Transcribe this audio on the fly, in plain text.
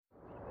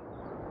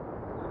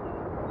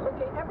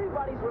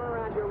everybody's running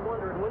around here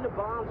wondering when the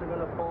bombs are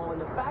going to fall,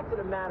 and the fact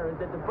of the matter is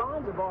that the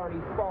bombs have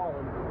already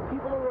fallen.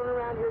 People are running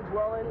around here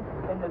dwelling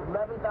in the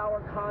 11th hour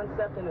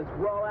concept in this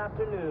well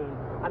afternoon.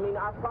 I mean,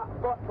 our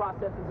thought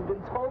processes have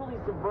been totally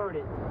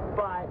subverted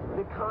by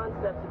the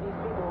concepts that these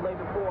people lay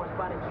before us,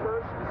 by the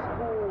church, the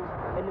schools,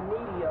 and the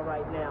media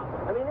right now.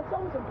 I mean, it's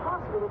almost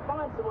impossible to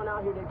find someone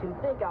out here that can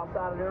think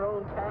outside of their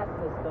own caste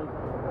system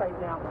right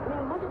now. I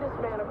mean, look at this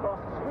man across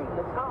the street in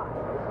the tie.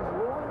 This is a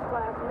ruling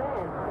class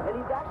man, and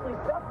he's actually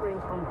suffering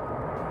from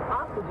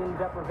oxygen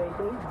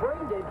deprivation. He's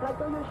brain dead. Can I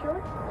show you a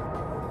shirt?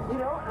 You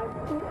know,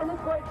 and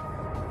it's like,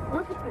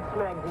 look at this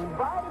magazine.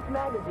 Buy this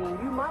magazine.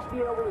 You might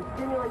be able to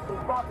stimulate some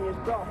thought in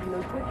yourself, you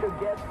know, switch your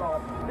guest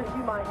off, so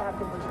you might have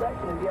some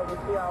perception and be able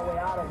to see our way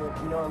out of it,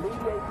 you know,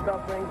 alleviate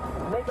suffering,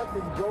 make us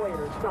enjoy it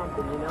or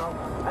something, you know.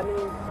 I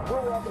mean,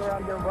 we're walking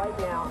around here right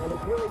now, and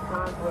it's really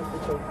time for us to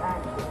take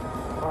action.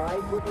 All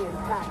right, we're being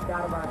taxed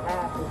out of our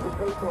asses to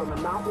pay for a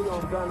monopoly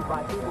on guns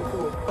by people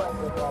who oppress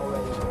us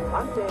already.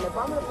 I'm saying if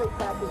I'm going to pay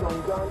taxes on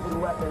guns and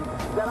weapons,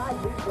 then I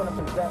at least want to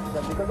possess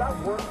them because I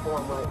work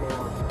for them right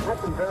now.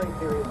 That's some very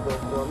serious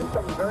work for them. There's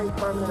something very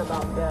permanent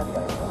about death.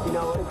 You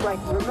know, it's like,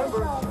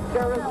 remember,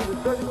 terrorism is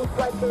the surgical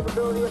strike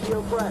capability of the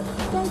oppressed.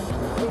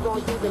 Keep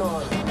on keeping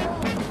on.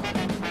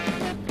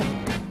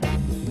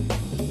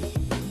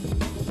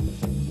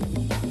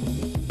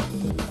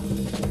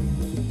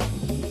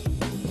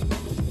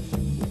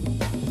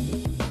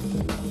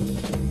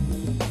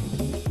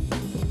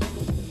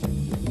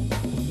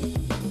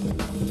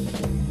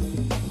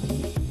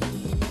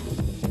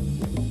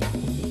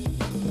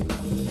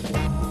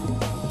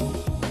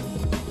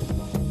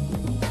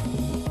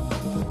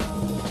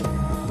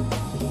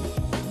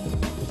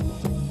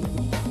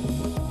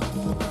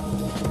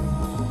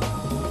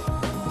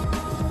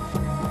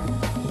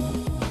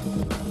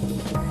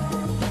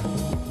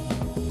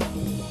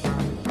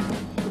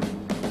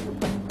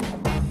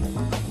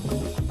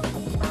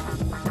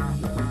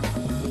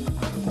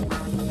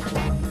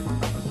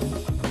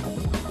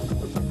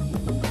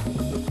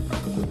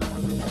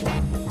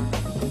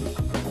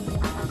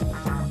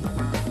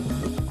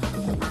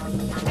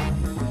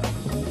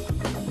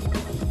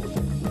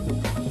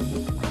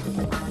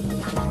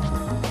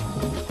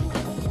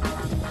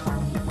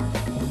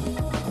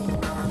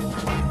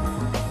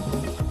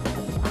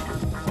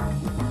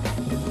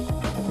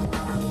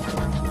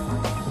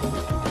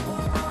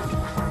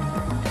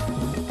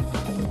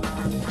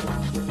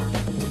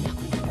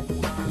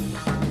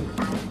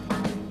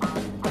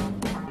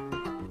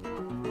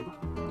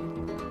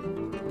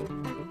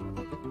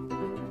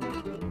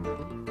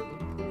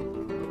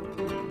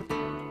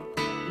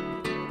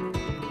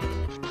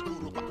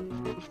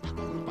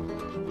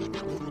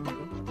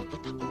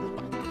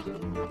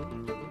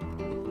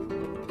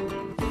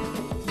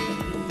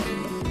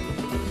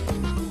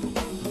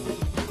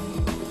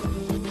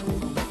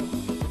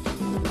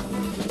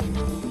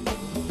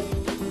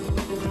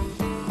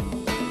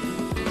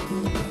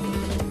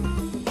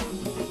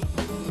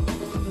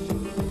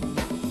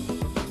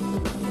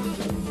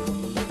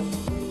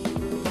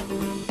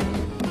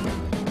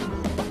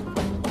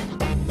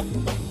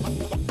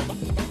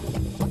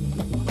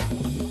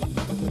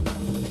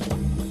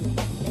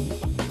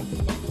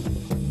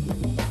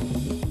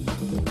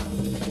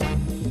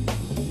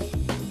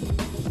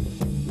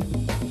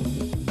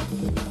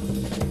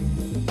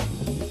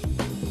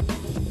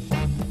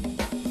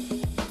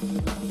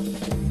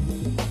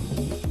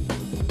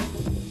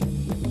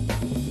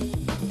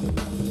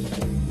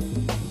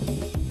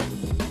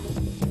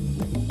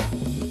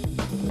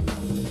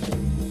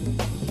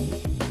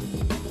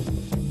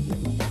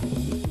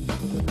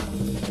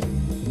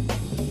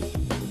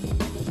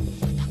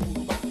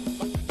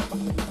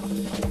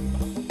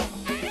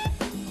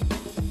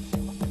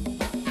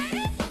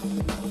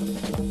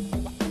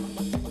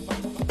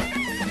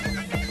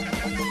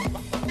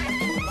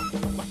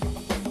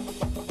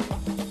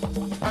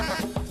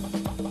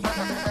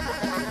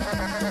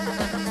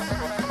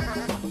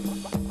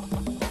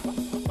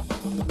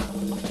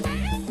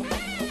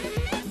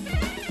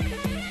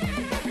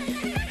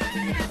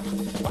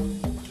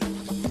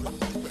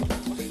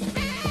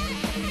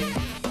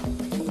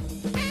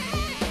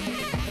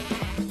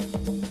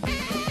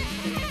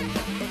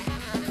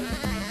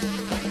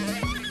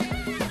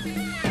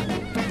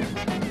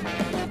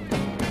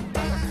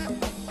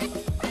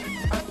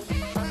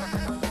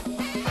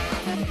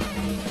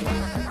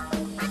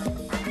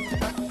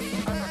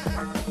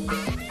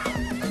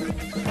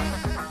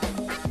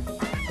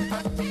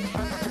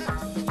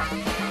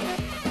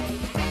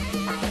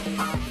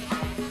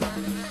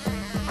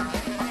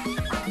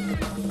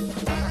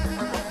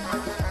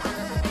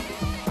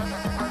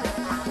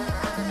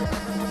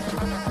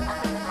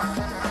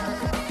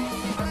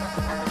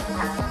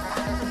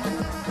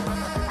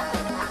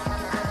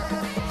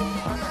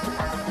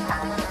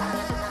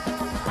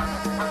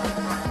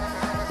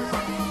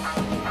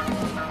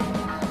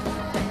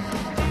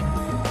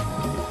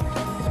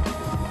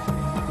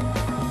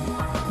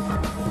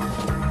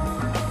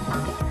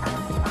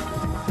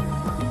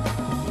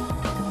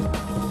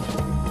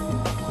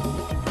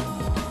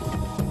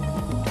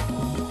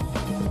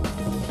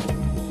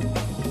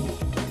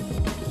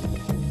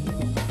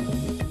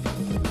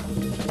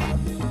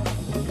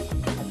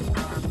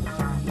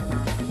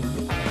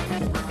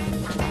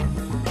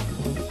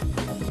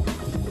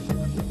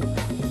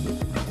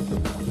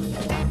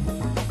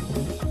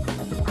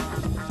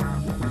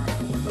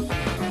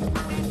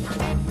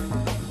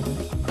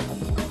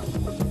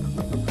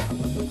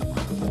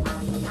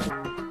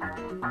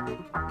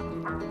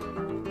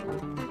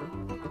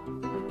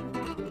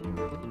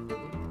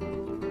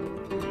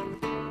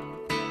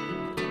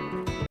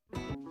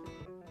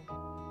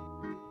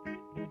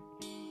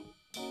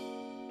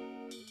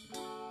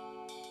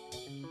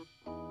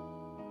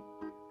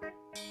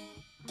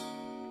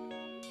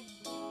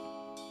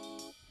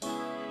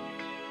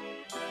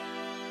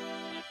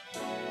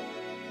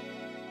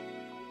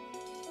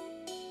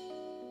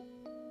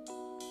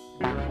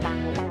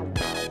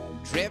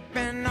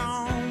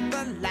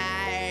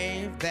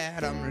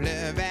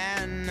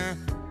 living.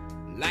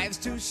 Life's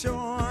too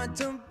short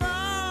to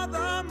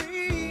bother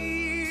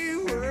me.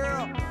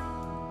 Well,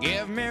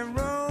 give me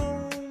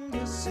room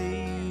to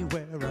see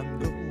where I'm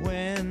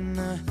going.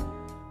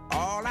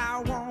 All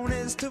I want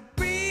is to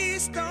be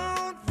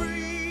stone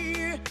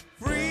free,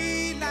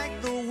 free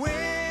like the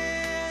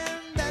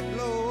wind that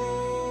blows.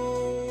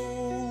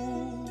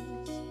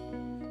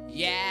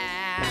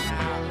 Yeah,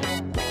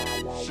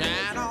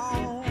 shine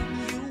on,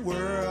 you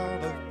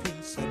world of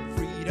peace and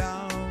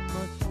freedom.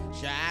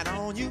 Shine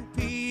on, you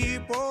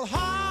people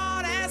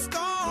hard as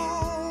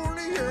stone.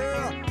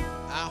 Yeah,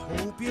 I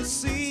hope you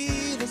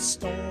see the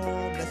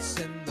storm that's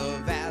in the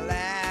valley.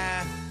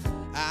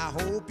 I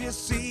hope you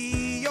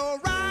see your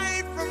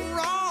right from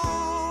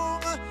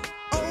wrong.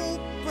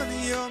 Open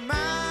your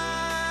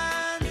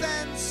minds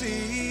and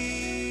see.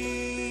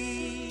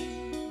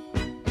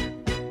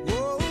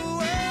 Whoa,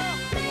 well,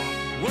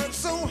 work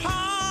so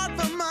hard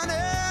for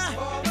money,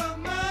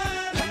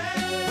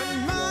 but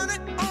money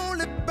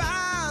only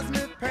buys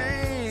me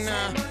pain.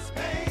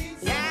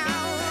 Yeah,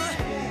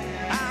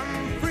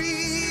 I'm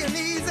free and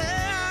easy,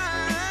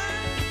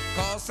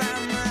 'cause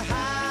I'm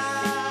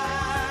high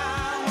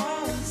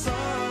on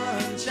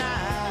sunshine.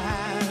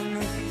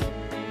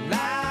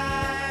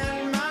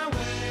 Light my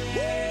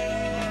way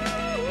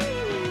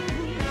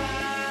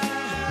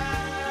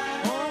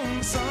on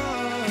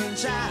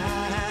sunshine.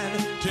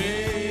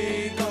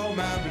 Take all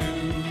my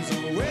blues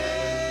away.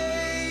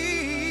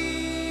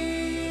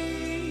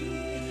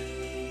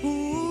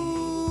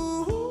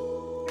 Ooh,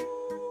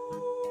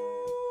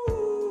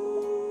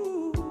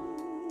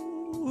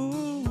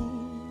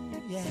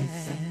 yeah.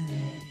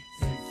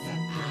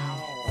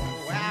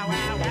 Wow,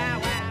 wow, wow,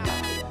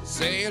 wow.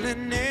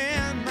 Sailing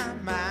in my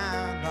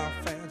mind are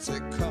fancy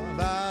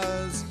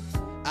colors.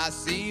 I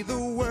see the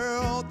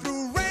world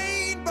through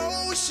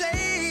rainbow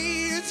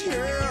shades,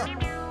 yeah.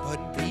 But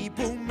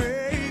people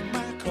make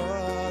my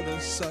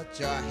colors such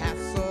a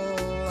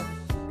hassle.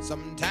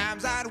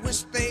 Sometimes I'd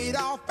wish they'd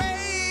all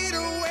fade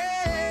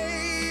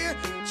away.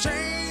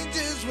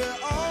 Changes will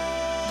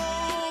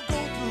all go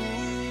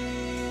through.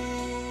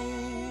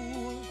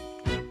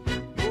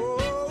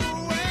 Oh,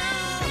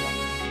 well,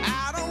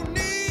 I don't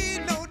need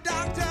no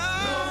doctor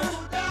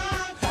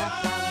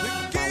to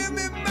give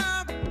me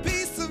my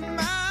peace of mind.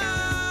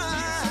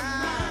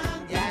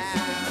 Yeah,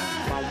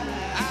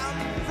 I'm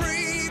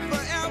free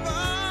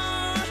forever,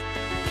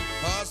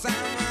 'cause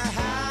I'm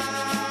high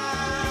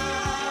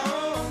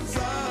on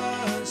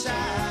sunshine.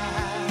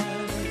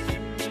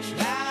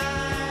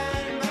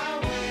 Light my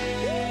way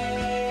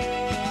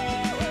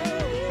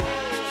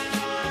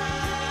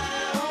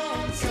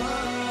on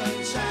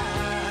sunshine.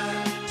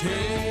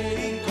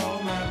 Take all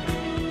my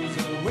blues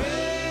away.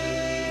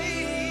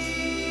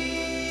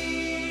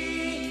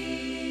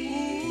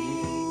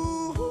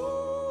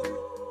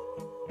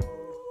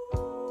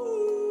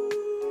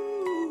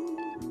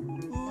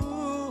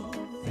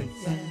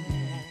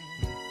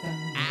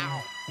 Ow.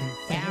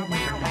 Wow,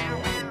 wow, wow,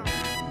 wow.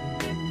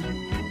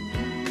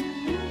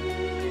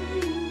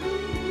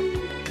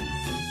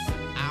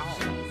 Ow.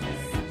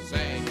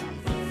 Say.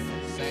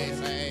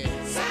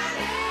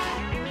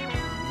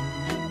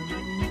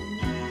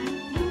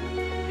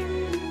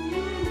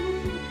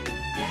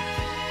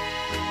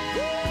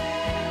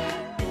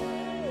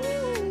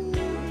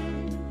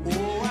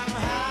 Oh, I'm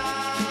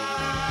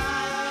high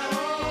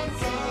on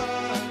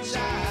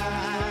sunshine.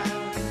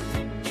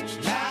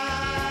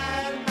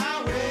 Light my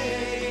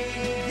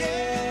way,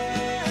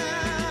 yeah.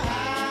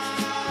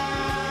 High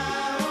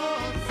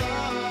on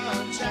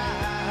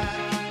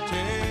sunshine.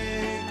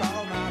 Take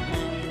all my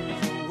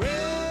blues away.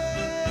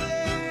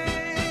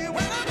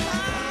 When I'm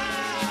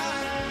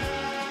high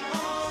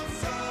on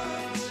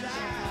sunshine.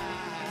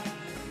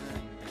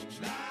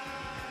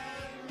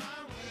 Light my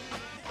way.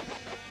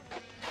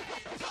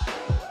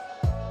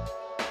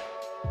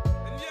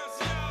 And yes,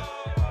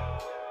 y'all,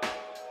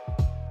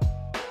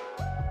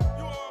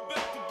 you are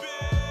about to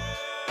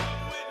bear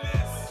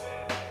witness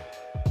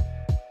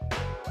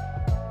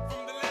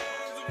from the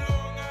lands of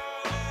Long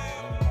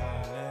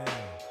Island,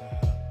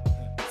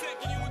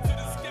 taking you into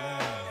the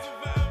skies of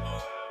ever.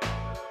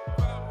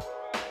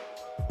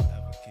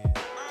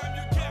 I'm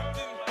your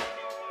captain,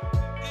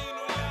 ain't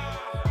no lie,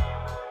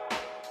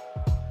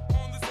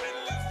 on this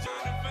endless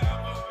journey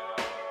forever,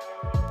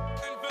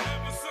 and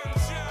forever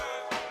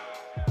sunshine.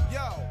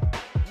 Yo,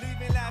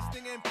 leaving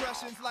lasting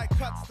impressions like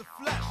cuts to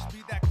flesh.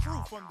 Be that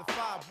crew from the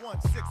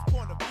 516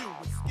 point of view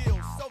with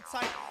skills so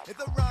tight. If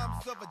the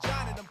rhymes of a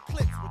giant, them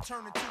clicks will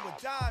turn into a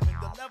diamond.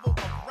 The level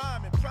of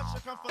rhyme and pressure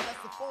come for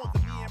lesser forms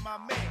of me and my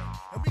man.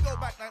 And we go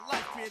back like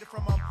life created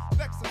from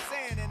specks of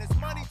sand. And it's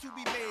money to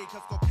be made,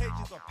 'cause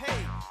Caucasians are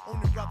paid.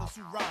 Only brothers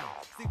who rhyme,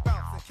 see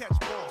bounce and catch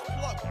balls.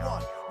 Plug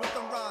one with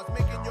them rhymes,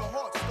 making your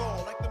heart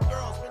stall. Like them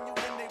girls when you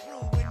in their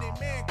room, when they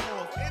man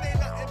calls. It ain't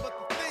nothing but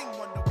the thing,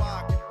 wonder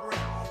why I can bring.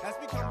 As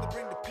we come to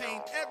bring the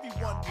pain,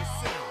 everyone will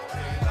sing.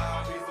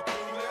 I'll be the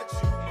fool that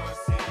you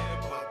must hear,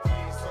 but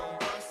please don't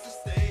rush the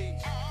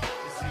stage.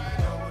 'Cause even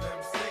though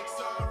them stakes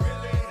are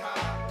really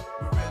high,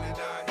 we're really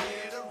not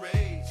here to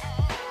rage.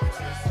 We're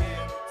just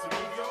here to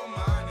move your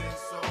mind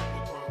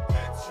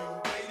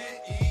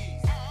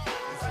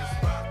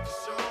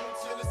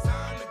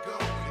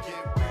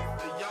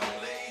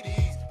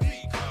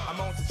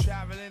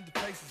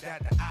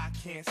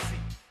can't see.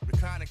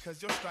 Reclining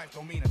cause your stripes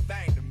don't mean a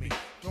thing to me.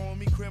 Throwing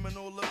me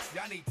criminal looks,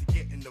 y'all need to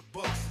get in the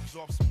books.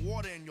 Absorb some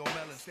water in your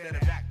melon instead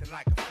of acting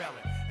like a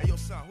felon. Hey yo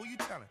son, who you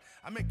telling?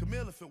 I make a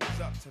meal if it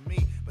was up to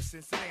me. But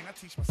since it ain't, I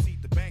teach my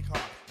seed to bank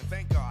hard. And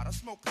thank God, I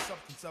smoke a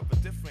substance of a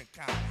different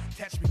kind.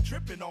 Catch me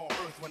tripping on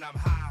earth when I'm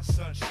high,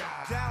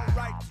 sunshine.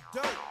 Downright to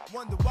dirt.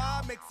 Wonder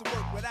why makes it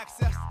work with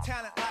access to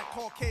talent like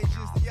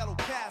Caucasians, the yellow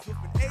cabs with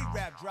an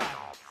A-rap driver.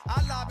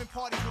 I live in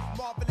parties with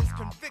marvelous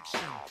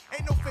conviction.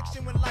 Ain't no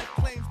fiction when life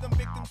claims them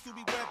victims to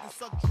be webbed and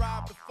suck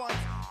drive the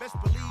funds. Best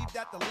believe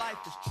that the life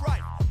is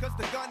trife. Cause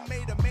the gun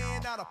made a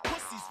man out of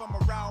pussies from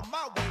around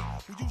my way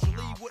who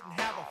usually wouldn't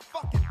have a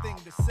fucking thing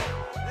to say.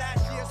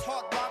 Last year's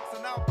hard rocks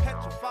are now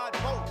petrified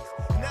boulders.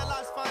 And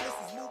LI's finest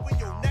is moving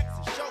your necks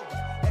and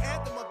shoulders. The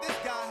anthem of this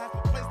guy has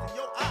been placed in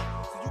your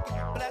eye so you can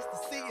be blessed to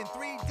see in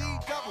 3D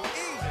double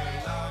E.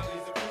 J-Line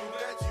is a crew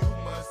that you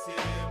must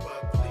hear,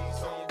 but please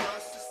don't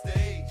rush the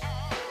stage.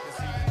 Cause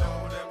even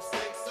though them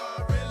stakes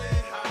are really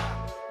high,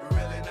 we're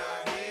really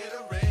not here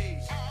to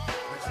rage.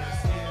 We're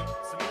just here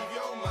to move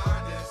your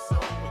mind and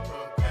soul with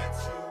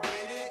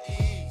perpetuated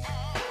ease.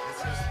 Let's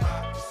just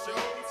rock the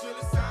show till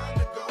it's time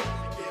to go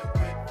and get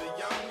with the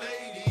young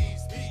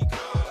ladies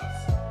because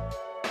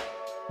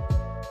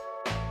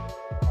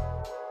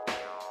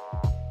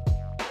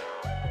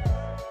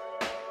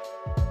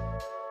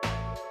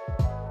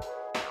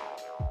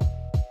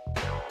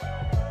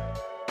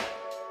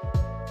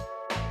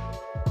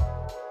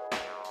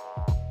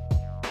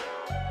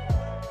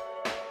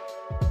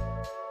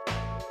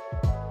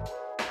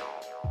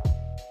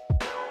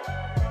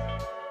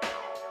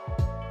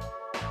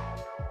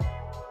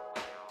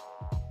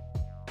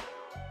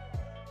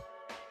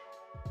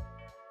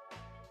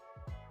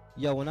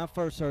Yo, when I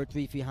first heard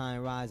 3 Feet High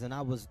and Rising,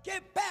 I was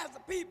Get past the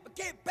people,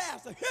 get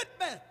past the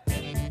hitman.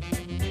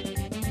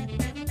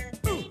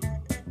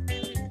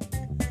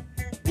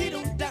 Get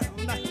on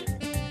down now.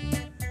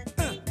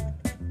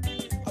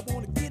 I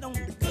wanna get on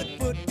the good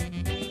foot.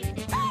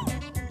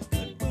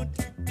 Good foot.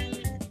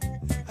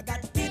 I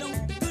got to get on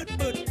the good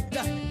foot.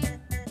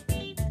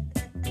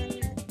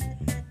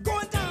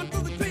 Going down to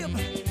the crib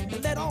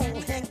and let all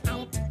hang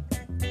out.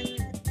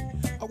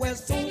 Where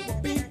sober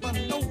people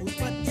know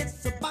what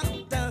it's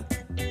about.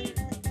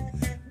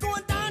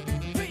 Going down to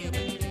the crib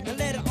and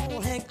let it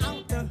all hang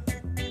out.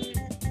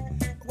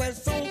 Where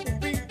sober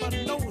people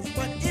knows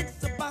what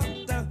it's about.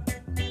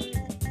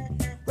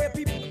 Where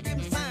people give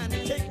a sign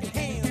and shake their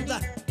hands.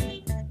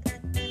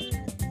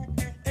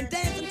 And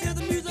dancing to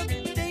the music,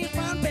 they ain't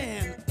found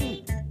band.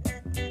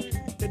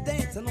 They're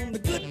dancing on the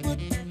good foot.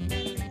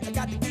 I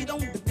got to get on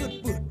the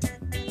good foot.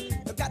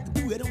 I got to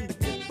do it on the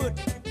good foot.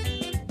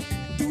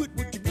 Do it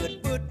with your good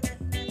foot.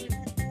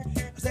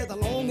 I said the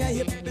long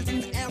hair hippies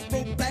and the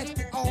afro blacks,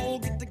 they all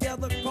get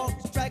together across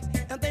the tracks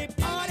and they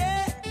party.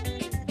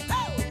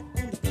 Oh,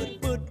 on the good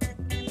foot.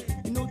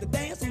 You know the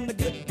dance on the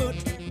good foot.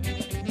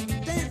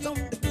 Dance on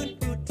the good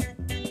foot.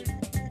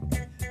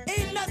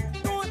 Ain't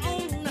nothing going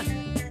on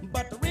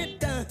but the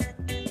rent.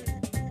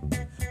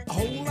 A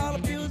whole lot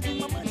of bills and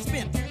my money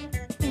spent.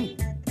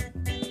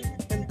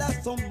 And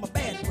that's on my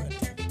bad foot.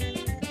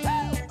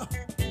 Oh.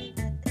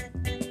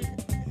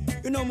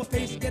 You know my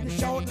face is getting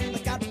short and I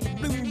got the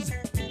blues.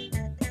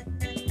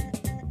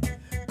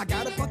 I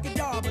got a funky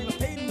job and I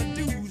paid my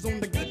dues on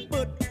the good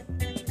foot.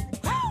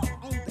 Oh,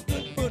 on the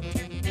good foot.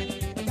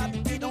 I got to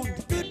get on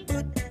the good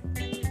foot.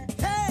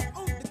 Hey,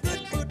 on the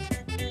good foot.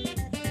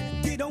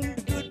 Get on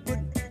the good foot.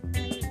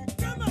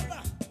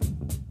 Grandmother,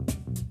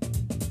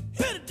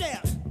 hit it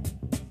down.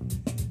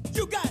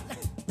 You got it.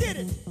 Get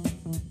it.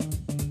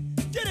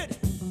 Get it.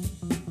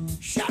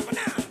 Shut me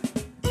now.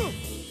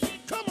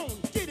 Come on,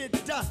 get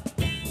it done.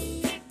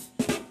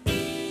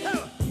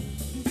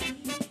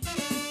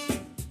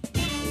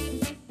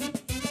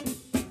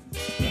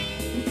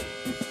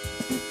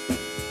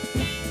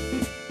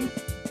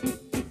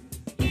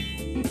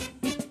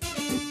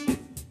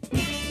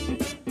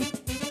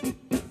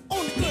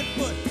 On the good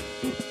foot.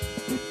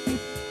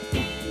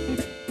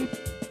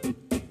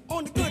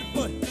 On the good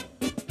foot.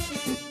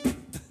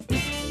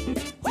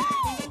 Woo!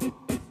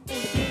 On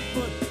the good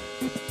foot.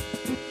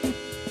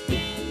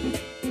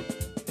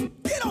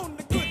 Get on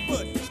the good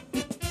foot.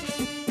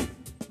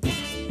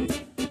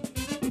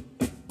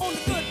 On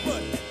the good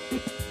foot.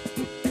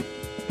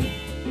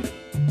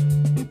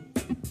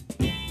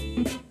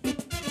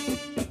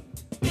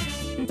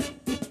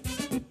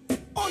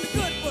 On the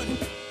good foot.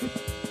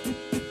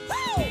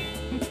 Woo!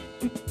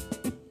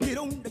 Get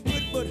on the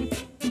good foot.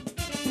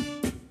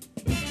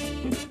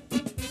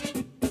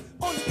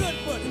 On the good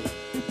foot.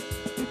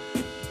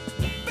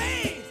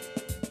 Bang!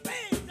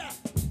 Bang!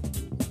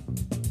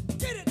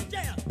 Get it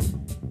down.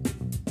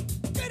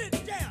 Get it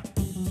down.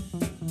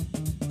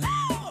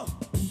 Oh!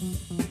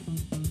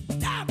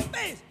 Now,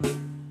 bass.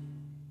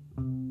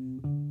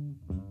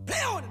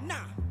 Play on it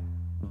now.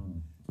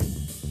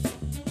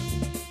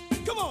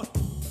 Come on.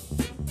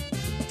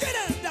 Get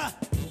it down.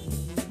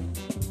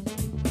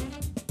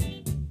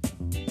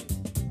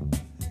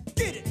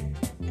 Get it.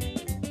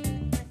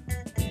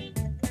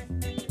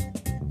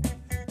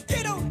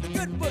 Get on the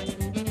good foot.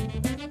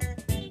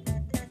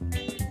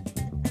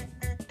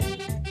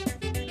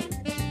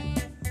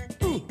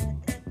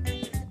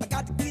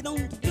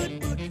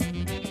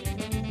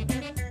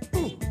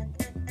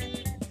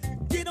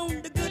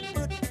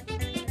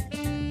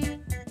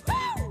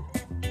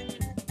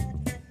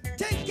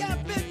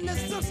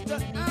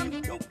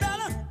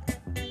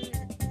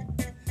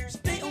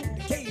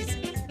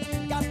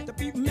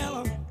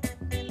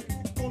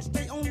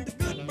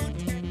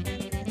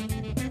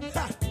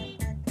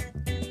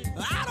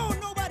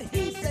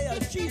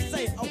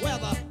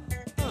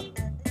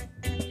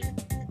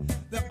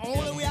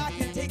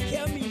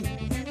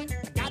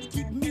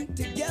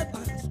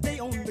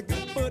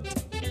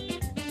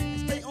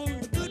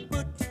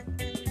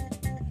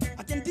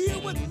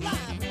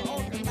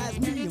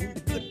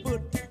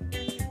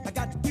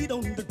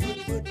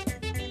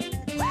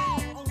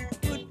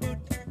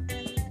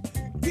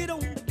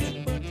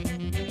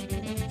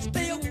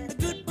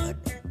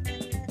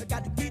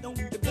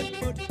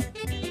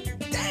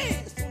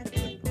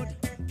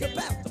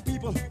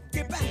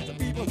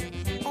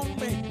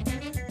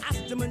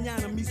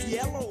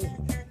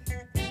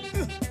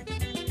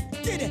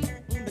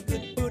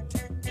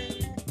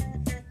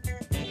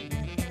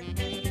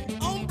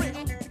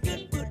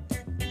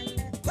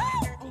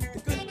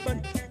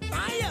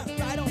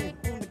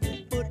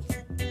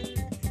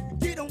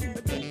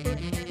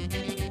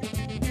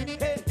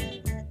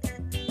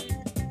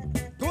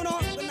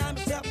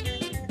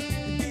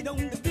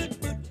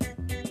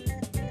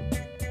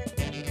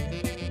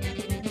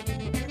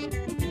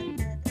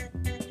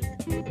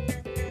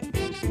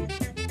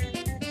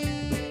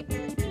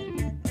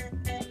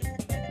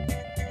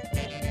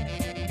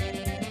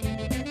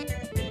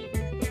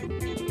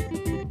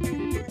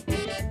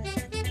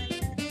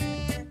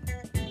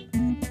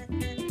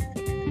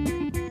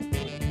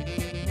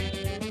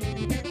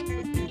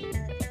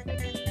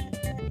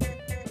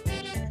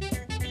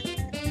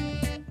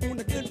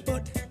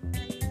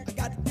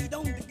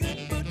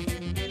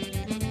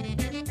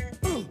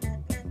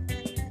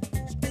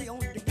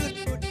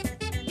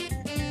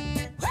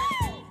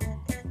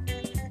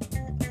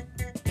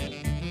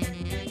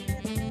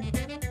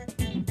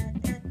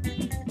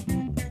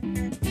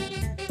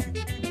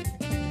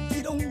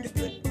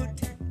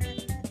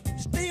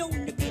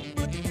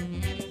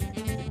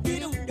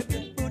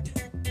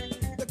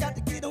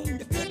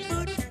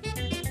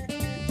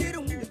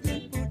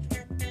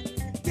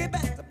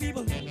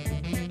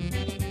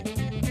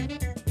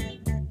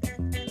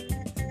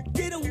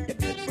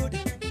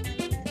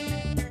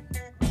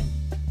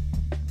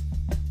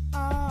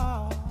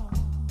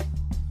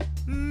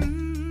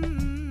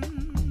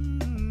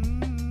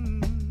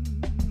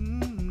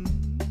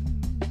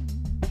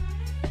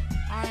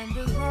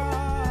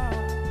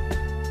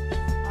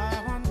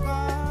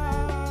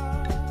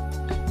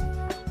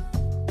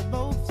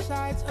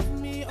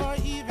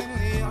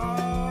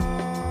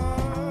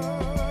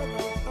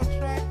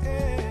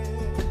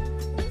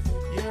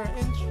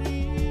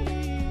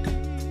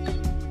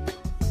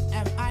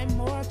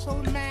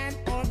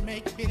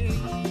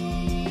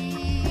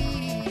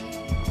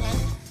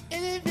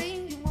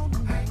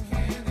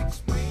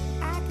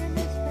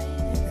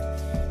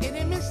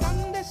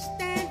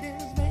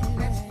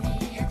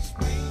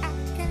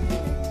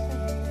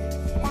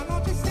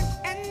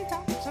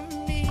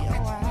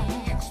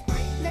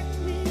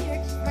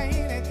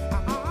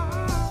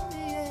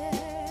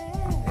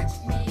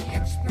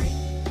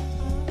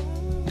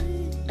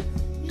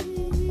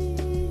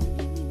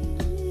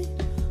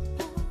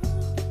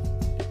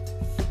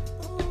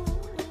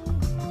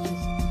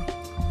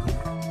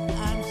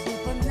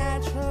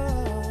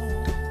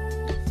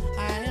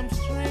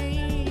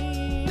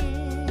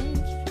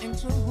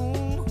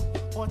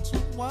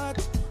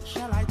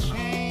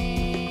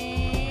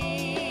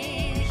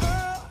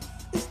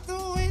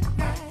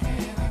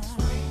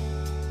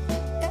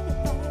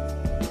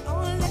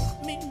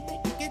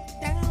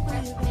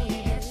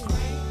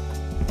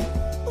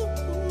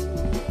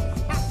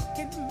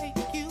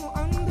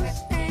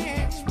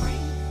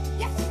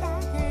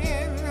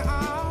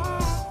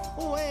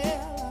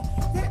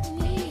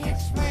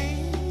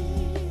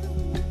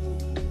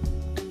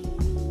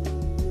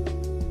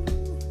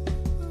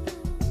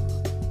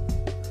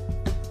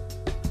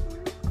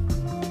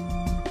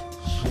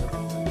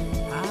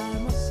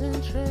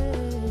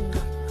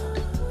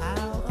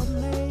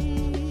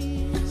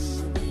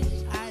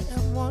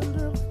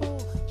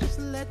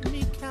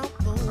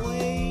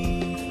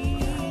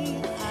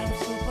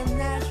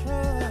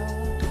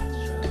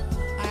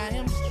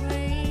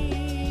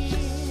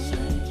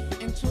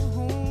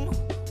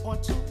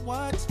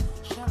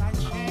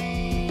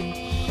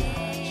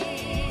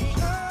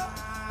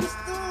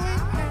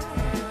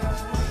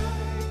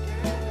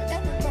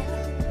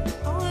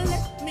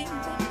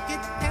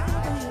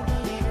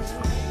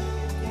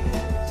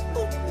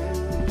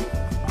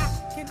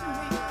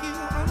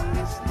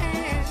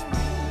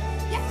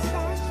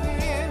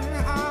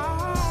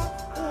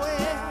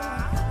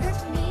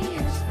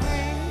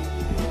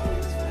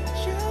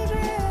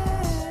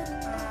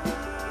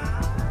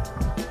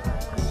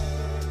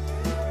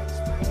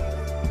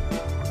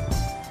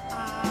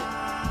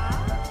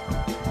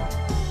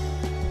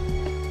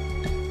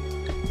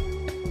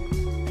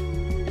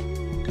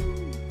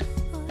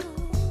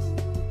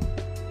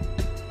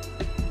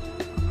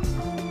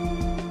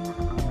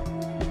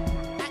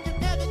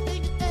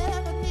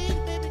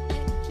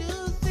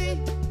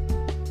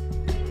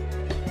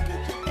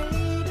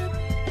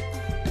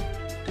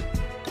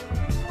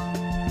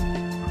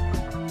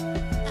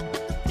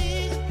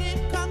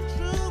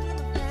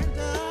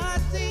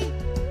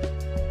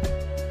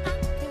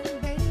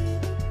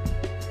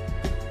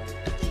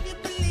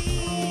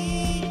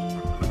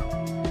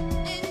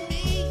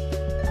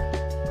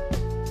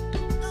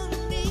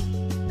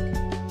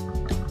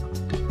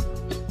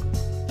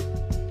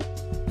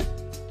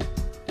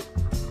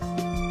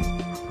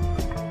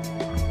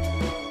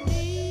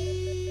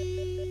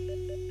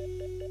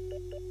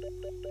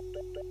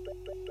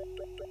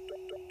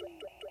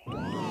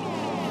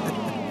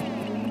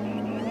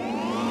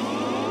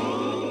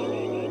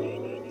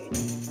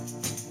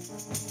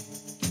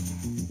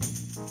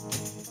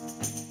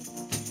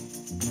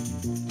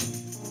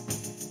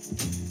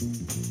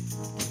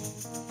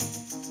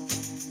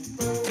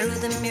 Through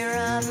the mirror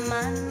of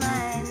my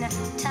mind,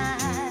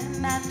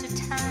 time after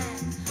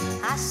time,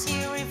 I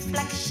see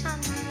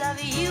reflections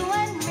of you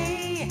and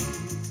me.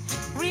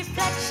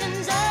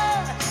 Reflections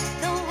of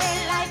the way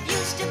life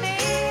used to be.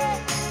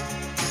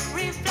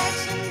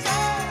 Reflections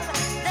of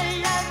the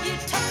love you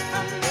took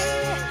from me.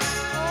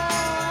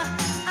 Oh,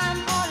 I'm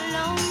all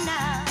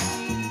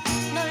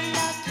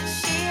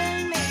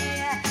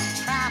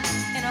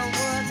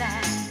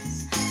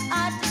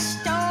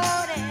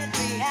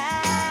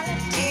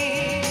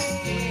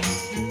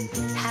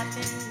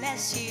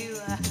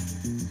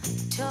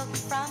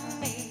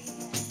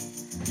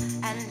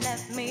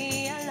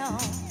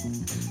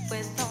alone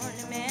with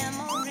only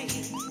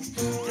memories.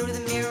 Through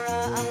the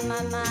mirror of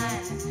my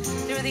mind,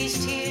 through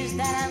these tears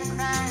that I'm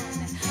crying,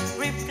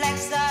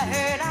 reflects the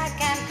hurt I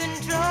can't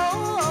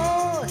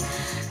control.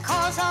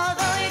 'Cause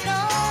although you're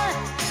gone,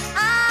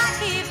 I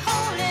keep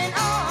holding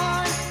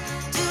on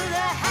to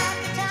the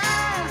happy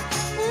time,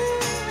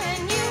 when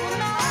you were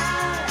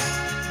mine.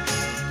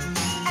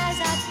 As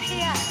I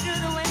peer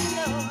through the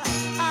window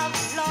of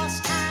lost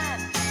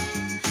time,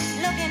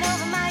 looking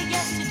over my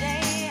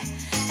yesterday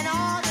and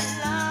all the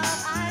love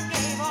I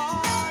gave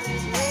all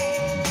in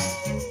vain.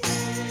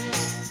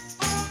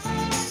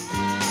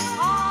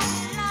 All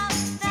the love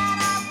that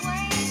I've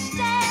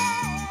wasted,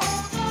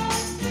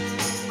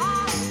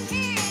 all the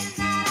tears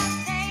that I've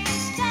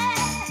tasted,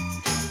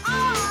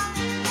 all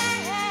in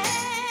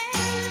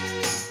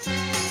vain.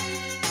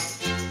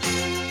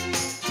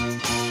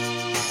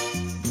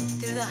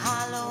 Through the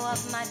hollow of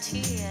my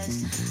tears,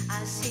 I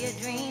see a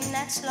dream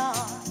that's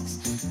lost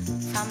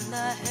from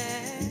the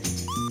hurt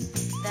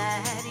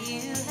that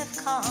you have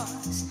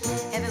caused.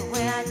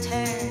 Everywhere I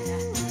turn,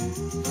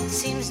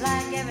 seems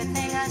like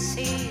everything I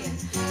see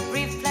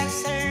reflects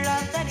the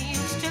love that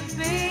used to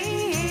be.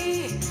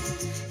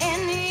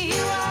 In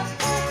you I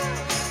put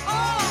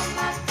all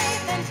my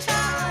faith and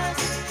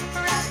trust,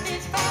 right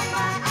before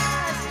my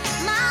eyes,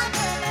 my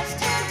world has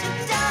turned to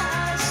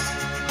dust.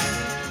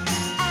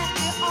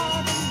 After all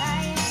the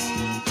nights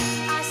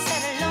I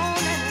sat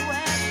alone and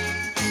wept,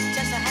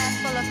 just a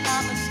handful of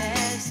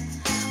promises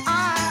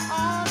are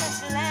all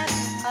that's left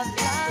of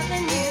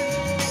loving you.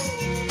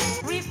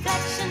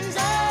 Reflections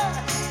of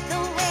the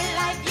way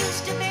life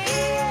used to be.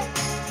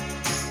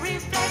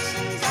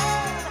 Reflections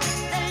of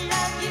the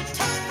love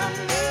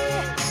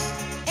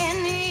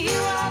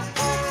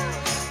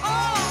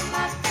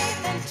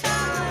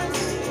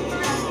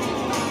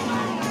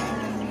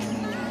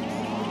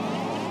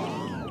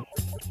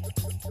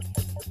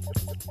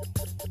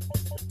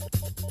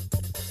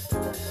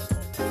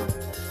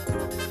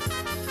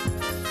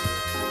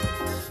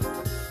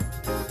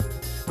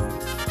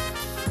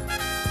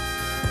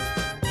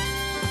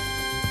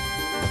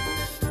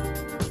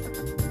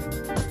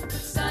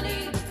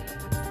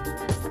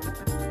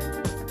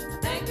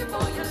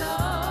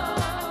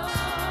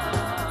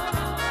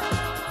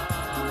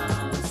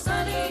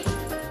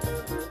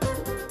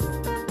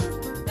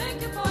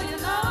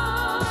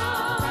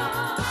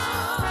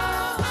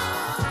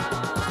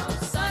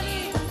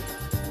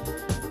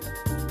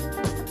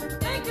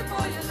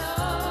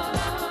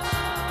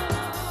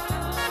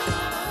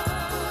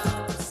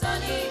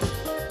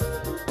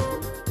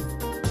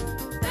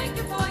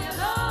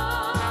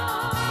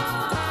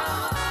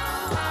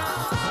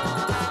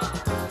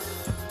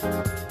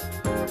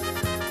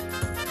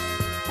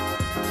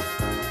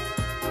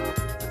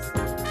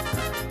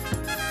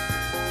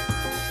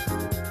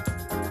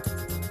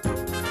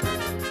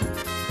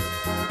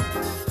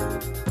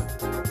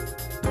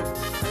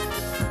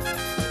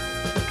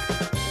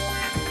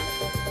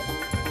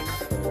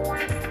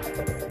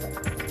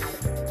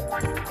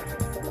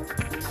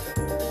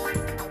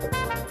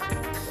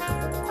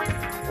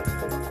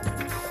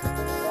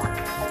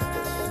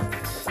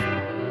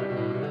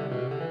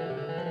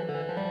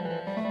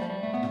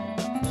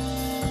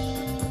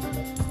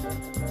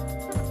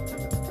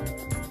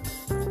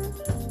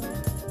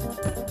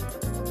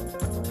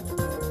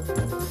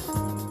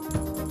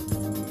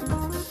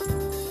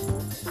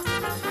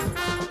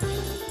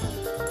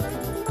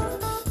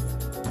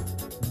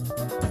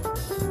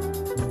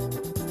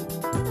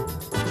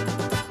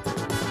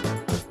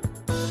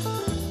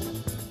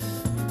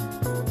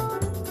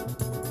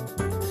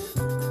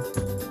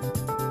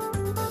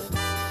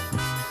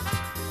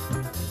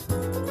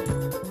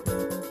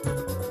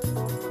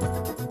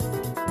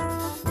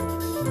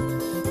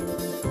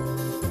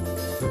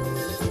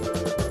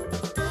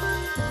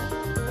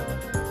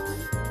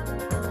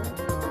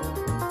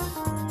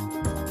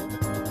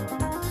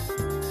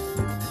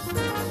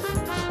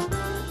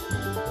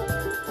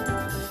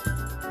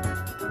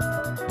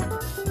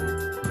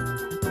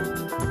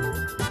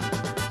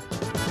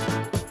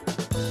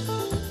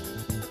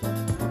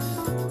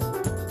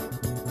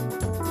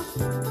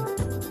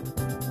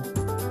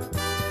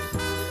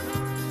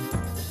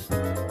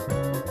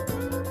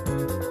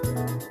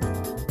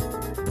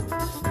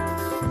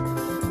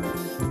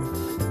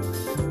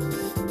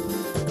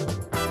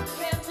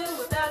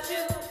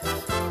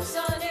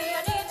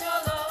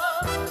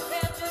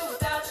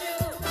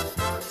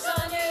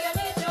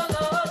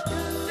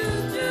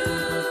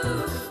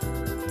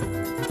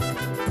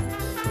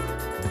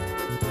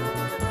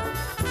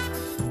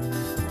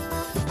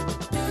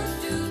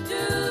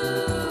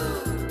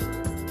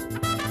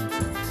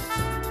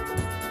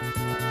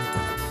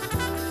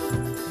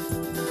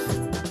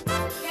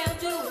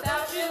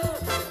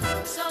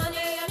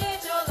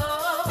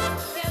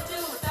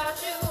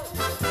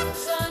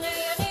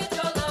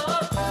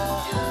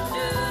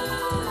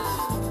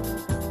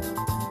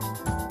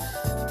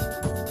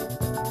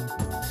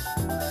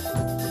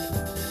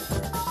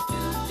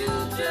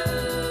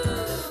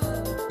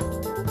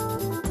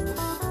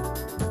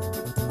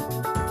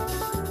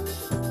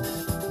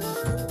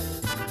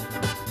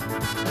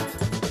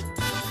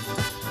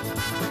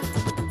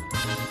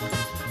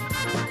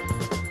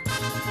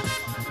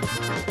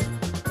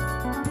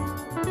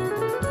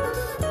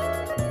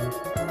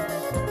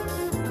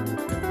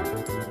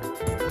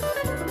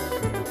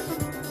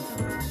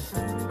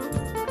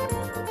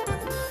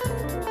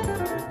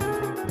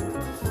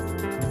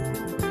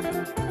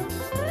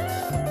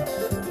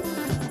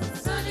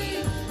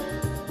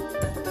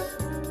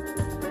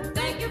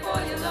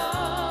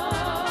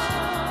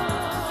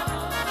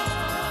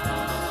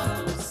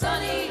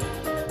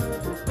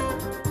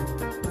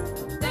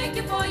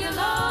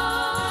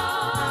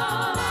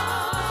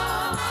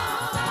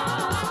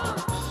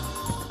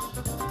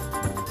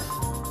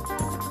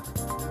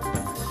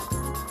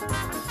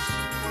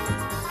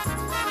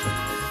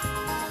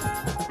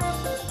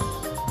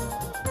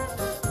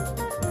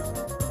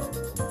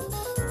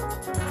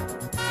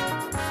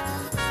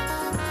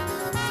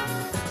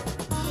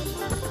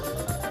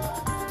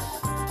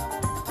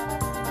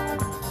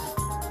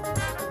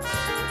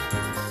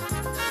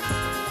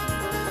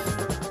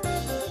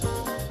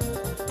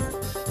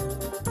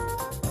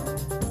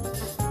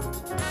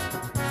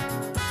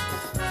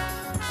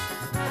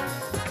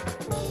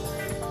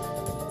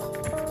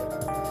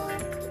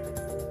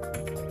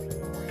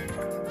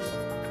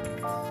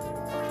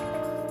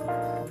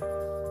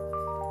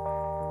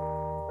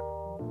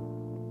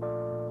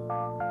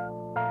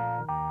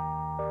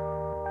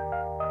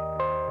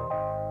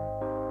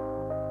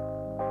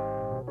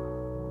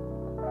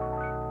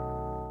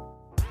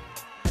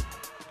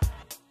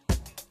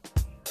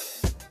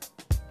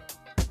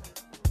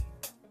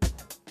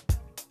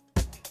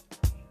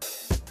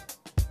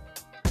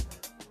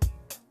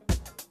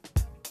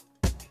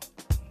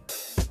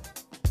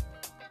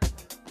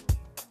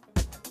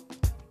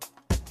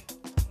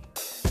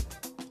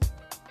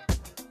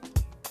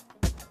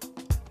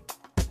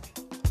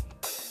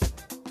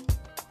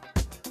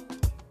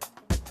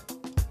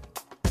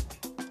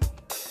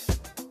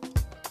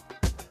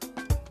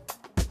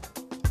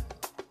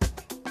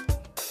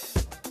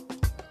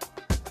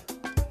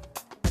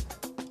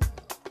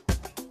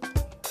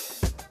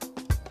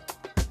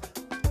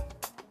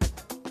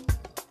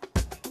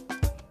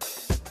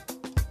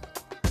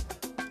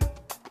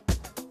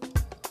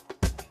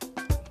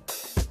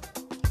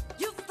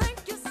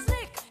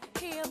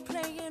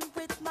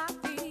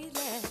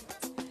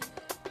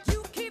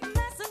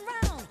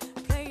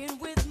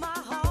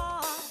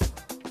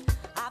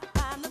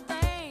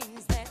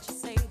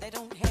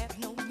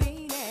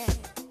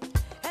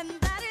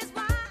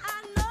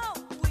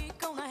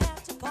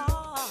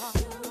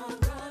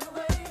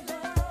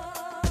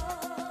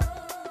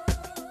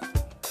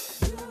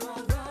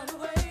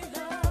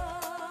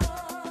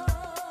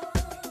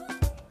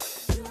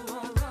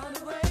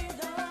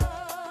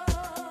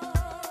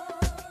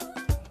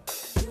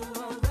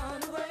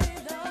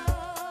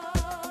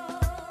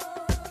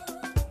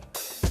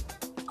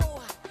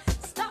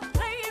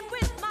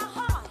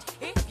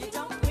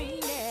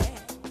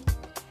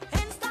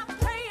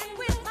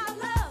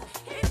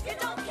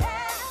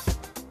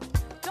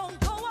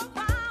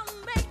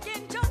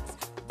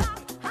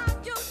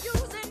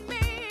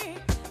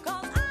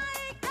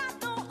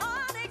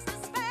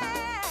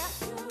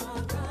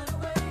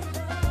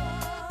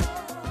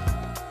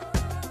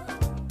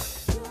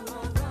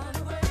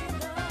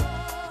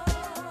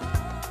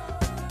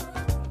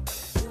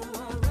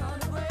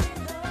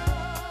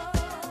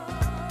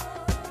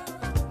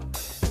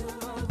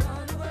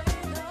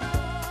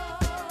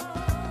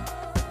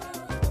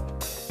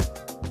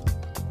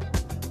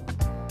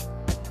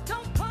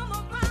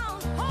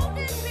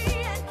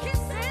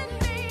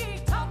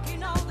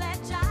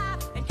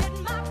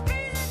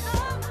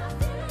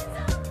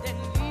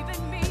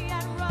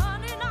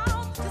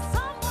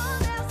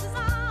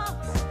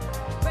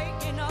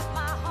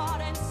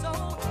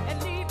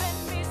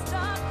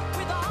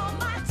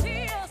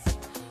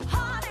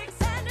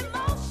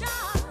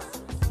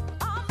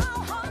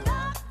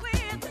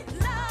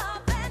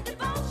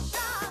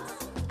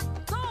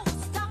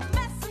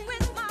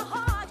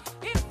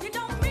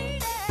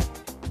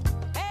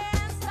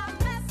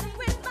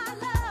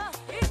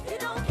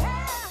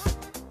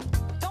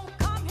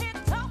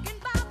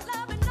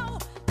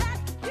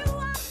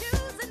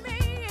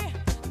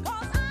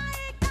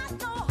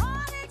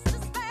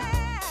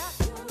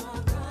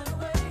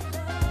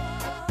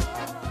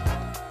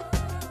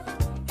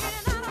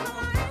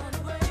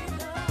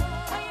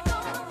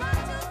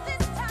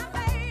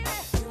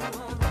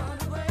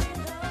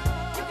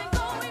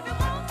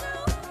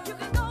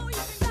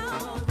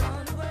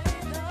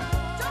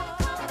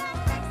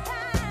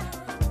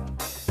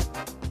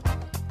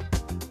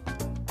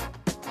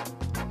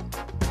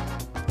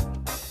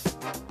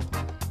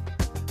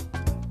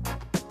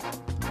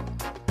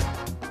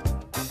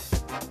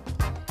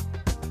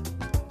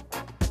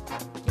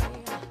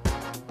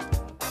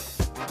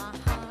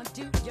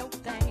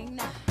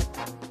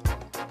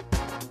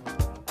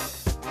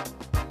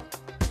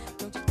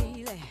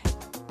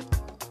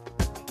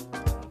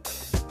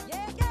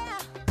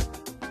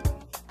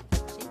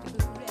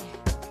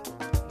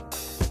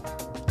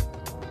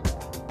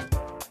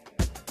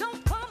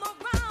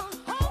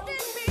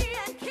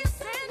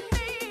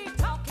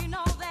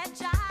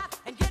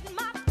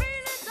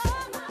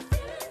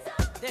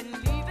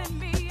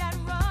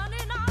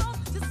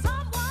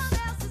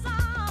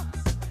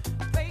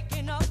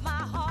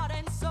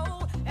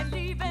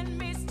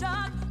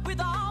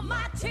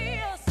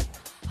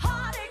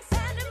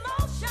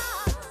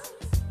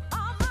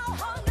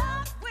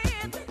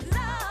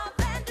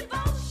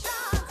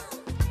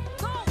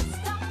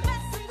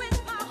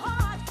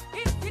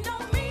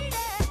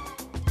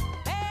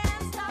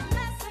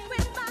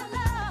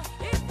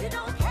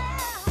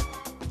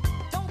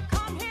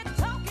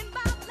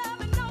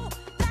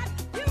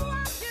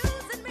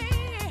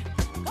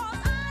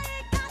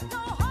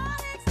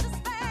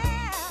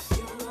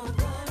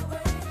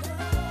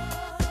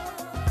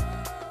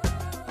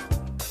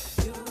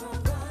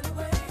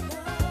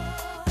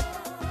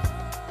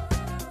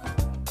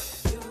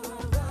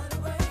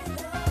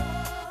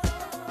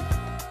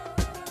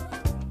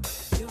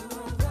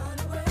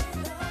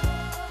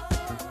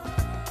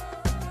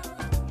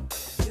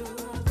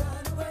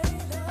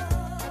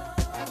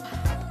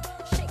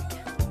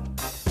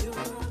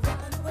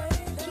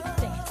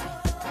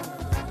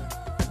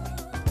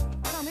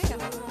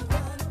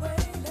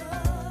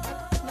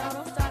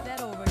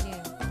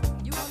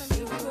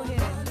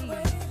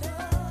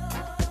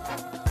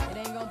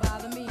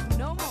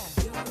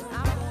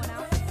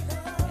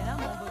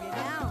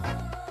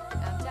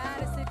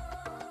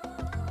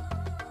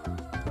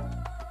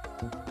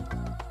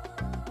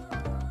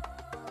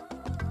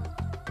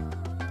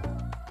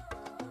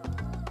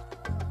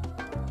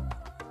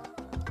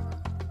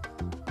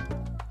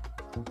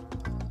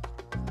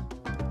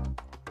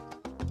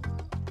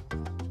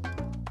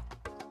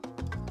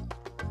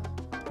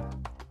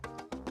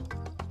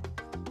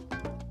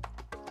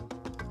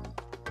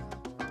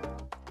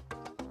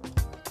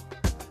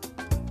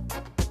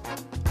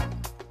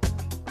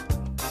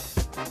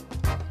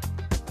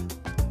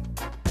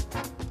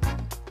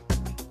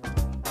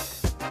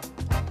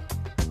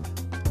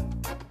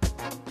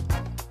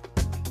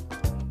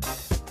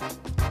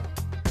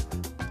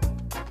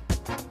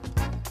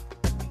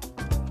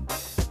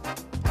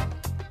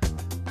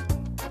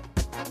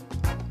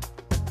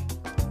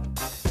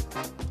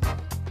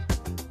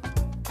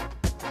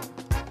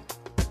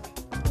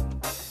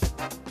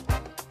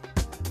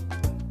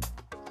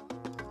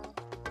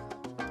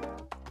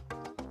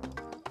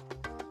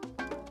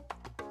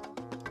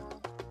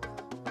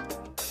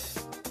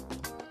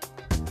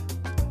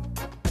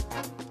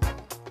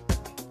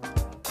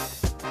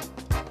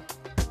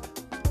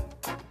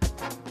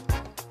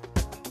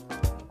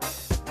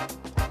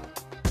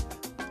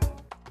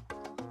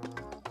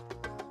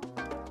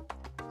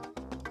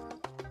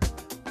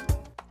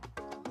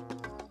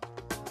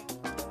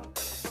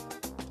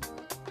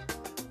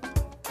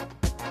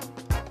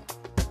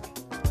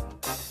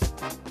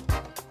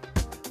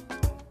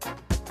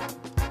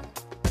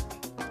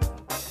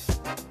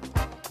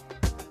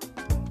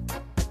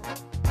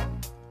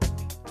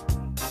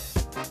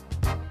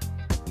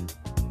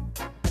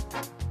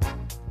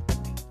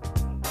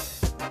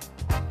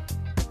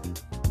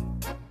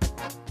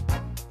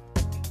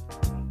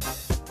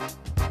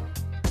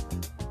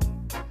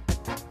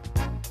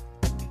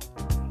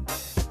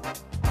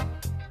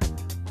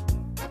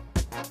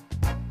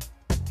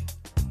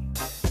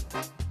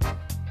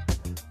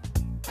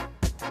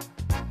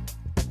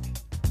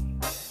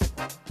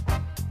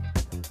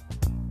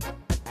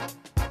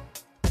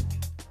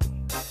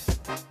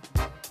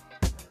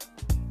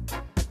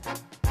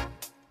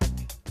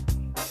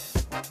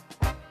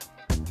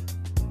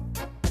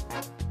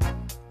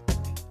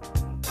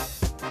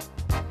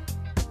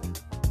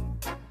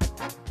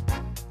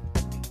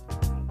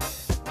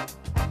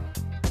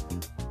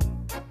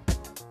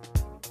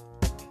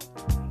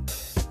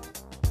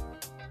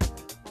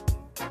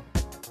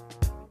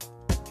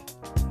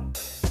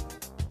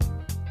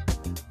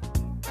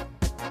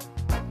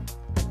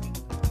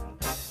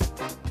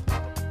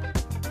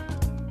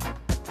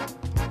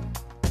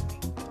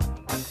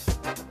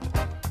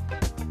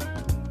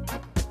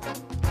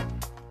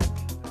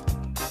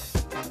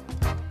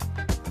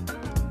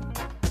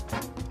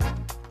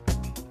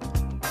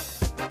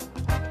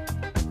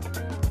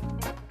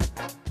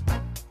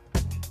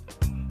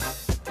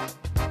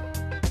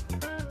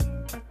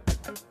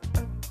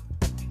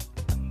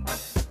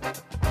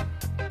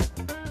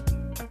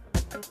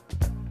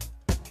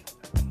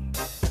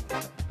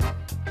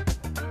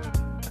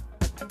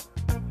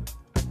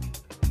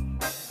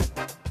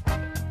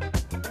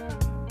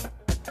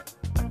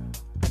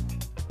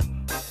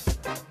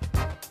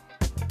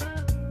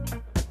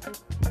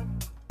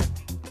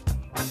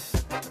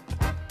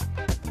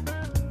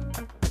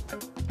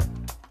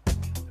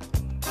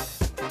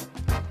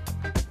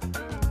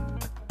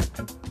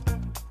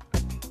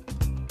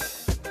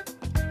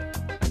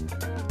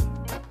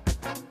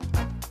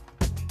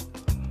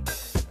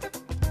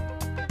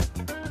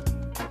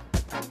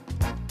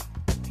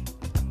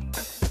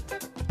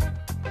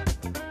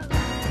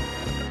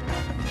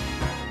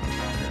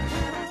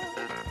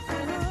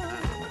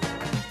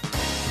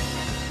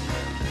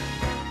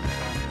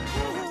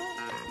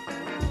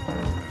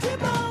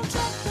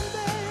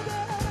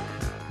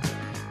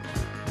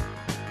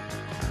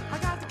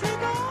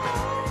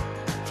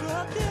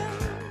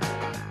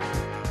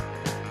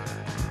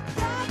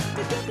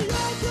Hey,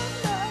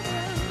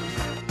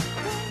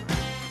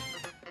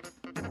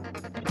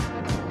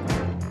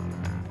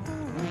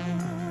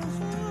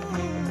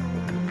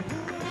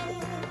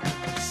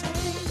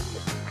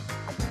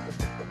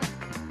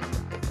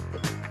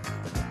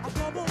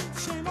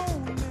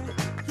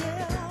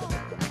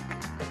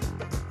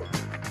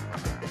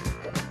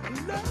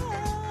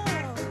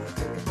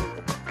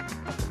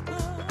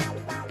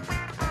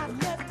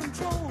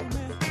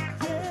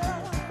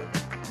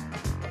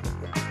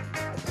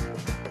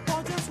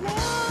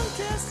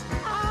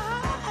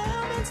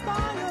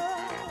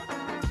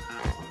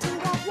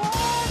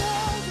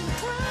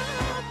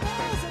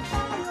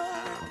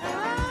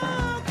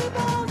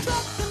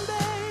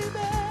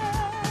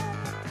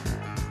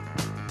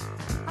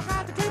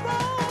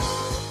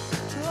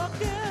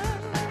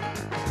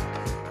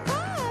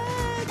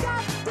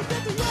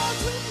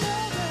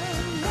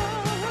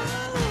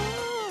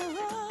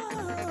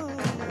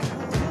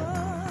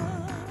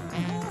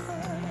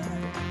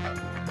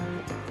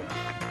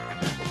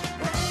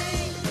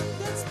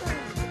 let's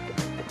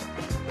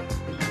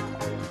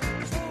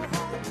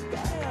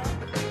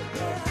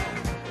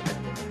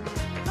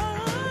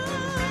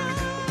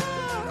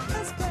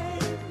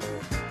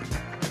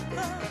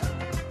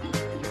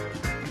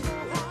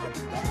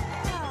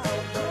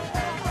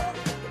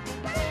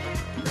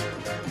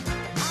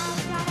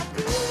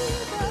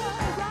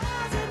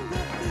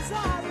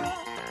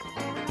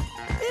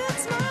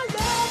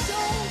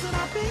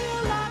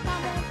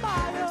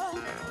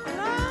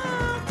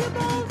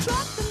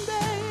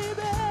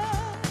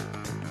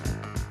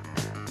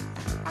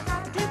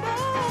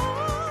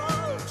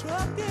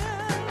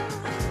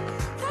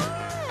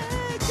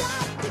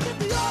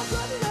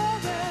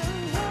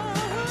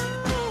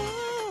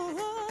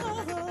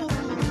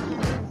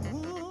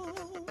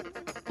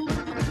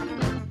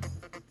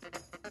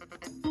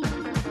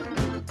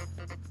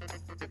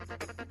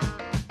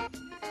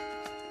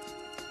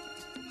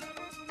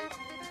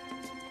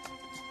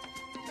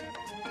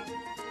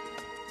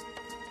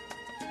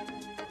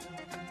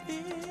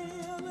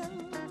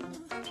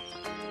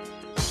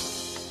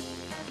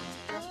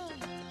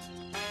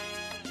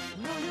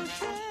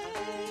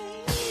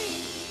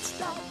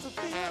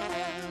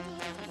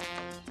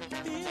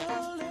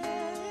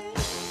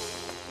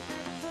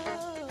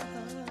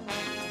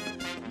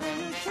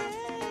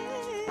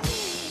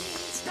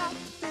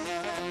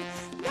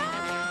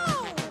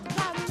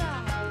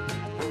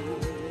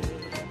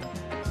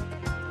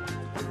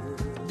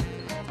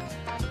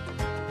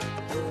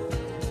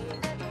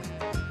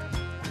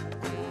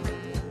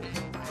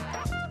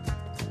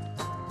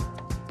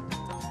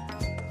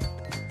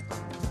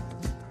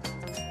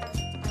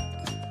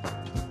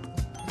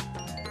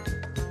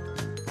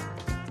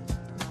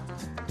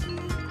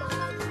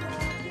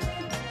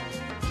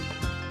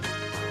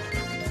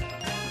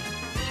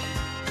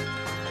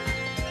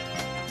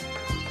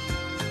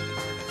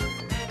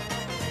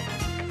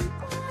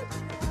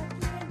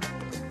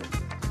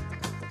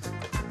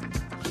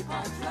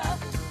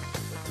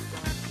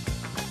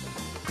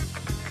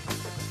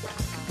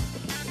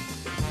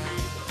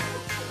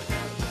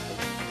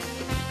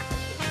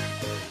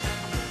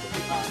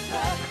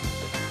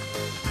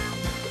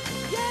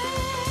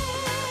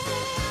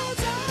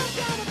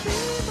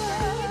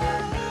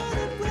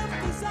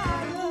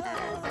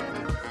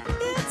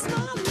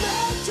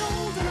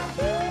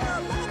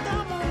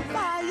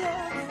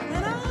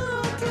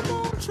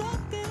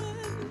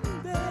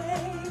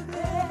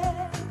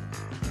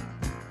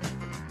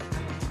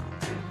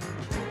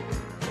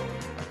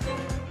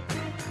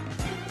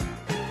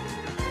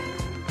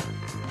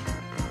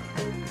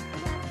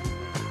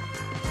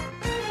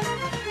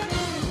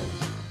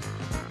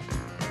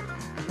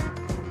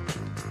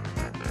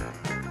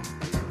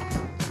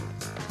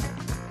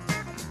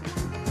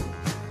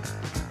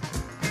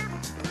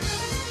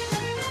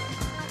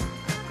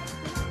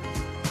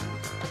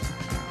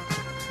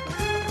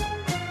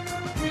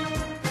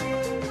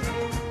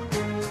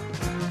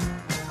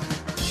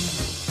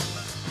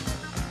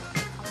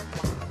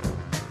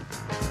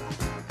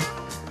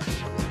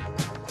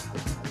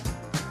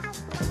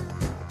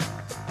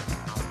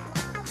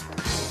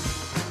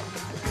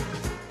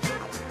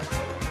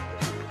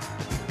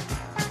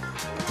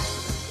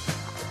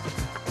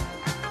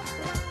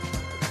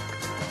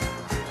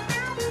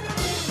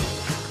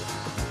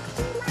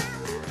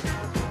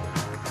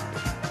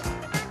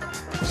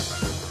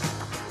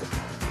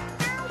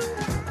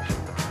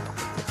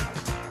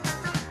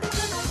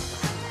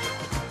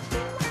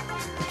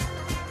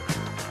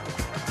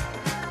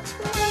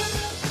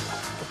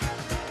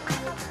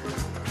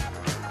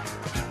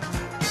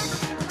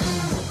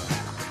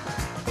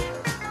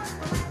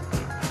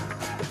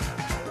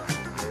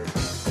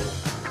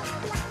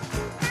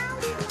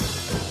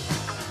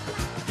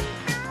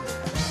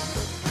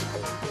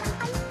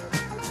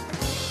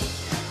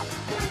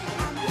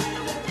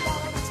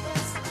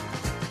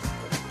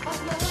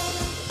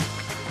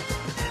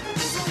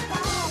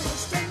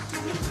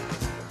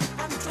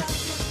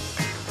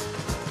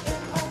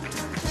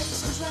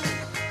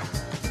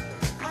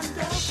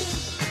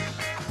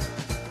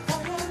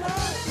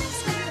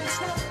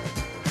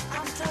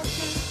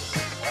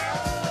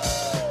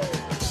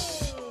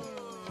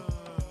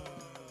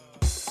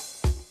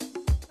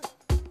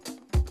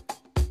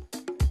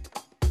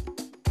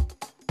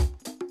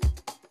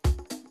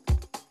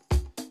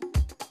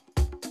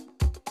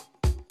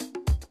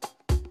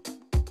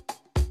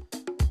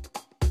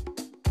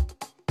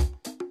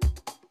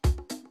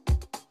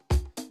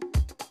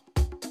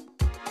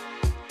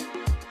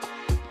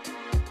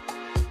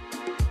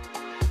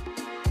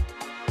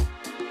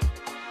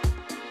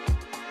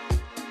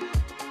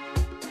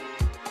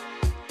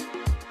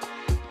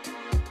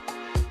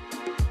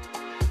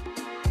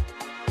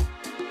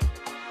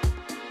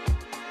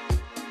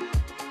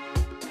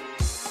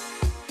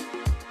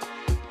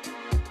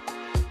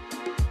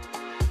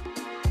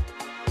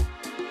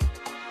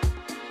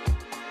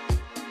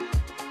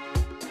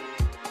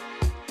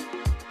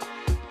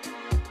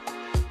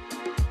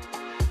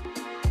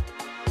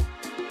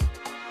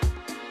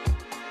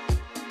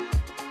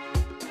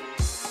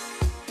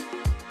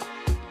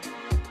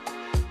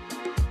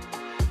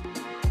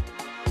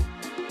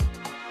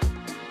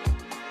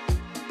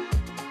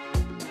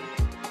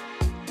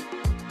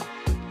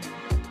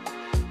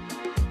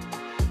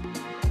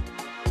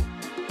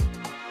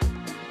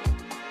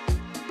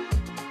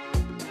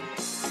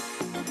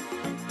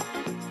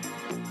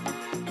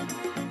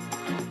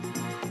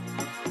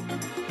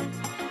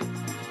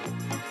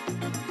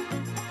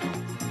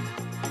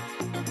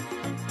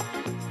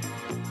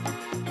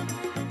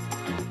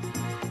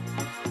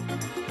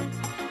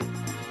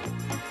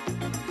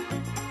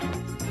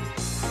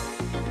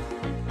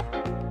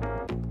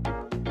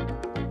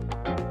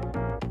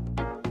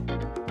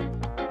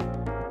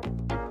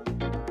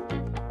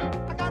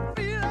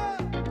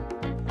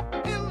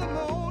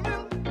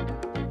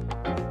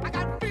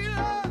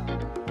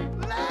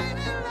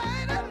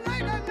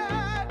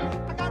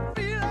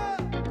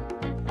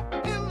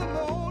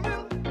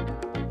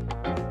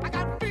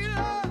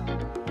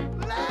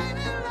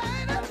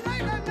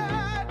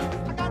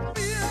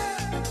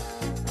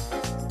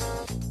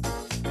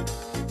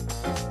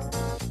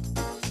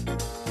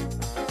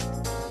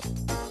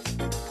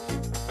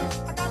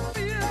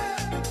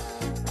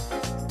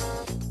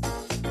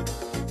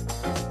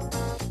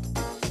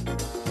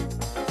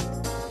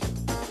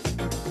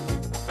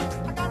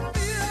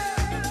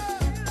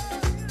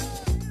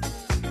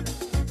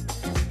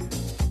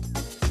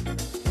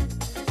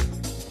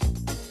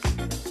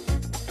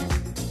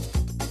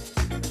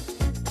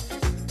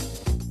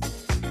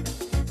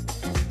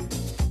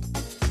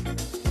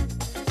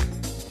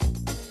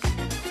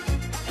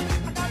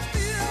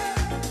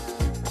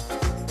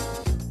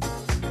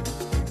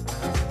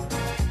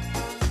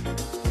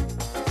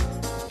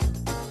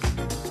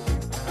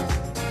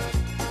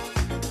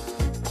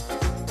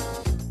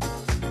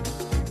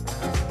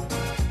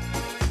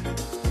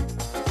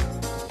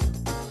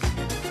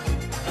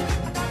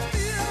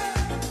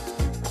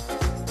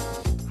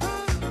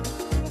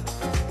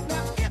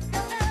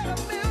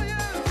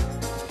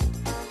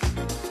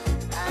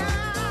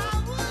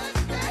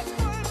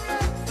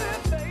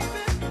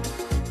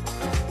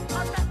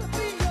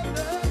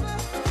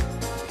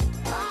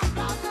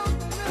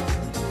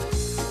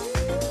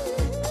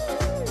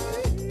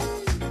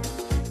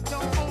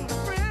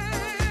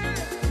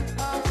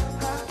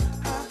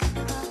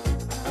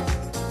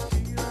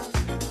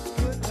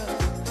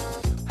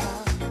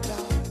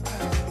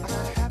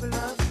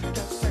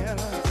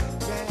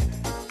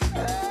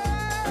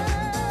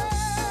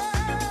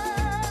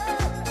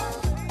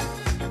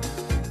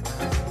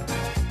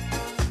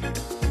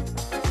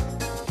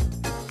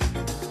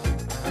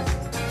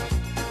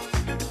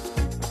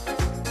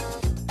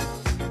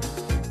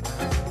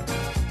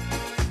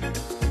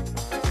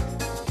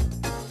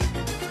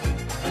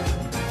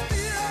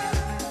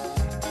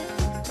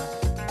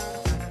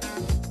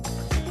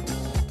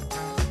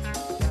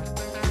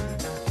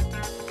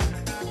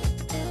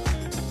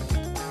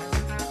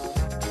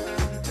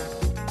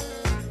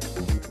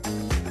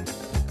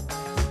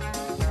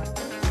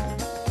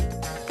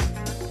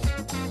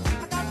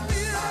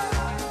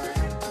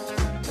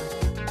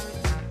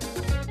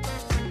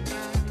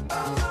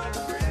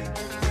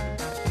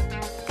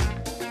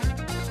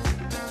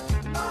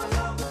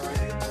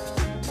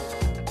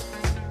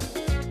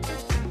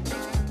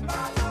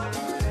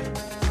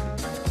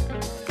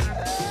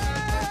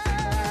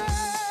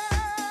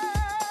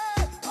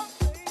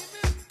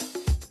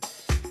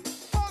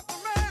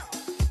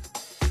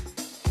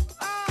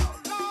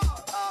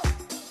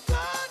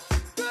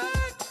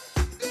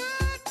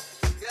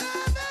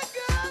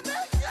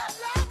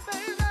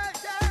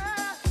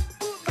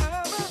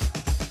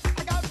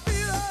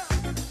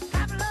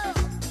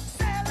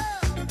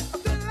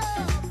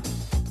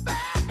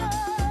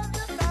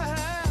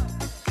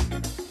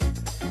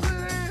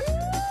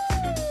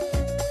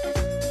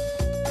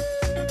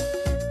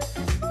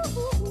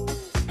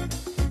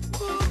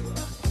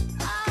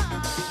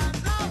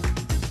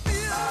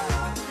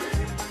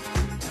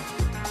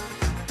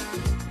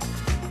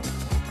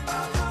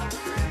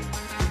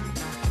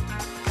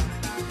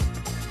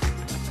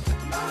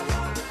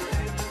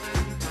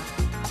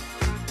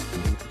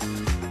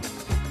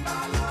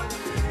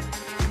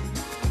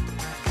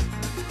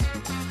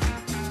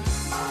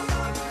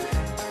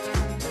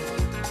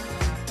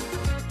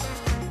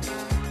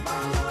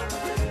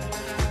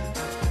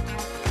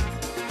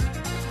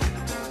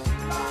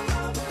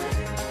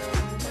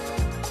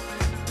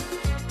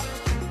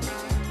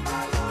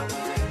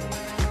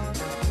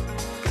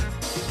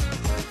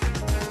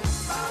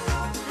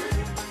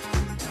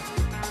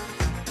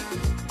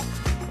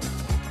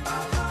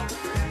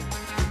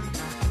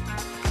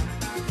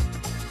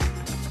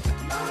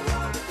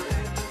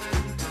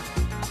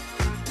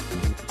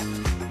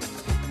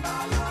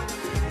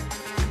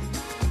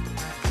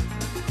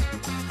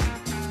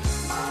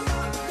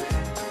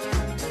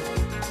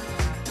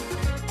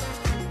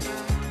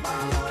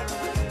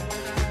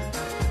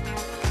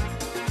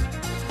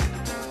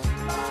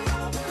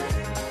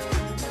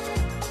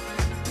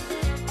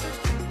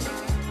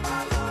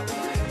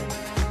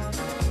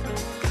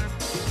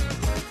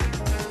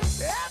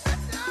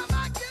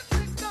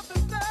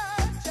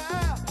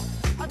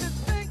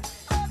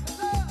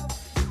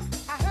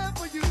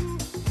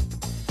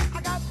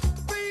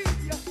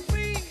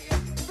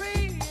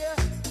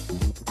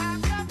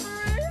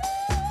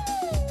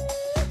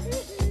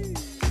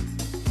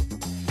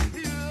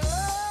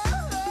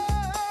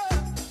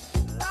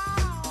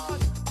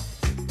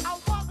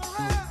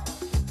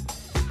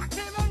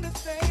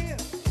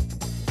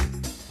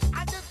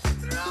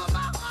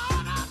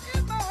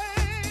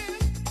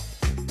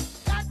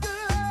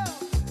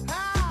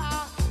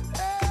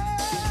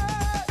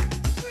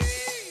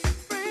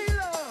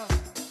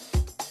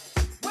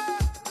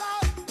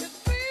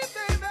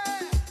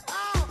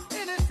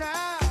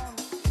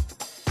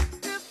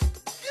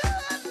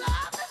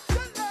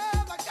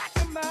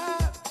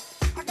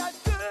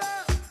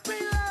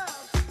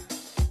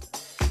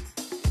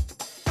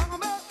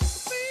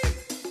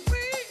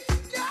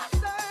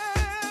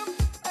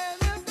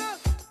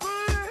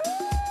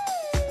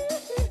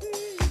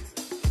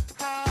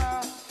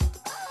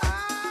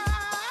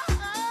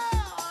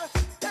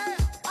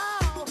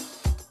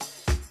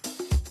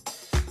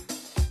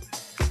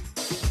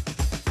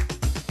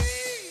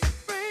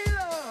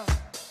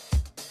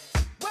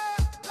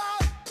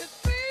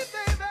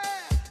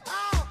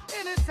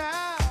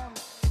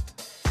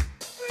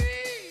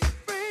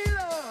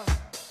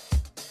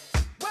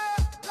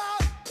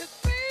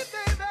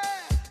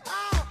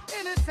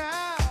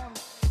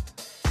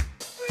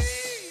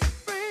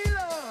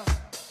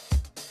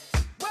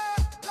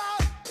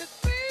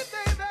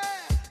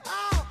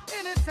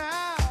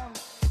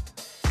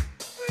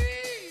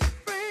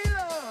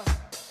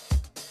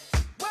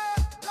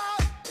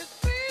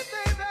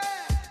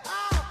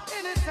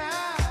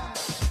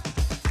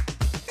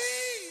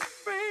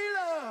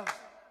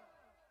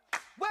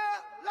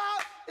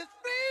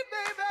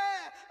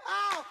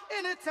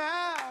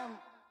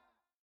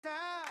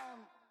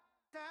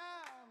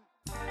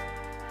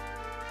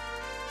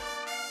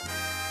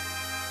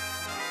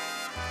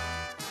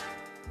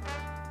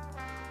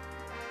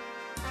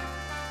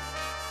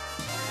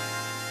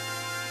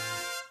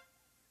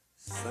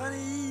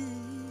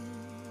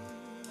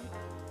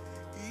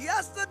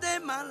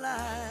my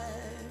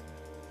life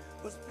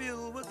was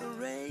filled with the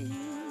rain.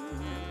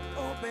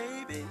 Oh,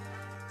 baby,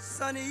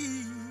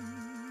 sunny,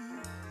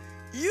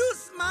 you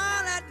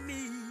smile at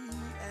me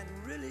and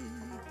really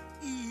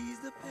ease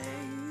the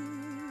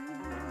pain.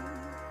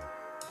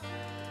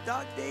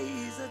 Dark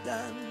days are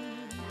done,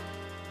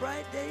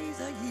 bright days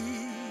are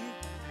here.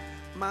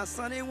 My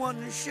sunny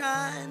one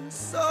shines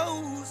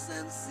so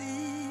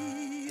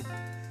sincere,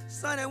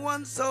 sunny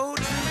one so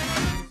true.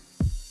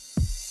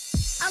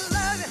 I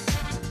love it.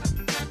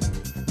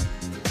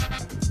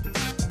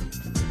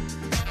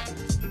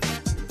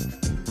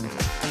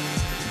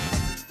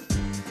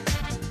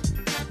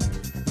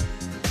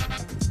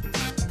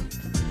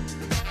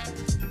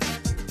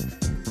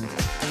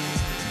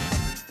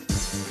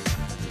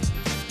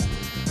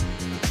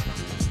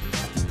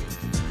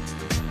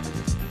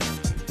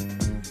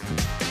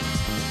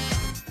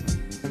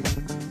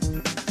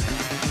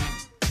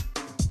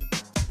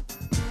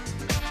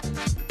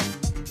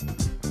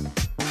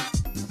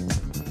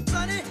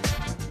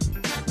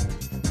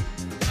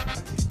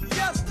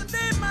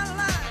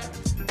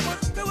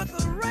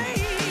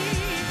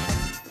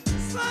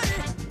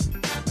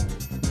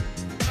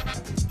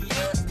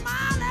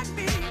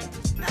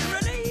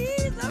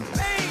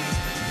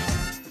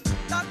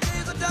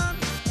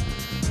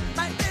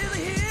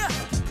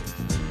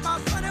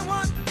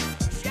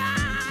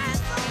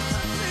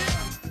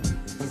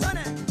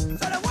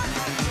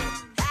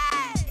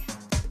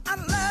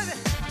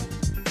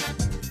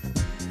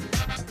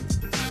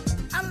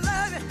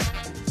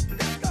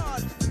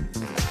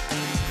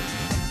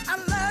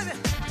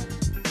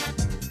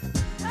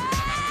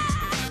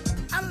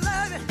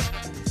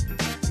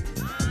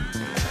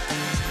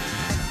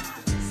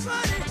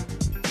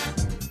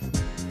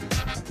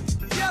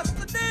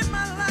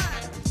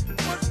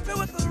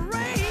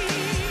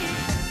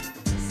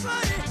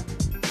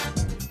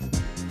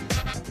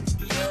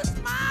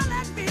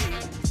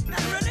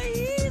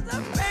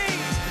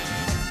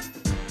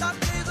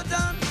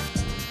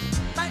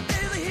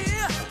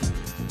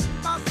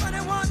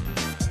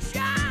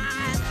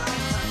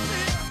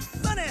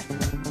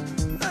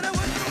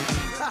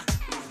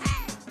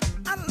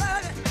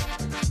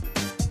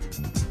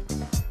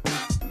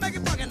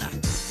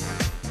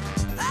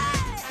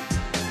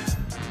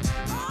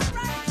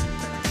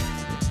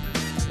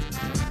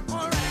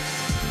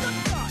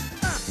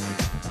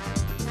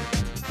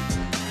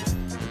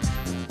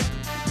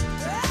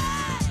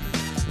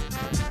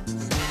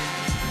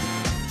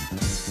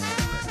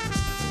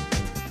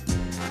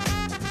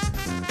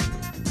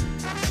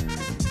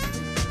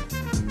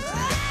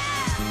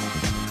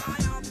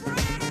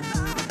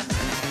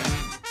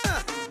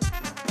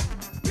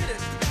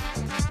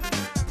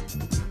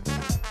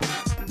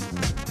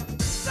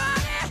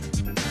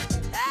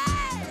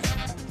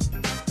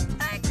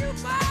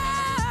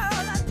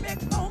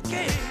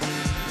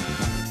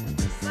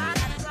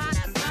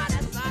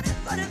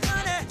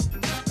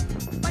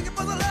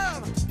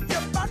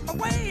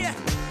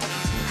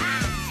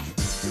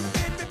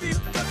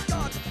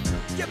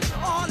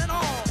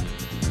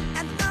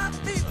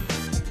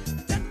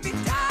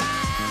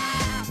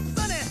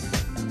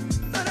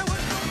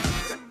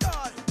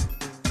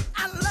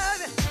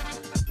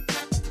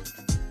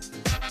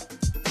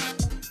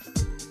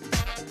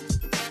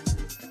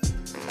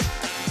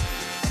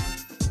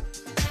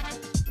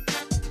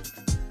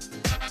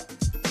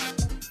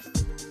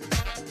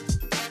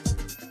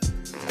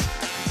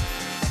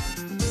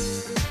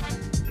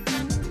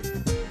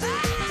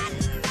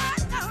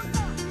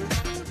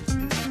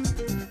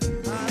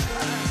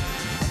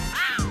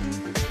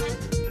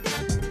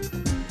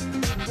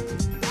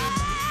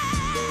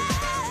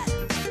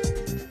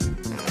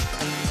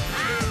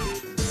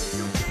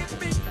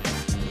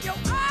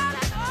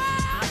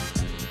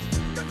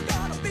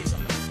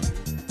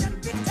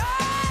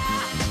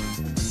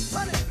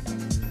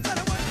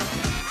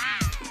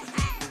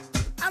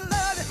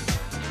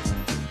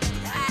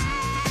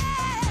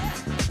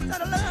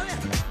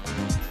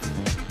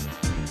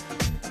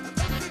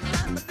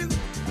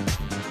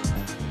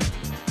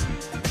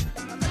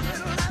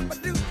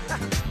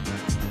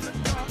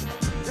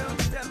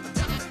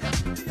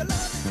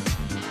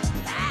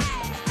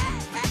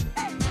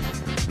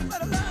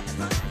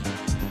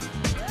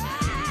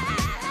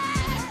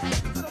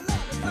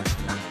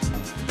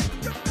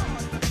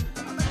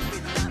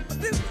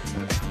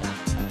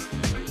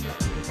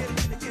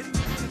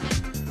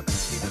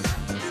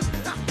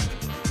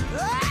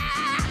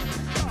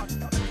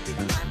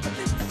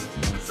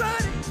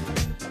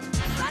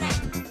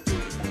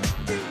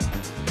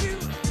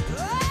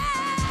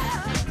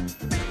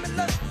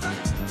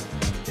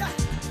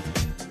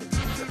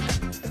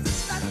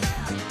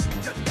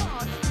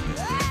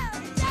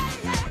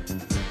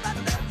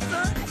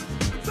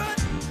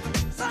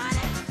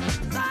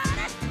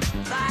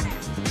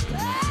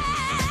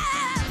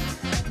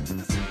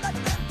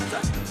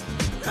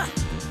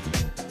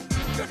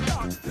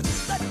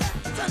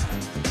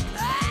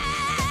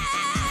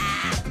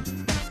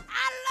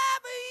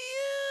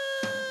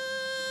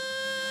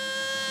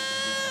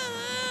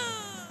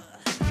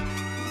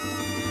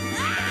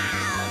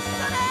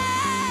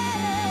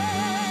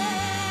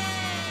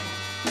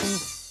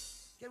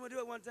 do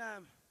it one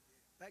time,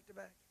 back to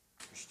back.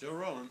 You're still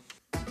rolling.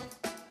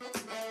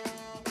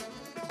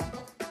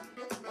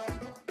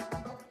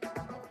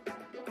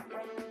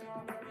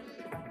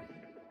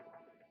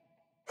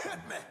 Hit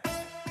me.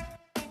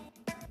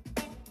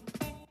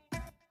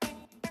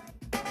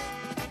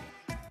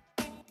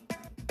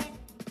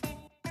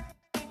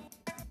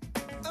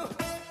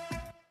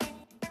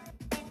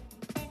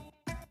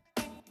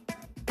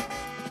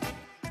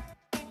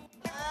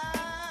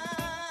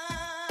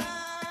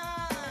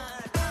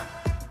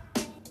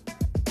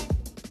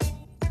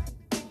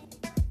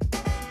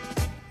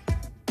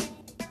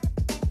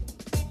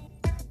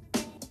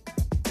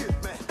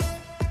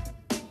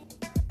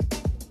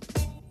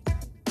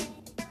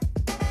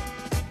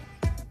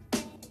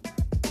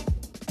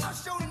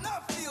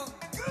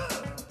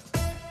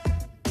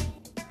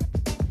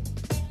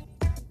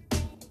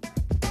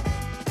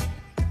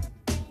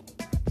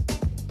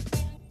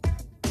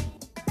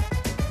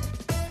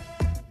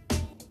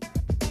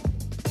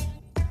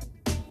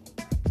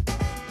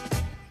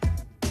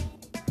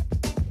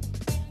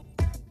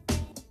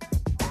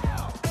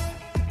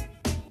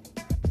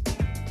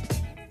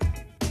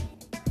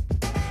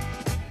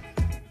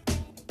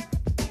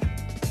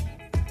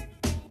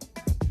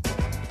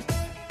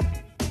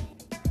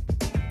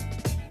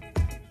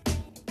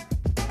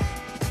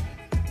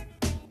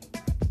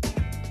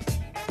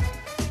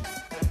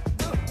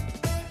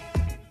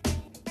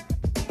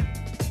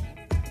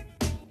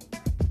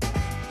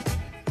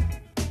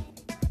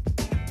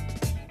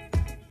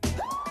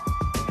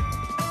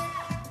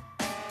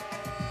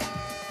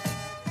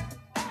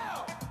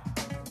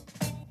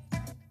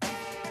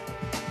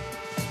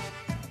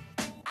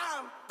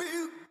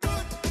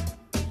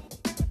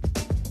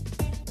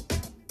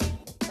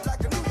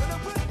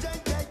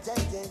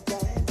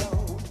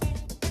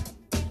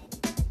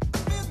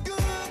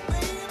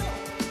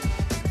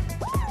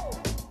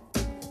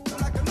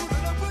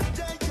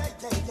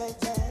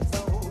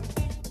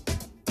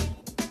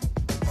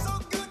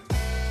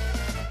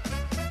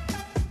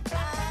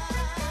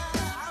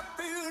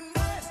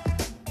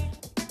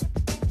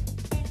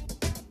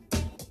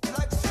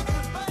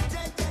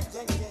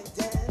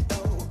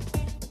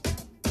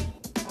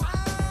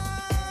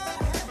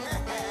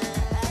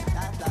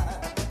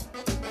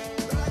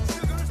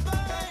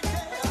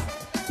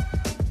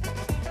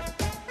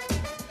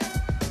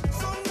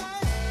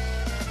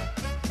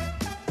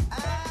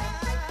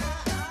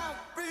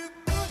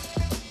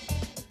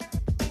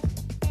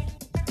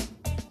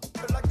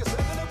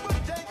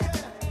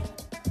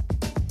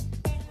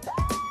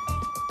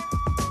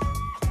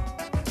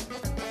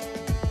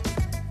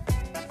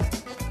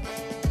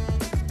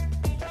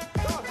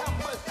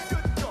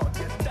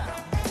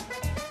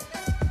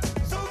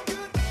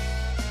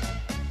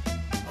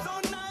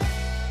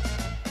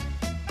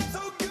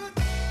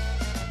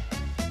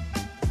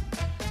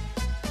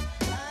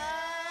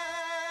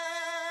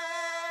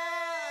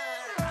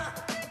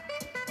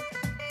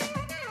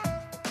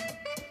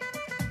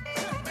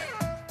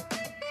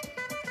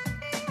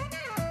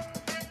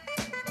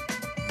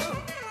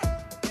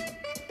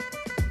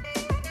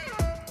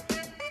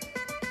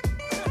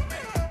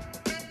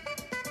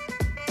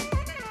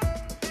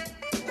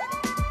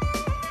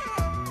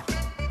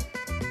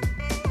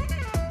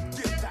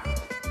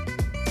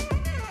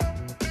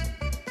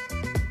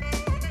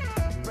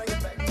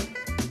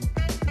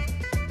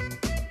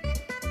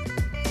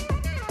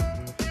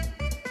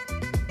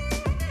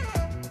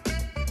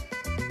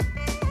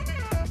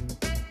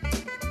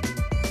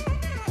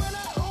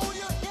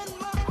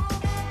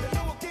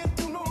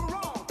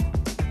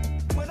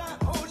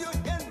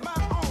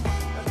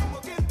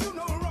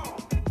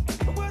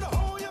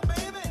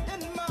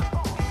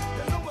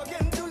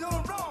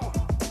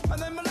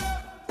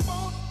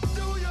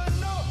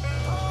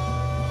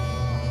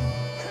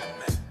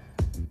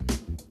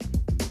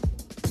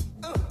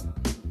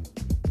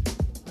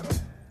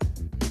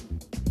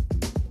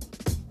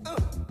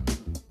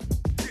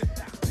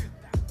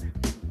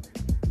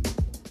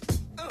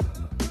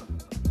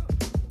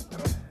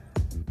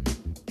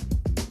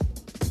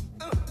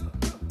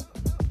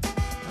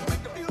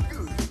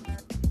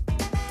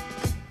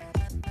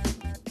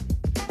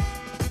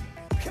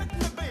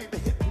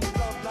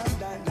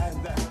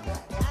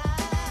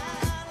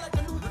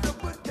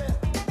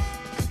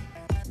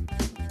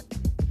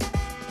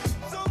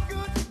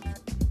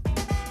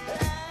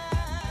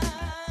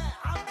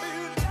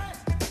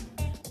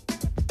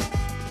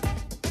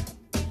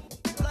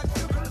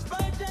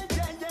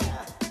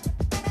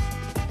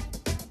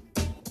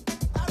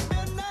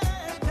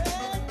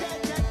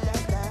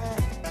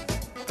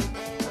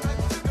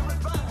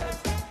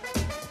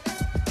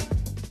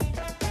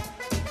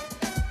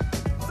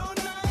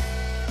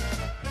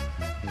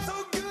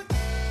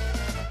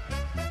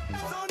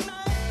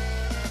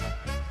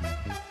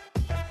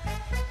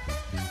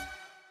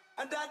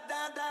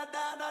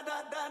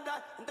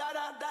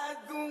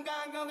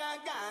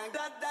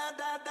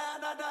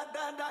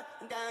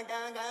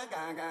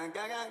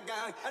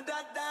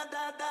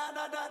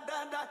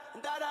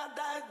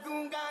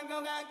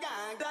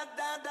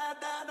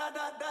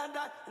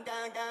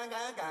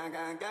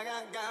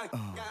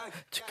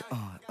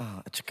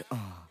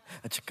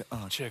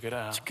 Check it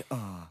out. Check it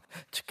out.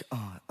 Check it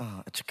out.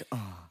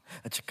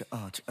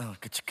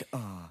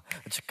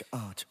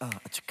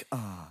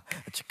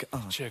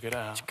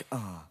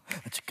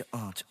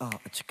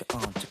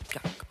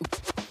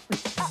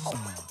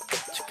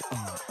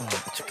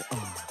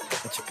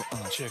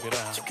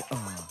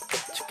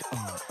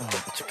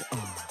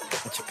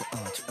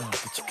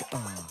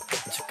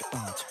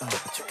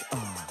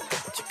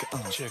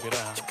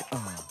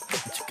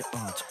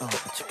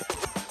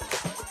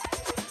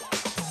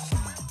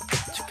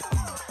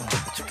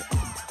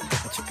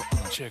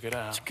 Check it out. Check it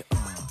out.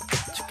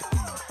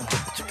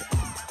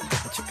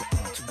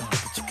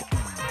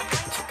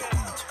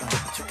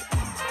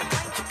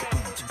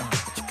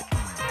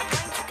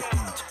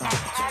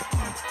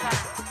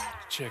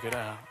 Check it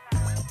out.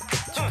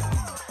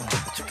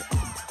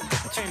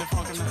 Ain't it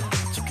funky now?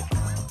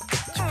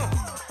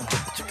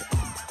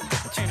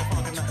 Ain't it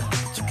funky now?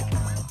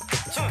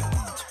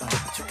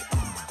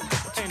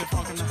 Ain't it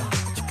funky now?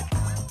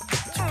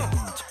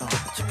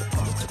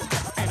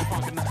 Ain't it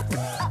funky now?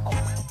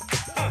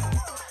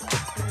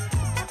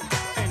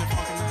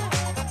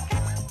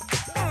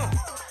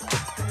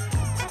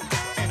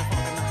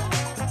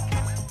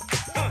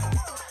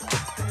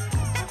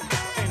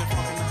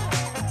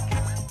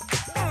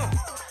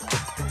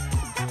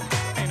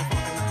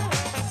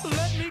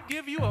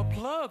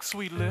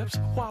 Sweet lips,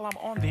 while I'm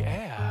on the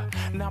air.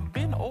 Now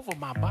bend over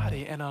my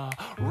body and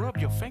rub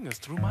your fingers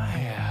through my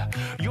hair.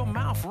 Your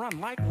mouth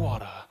run like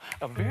water,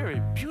 a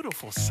very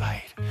beautiful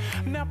sight.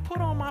 Now put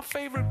on my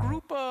favorite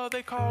group,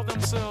 they call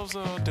themselves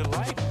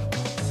Delight.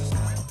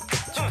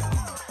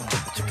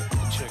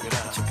 Check it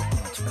out.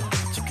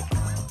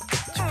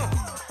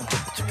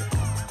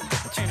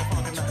 Ain't it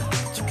funky now?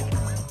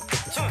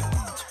 Check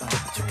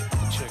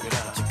it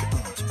out.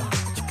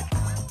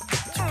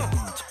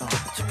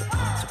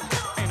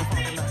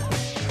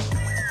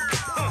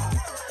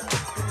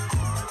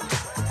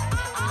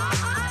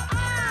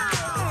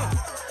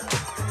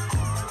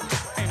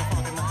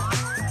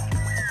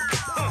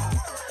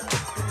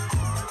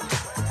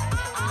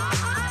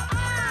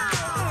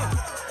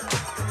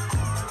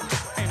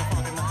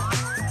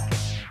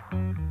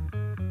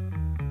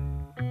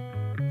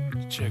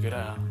 Check it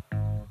out.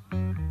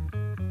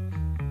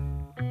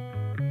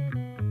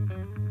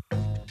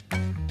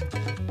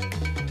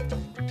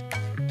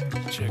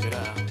 Check it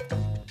out.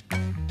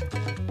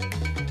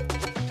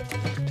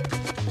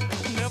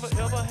 Never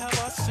ever have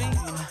I seen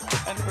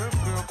an earth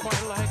girl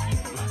quite like you.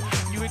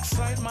 You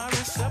excite my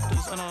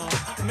receptors and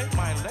make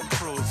my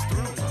electrodes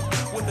through.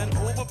 With an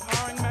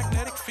overpowering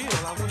magnetic field,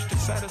 I wish to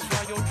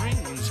satisfy your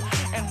dreams.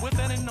 And with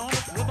an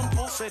enormous rhythm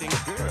pulsating,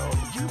 girl,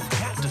 you've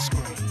got to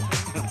scream.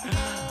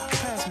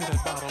 Pass me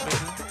that bottle,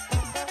 baby.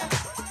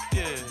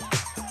 Yeah.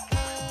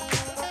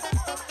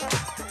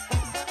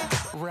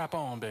 Rap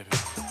on, baby.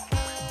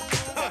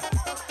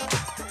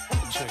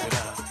 Check it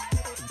out.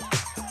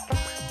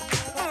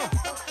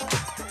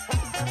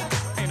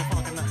 Ain't it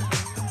funky now?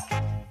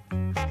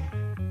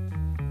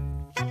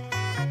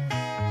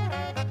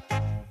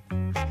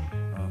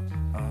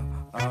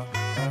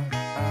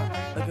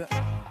 Look at.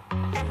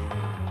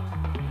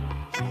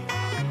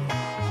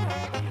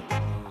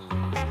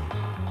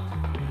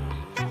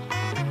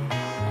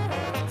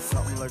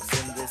 Something lurks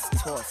in this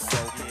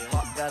torso.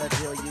 Pop got a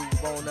deal you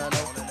wanna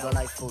know.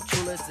 Delightful,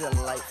 truly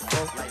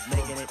delightful.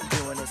 Making it,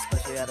 doing it,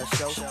 especially at a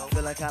show.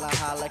 Feeling kinda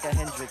high like a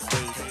Hendrix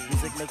haze.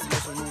 Music makes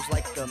motion moves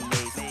like a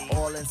maze.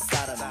 All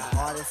inside of me,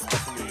 heart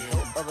especially.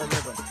 Hilt of the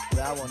rhythm,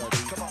 where I wanna be.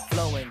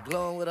 Flowing,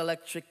 glowing with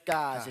electric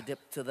eyes. You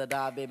dip to the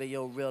dive, baby,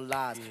 you'll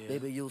realize.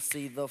 Baby, you'll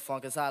see the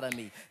funk inside of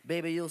me.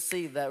 Baby, you'll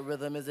see that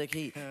rhythm is a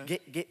key.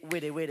 Get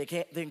witty,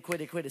 can't think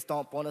quitty.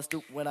 Stomp on a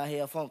stoop when I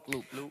hear a funk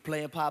loop.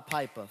 Playing Pied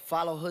Piper,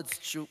 follow Hood's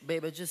troop.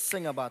 Baby, just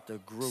sing about the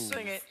groove.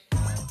 Sing it.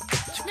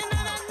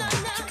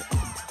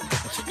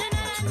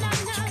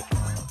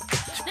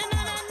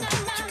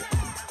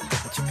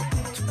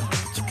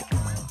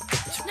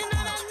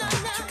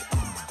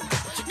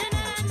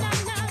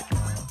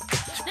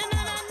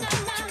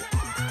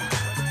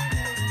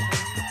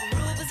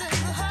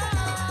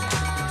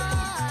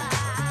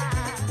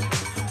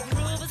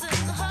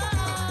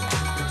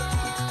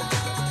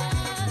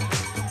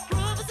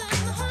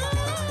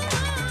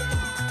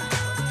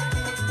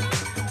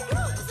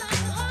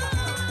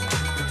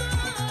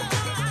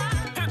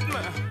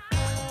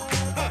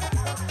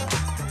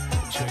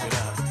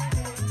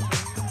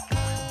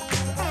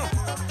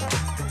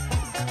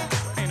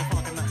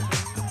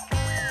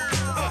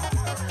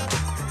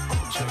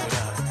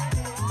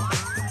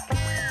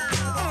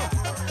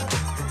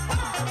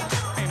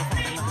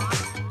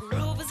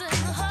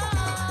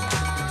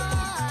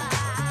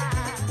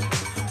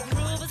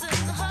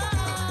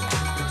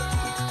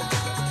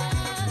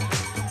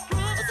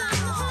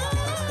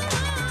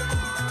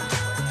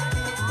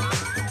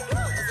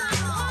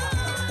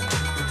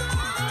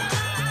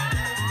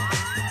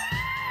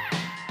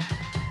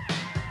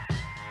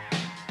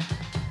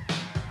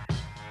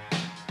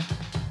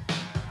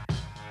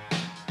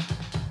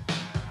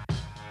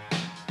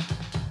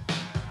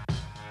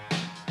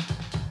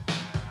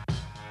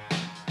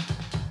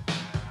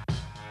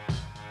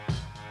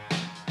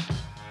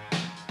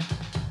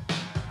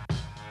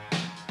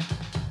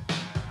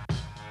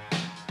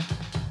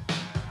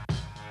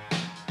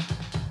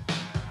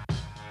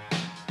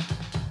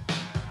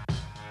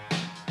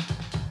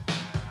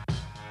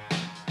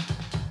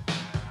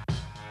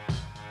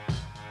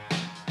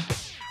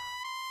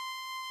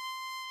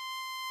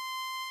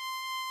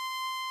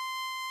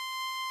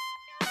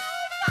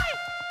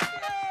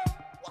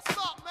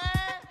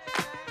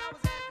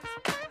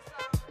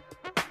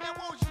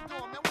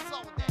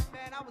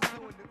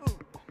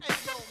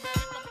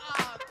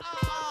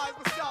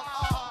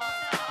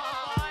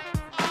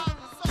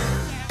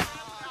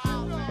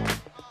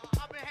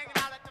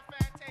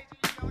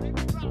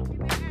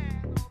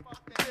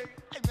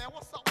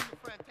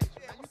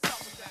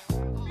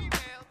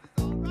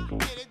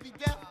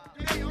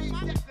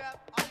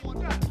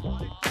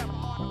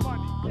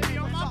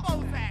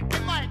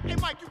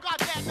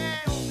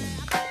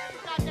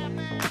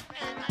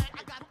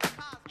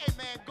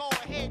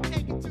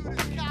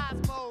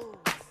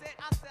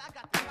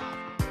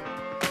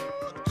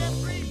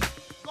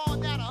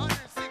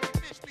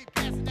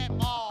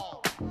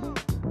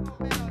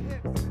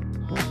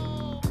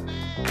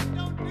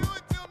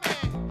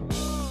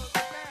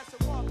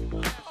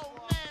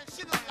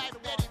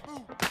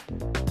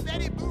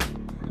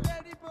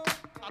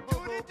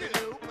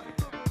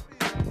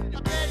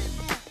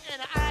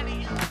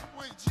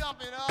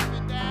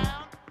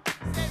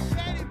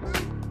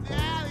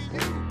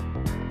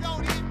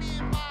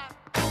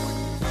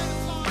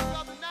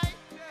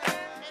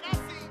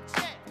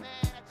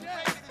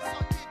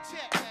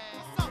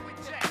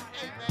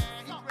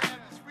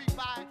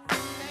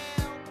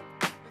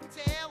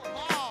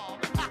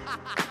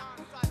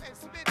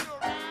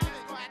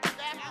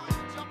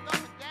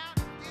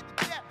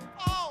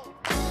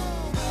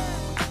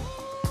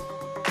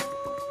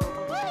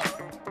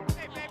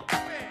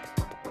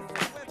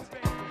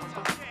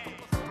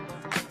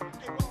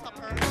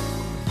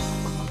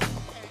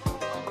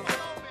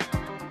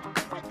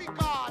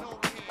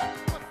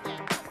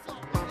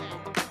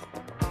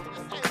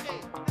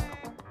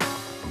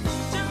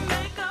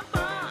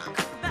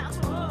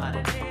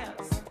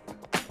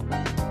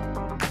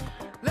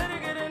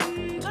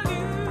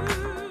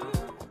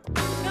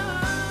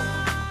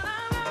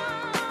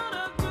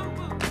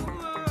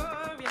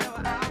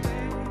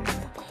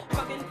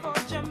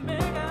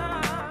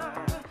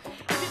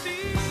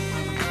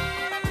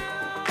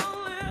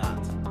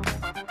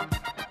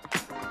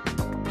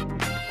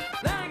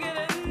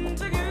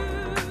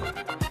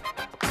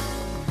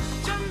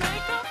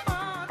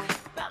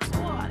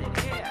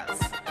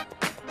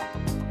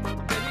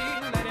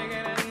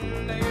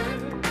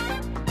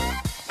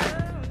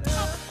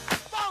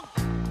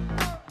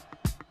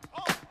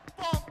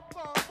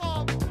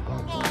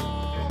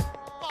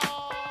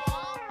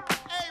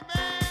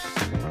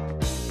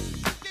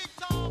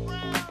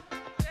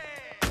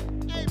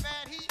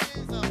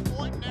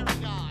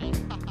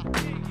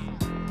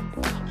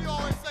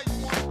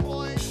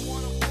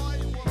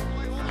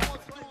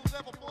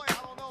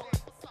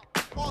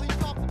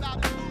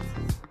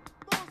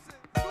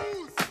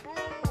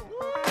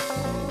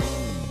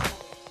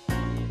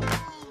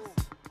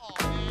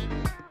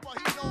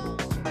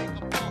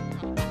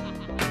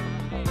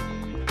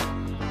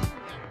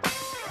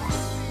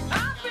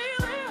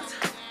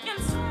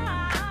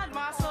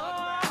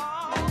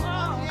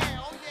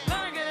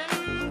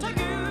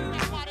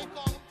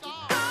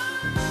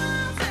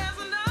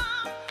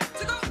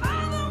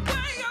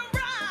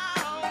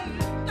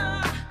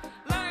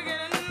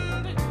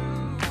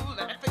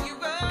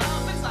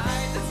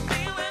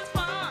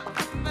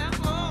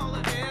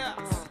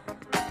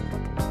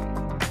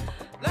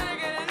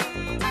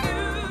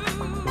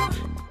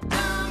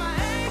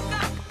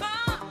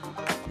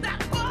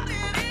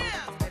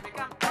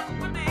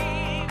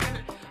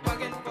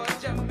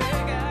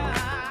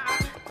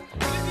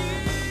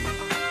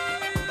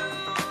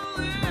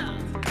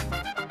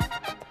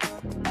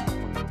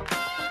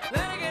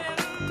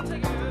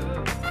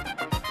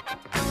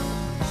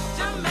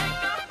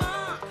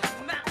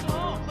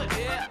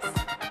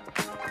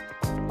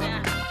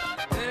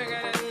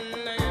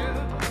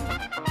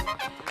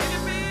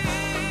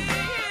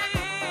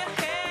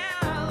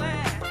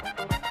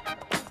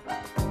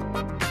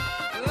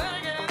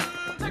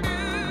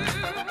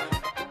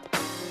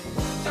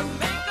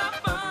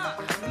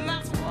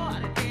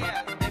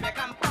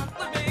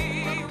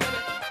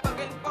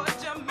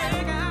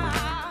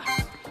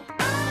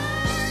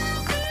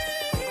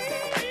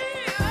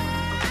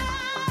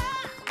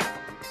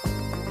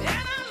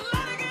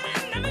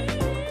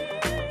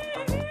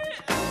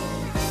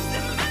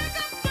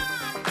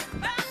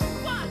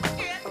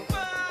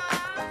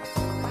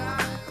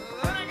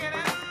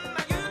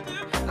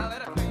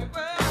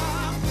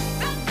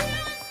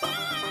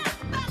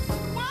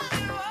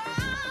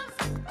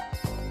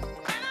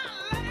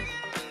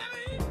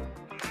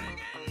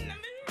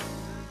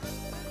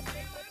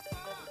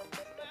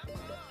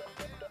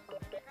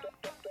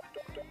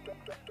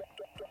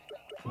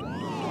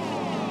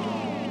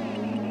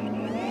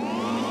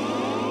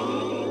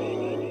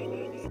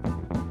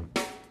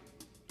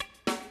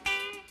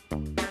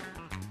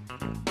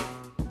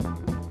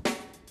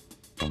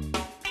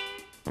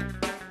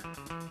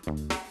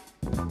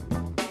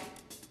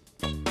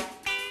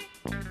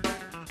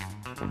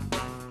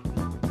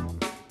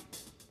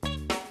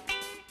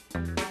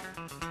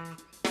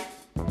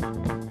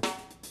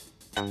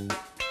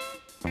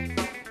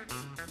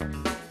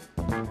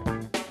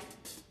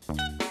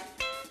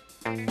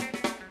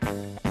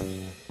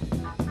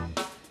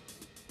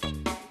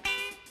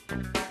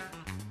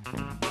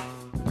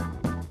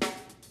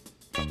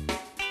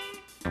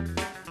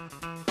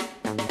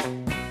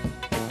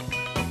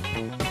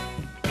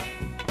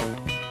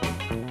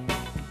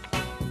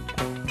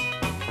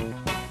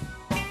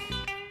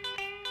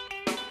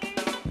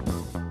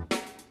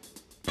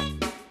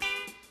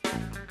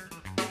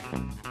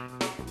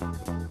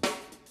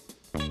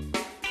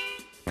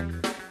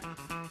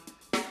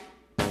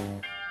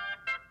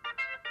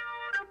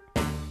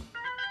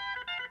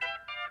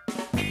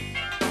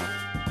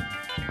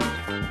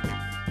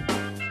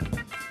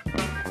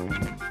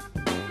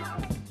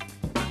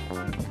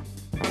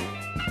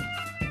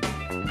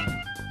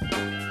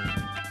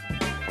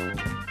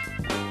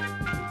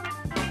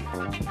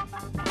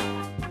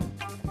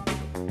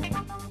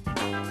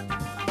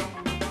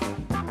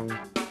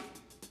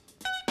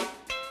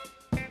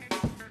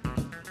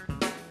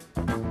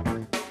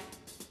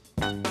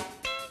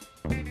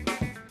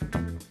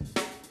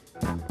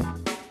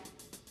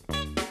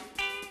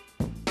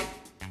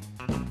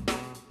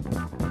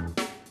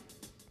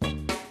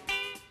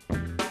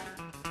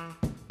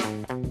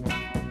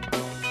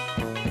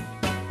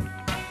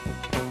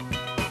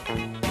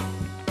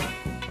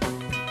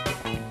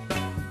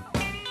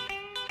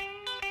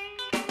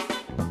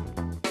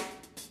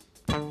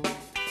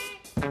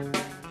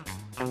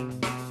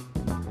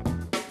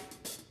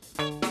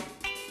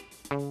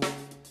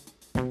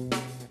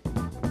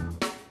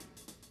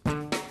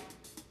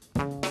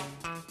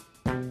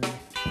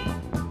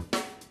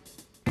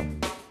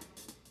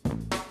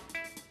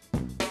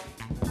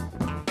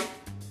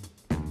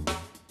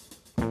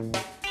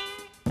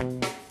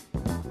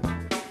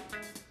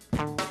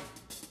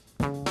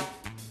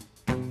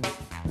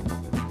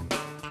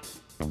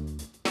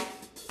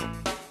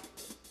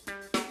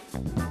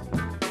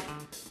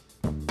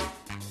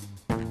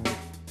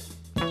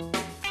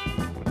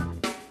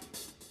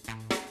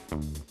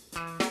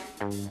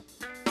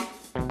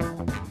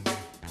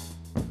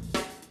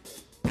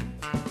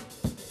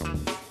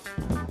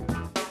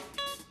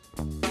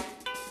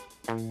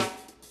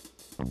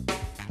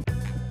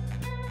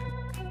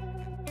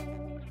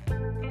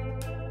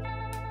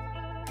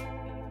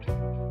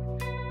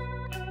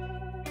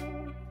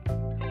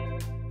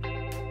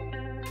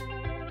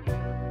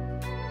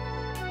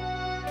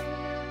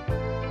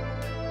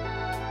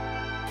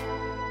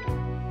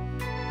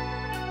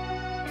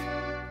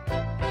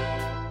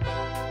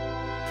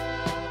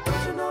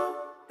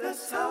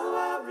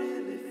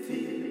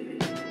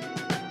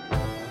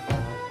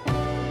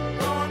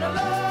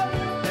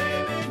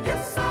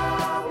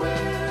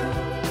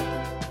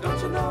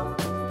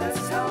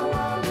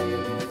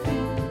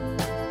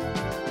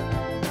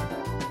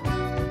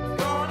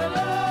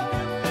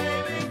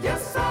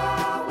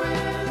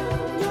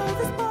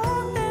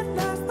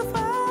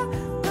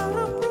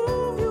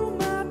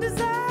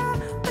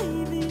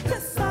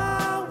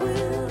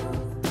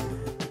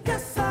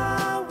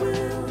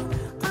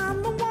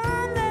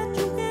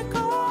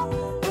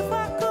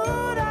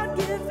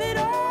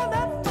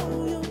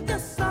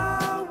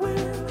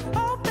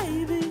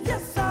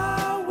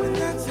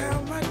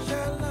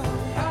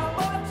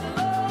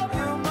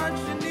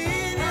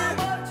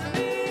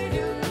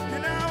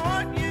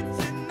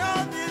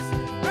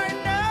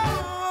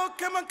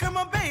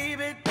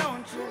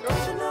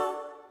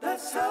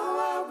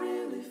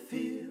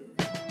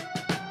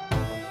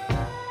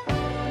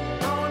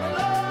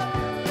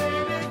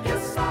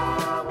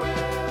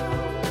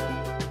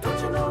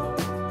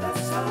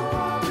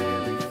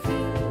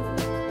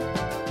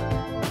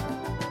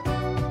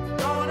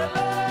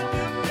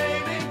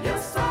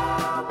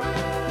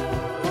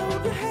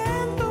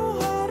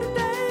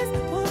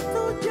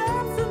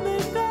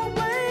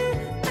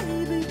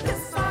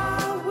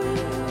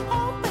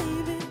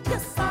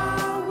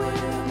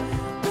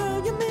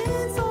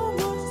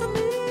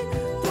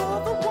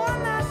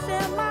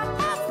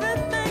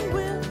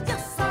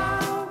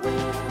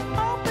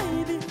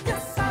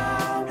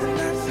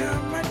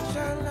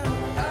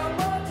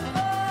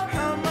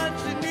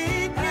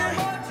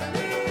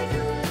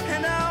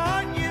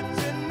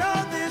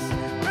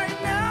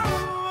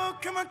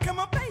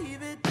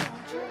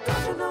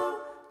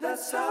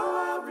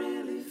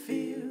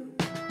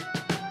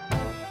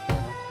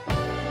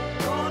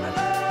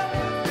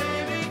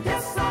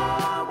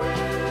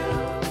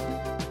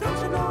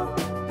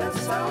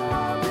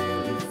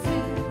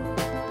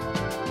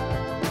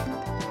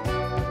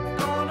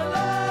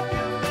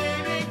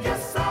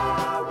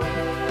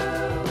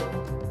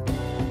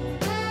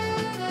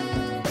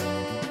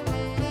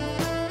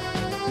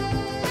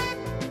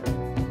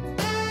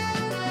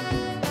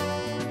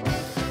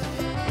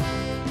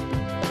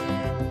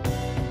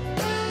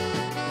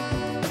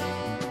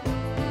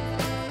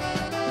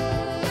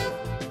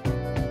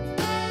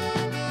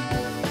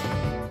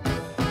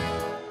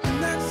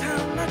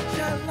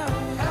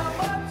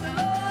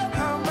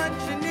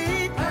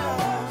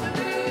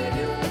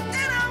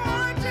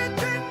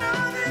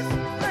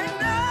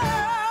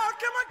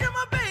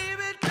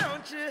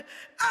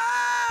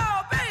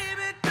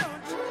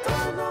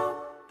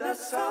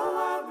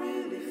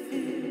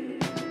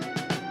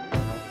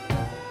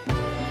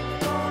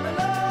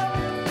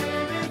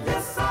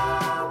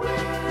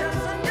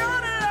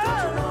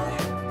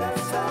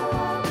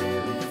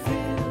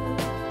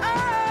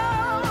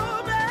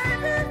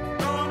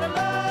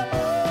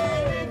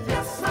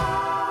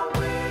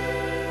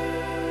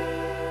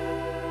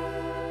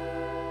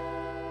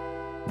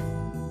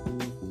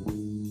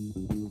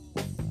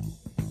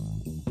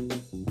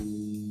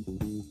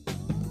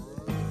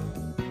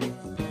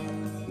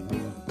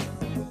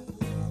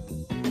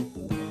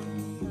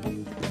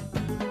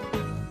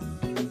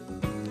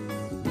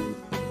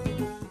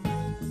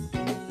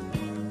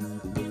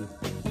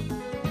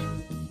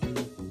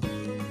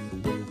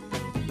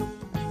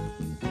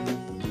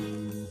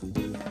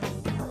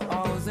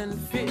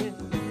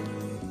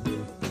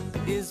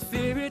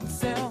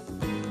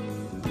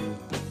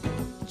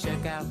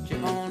 check out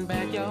your own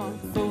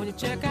backyard before you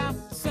check out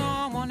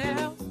someone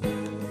else.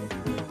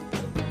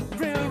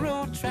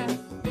 Railroad track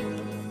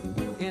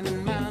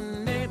in my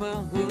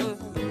neighborhood.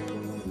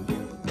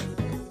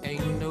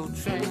 Ain't no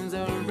trains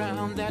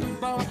around that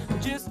bar,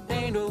 just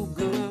ain't no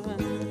good.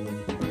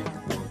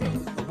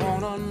 I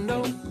wanna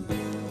know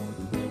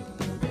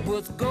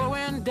what's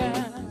going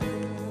down.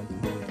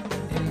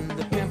 And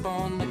the pimp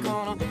on the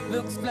corner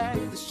looks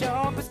like the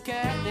sharpest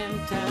cat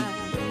in town.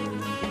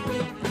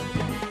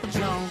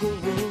 Jungle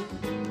rule,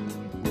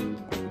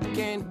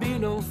 can't be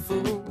no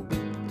fool.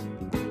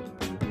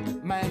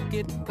 Might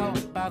get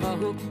caught by the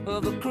hook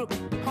of the crook,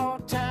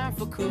 hard time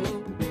for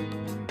cool.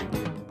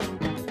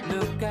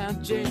 Look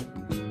out, Jake,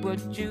 what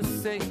you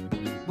say,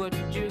 what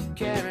you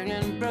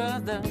carrying,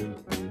 brother.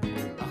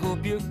 I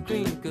hope you're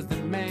clean, cause the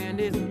man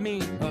is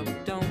mean, or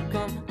don't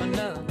come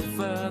another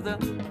further.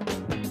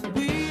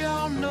 We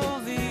all know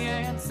the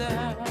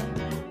answer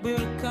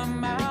will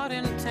come out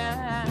in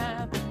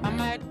time. I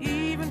might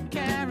even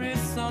carry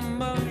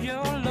some of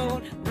your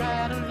load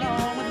right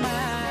along with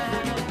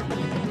mine.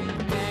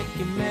 Thank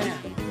you, man,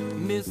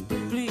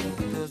 Mr. Please,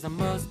 cause I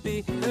must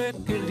be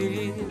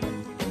Hercules.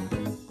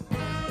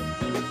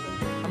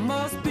 I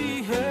must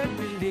be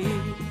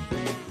Hercules.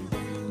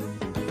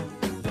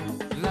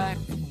 Like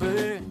a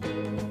bird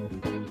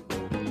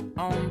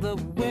on the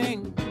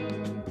wing,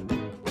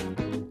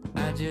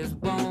 I just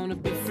wanna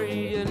be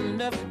free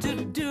enough to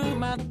do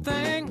my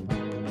thing.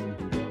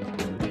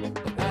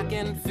 I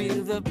can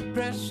feel the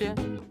pressure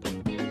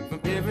from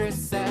every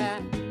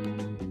side.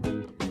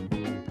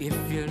 If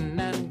you're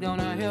not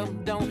gonna help,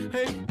 don't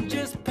hurt,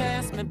 just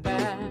pass me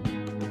by.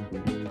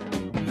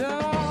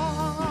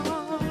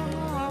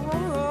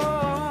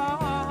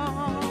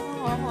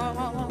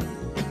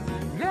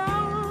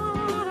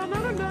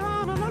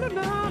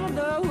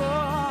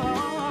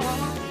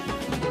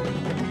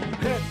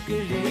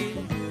 Hercules,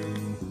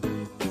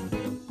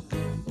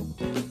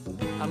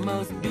 I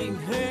must be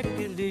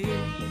Hercules.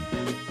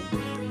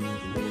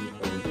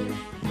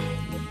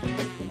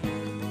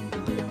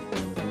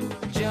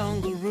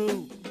 Jungle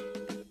rule,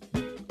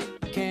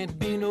 can't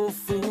be no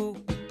fool.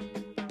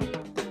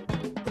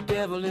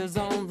 Devil is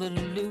on the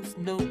loose,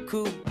 no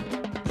cool.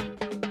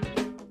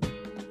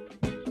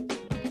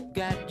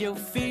 Got your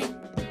feet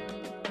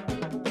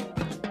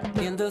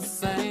in the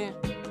sand.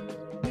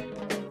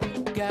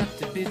 Got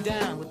to be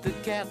down with the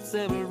cats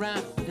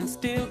around, and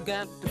still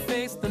got to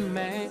face the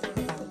man.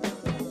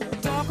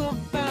 Talk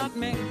about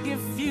me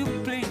if you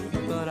please,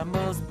 but I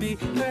must be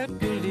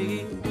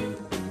Hercules.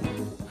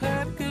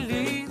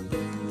 Hercules,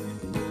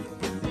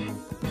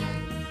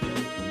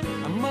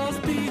 I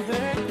must be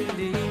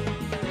Hercules.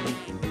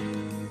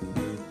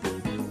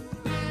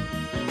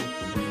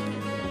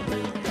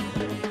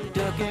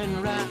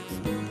 Ducking rocks,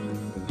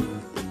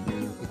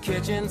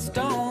 catching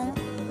stone.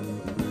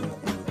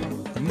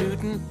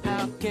 Newton,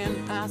 how can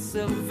I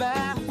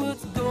survive?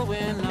 What's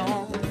going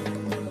on?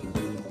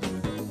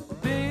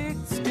 Big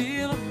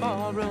steel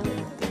borrow.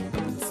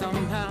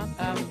 Somehow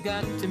I've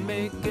got to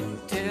make it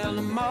till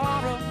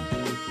tomorrow.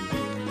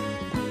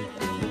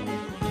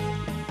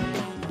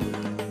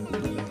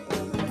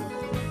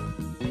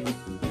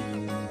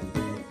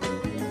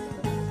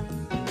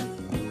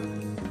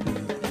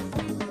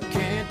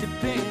 Can't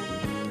depend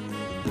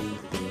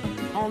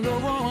on no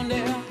one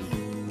else.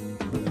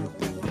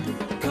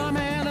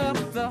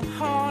 The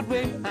hard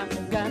way,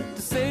 I've got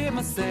to save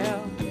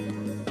myself.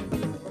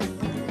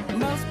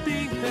 Must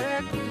be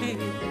Hercules.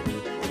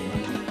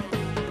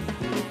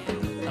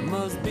 I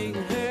must be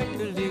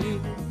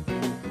Hercules.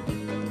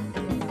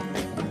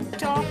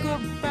 Talk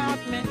about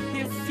me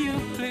if you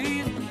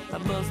please. I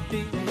must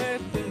be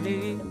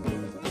Hercules.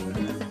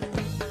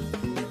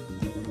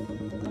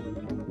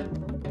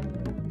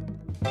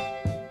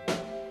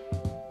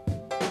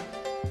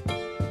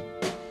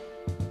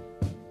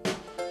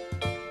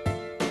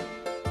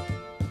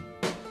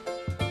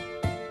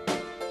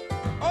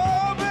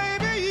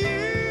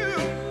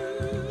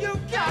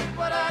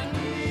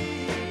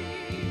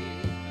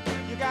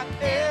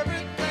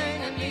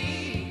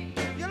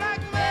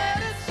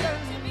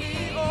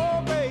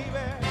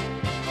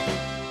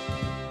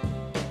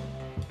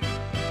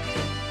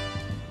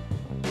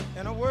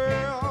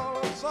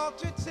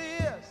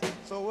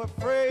 So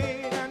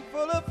afraid and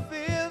full of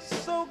fear,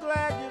 so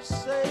glad you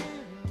saved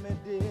me,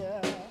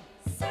 dear.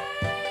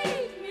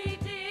 Save me,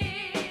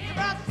 dear. You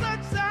brought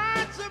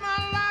sunshine to my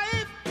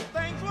life.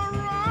 Things were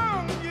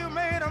wrong, you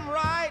made them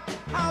right.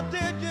 How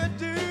did you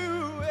do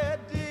it,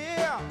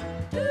 dear?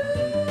 Do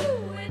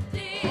it,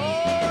 dear.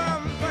 Oh,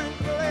 I'm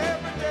thankful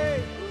every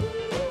day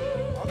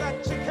that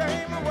you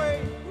came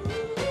away.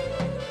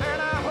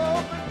 And I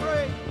hope and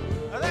pray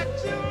that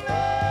you'll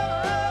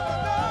never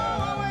go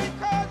away,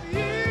 'cause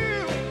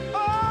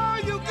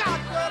you got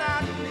what I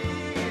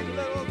need,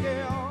 little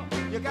girl.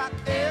 You got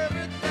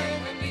everything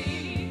I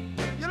need.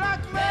 You're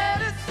like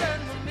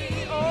medicine to me,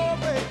 oh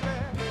baby.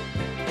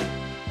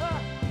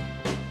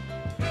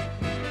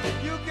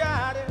 You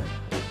got it.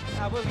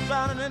 I was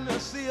drowning in the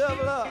sea of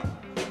love,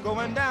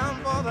 going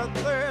down for the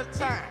third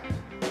time.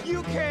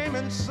 You came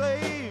and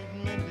saved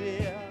me,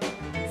 dear.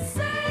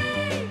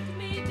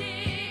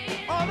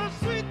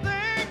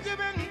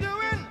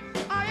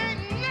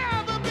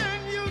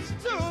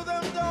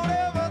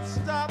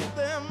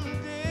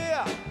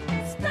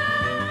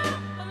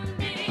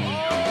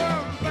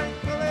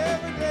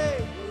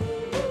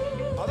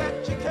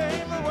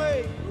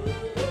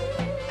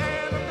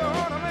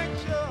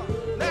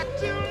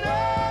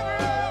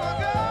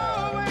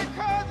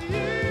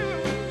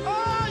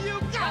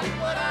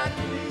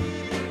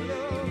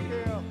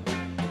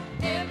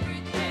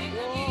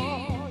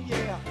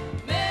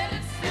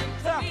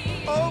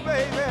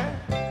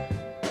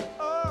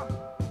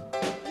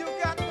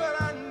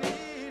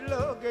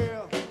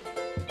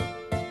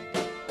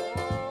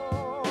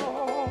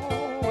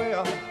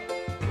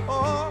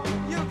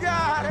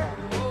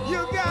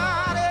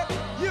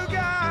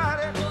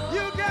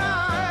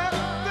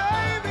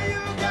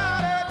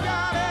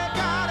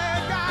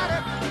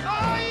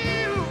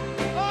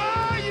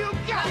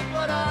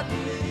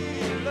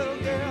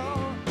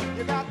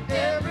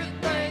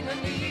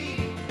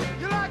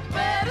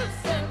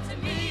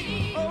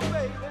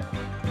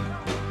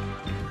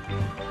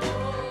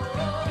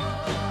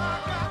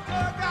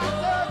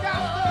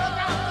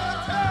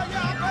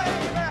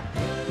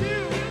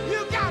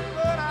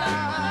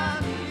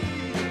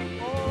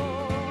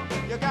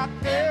 got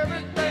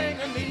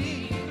everything I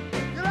need.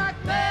 You're like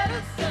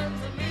medicine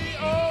to me,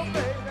 oh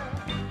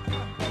baby.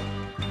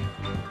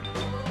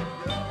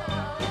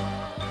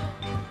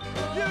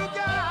 You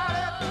got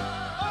it.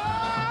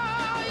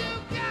 Oh,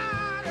 you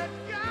got it,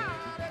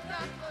 got it.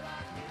 That's what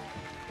I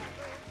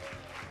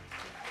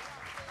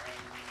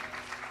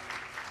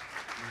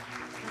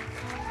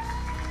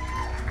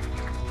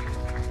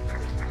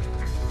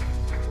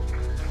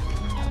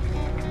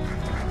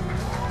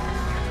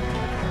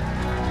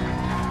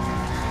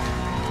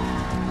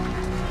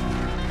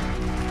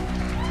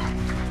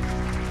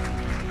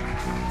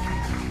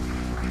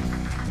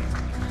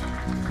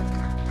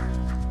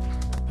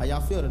How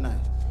y'all feel tonight?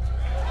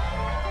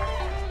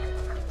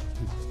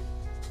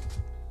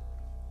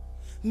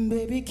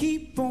 Baby,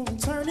 keep on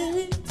turning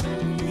me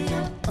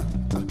up.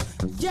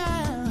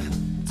 Yeah.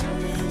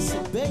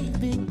 So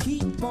baby,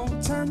 keep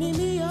on turning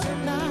me up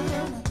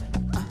now.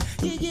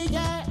 Yeah, yeah,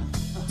 yeah.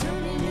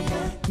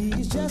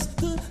 He's just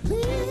the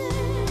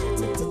little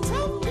to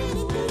tell me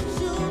the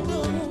things you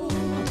do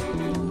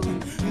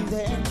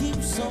that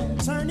keeps on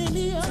turning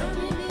me up.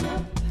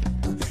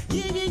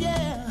 Yeah, yeah,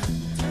 yeah.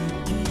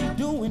 Keep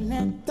doing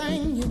that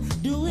thing you're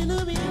doing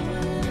to me.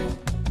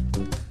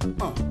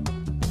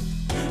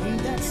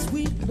 That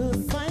sweet little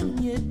thing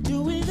you're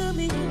doing to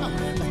me,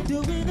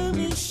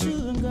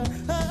 sugar.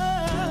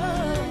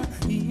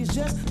 He's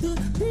just the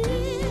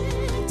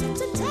little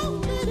to tell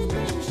me the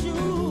things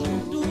you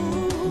do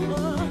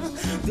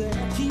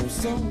that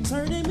keeps on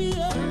turning me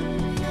up.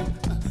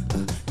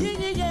 Yeah,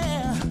 yeah,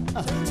 yeah.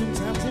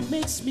 Sometimes it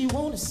makes me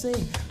wanna say,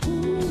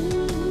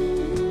 ooh.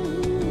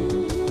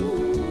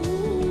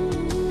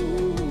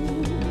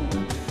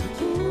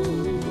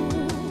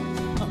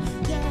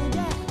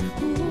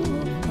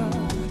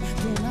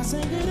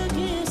 Sing it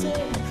again,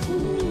 say,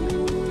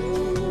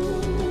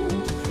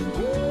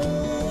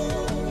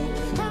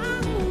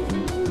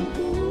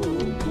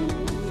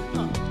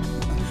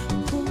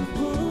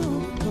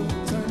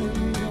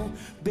 turning me on.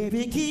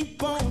 Baby,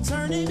 keep on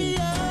turning me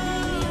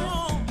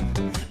on.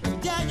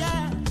 Yeah,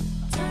 yeah.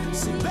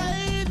 So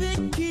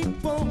baby,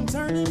 keep on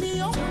turning me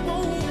on.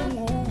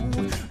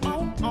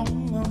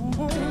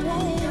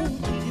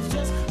 It's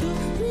just the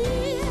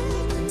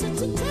real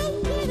to tell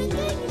me the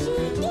things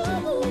you do.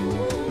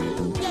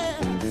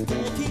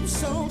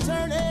 So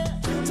turn it,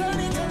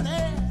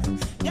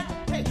 yeah,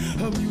 hey.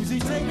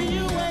 Music take me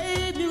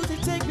away,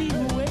 music take me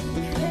away.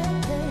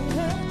 Hey,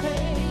 hey,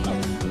 hey,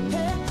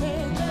 hey,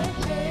 hey,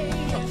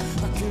 hey.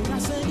 Can I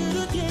sing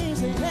it again?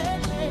 Say hey,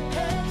 hey,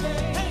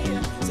 hey,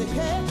 hey, say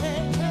hey,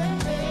 hey,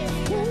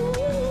 hey,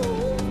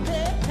 ooh,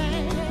 hey,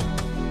 hey,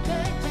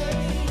 hey,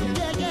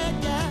 yeah,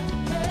 yeah, yeah,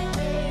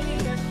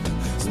 hey.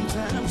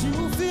 Sometimes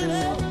you feel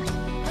it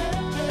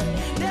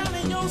down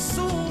in your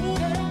soul.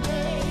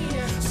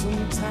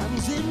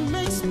 Sometimes it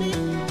makes me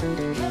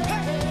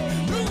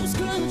lose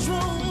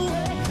control.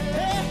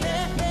 Hey,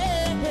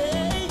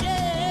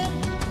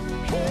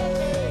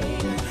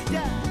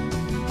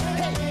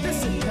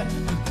 listen.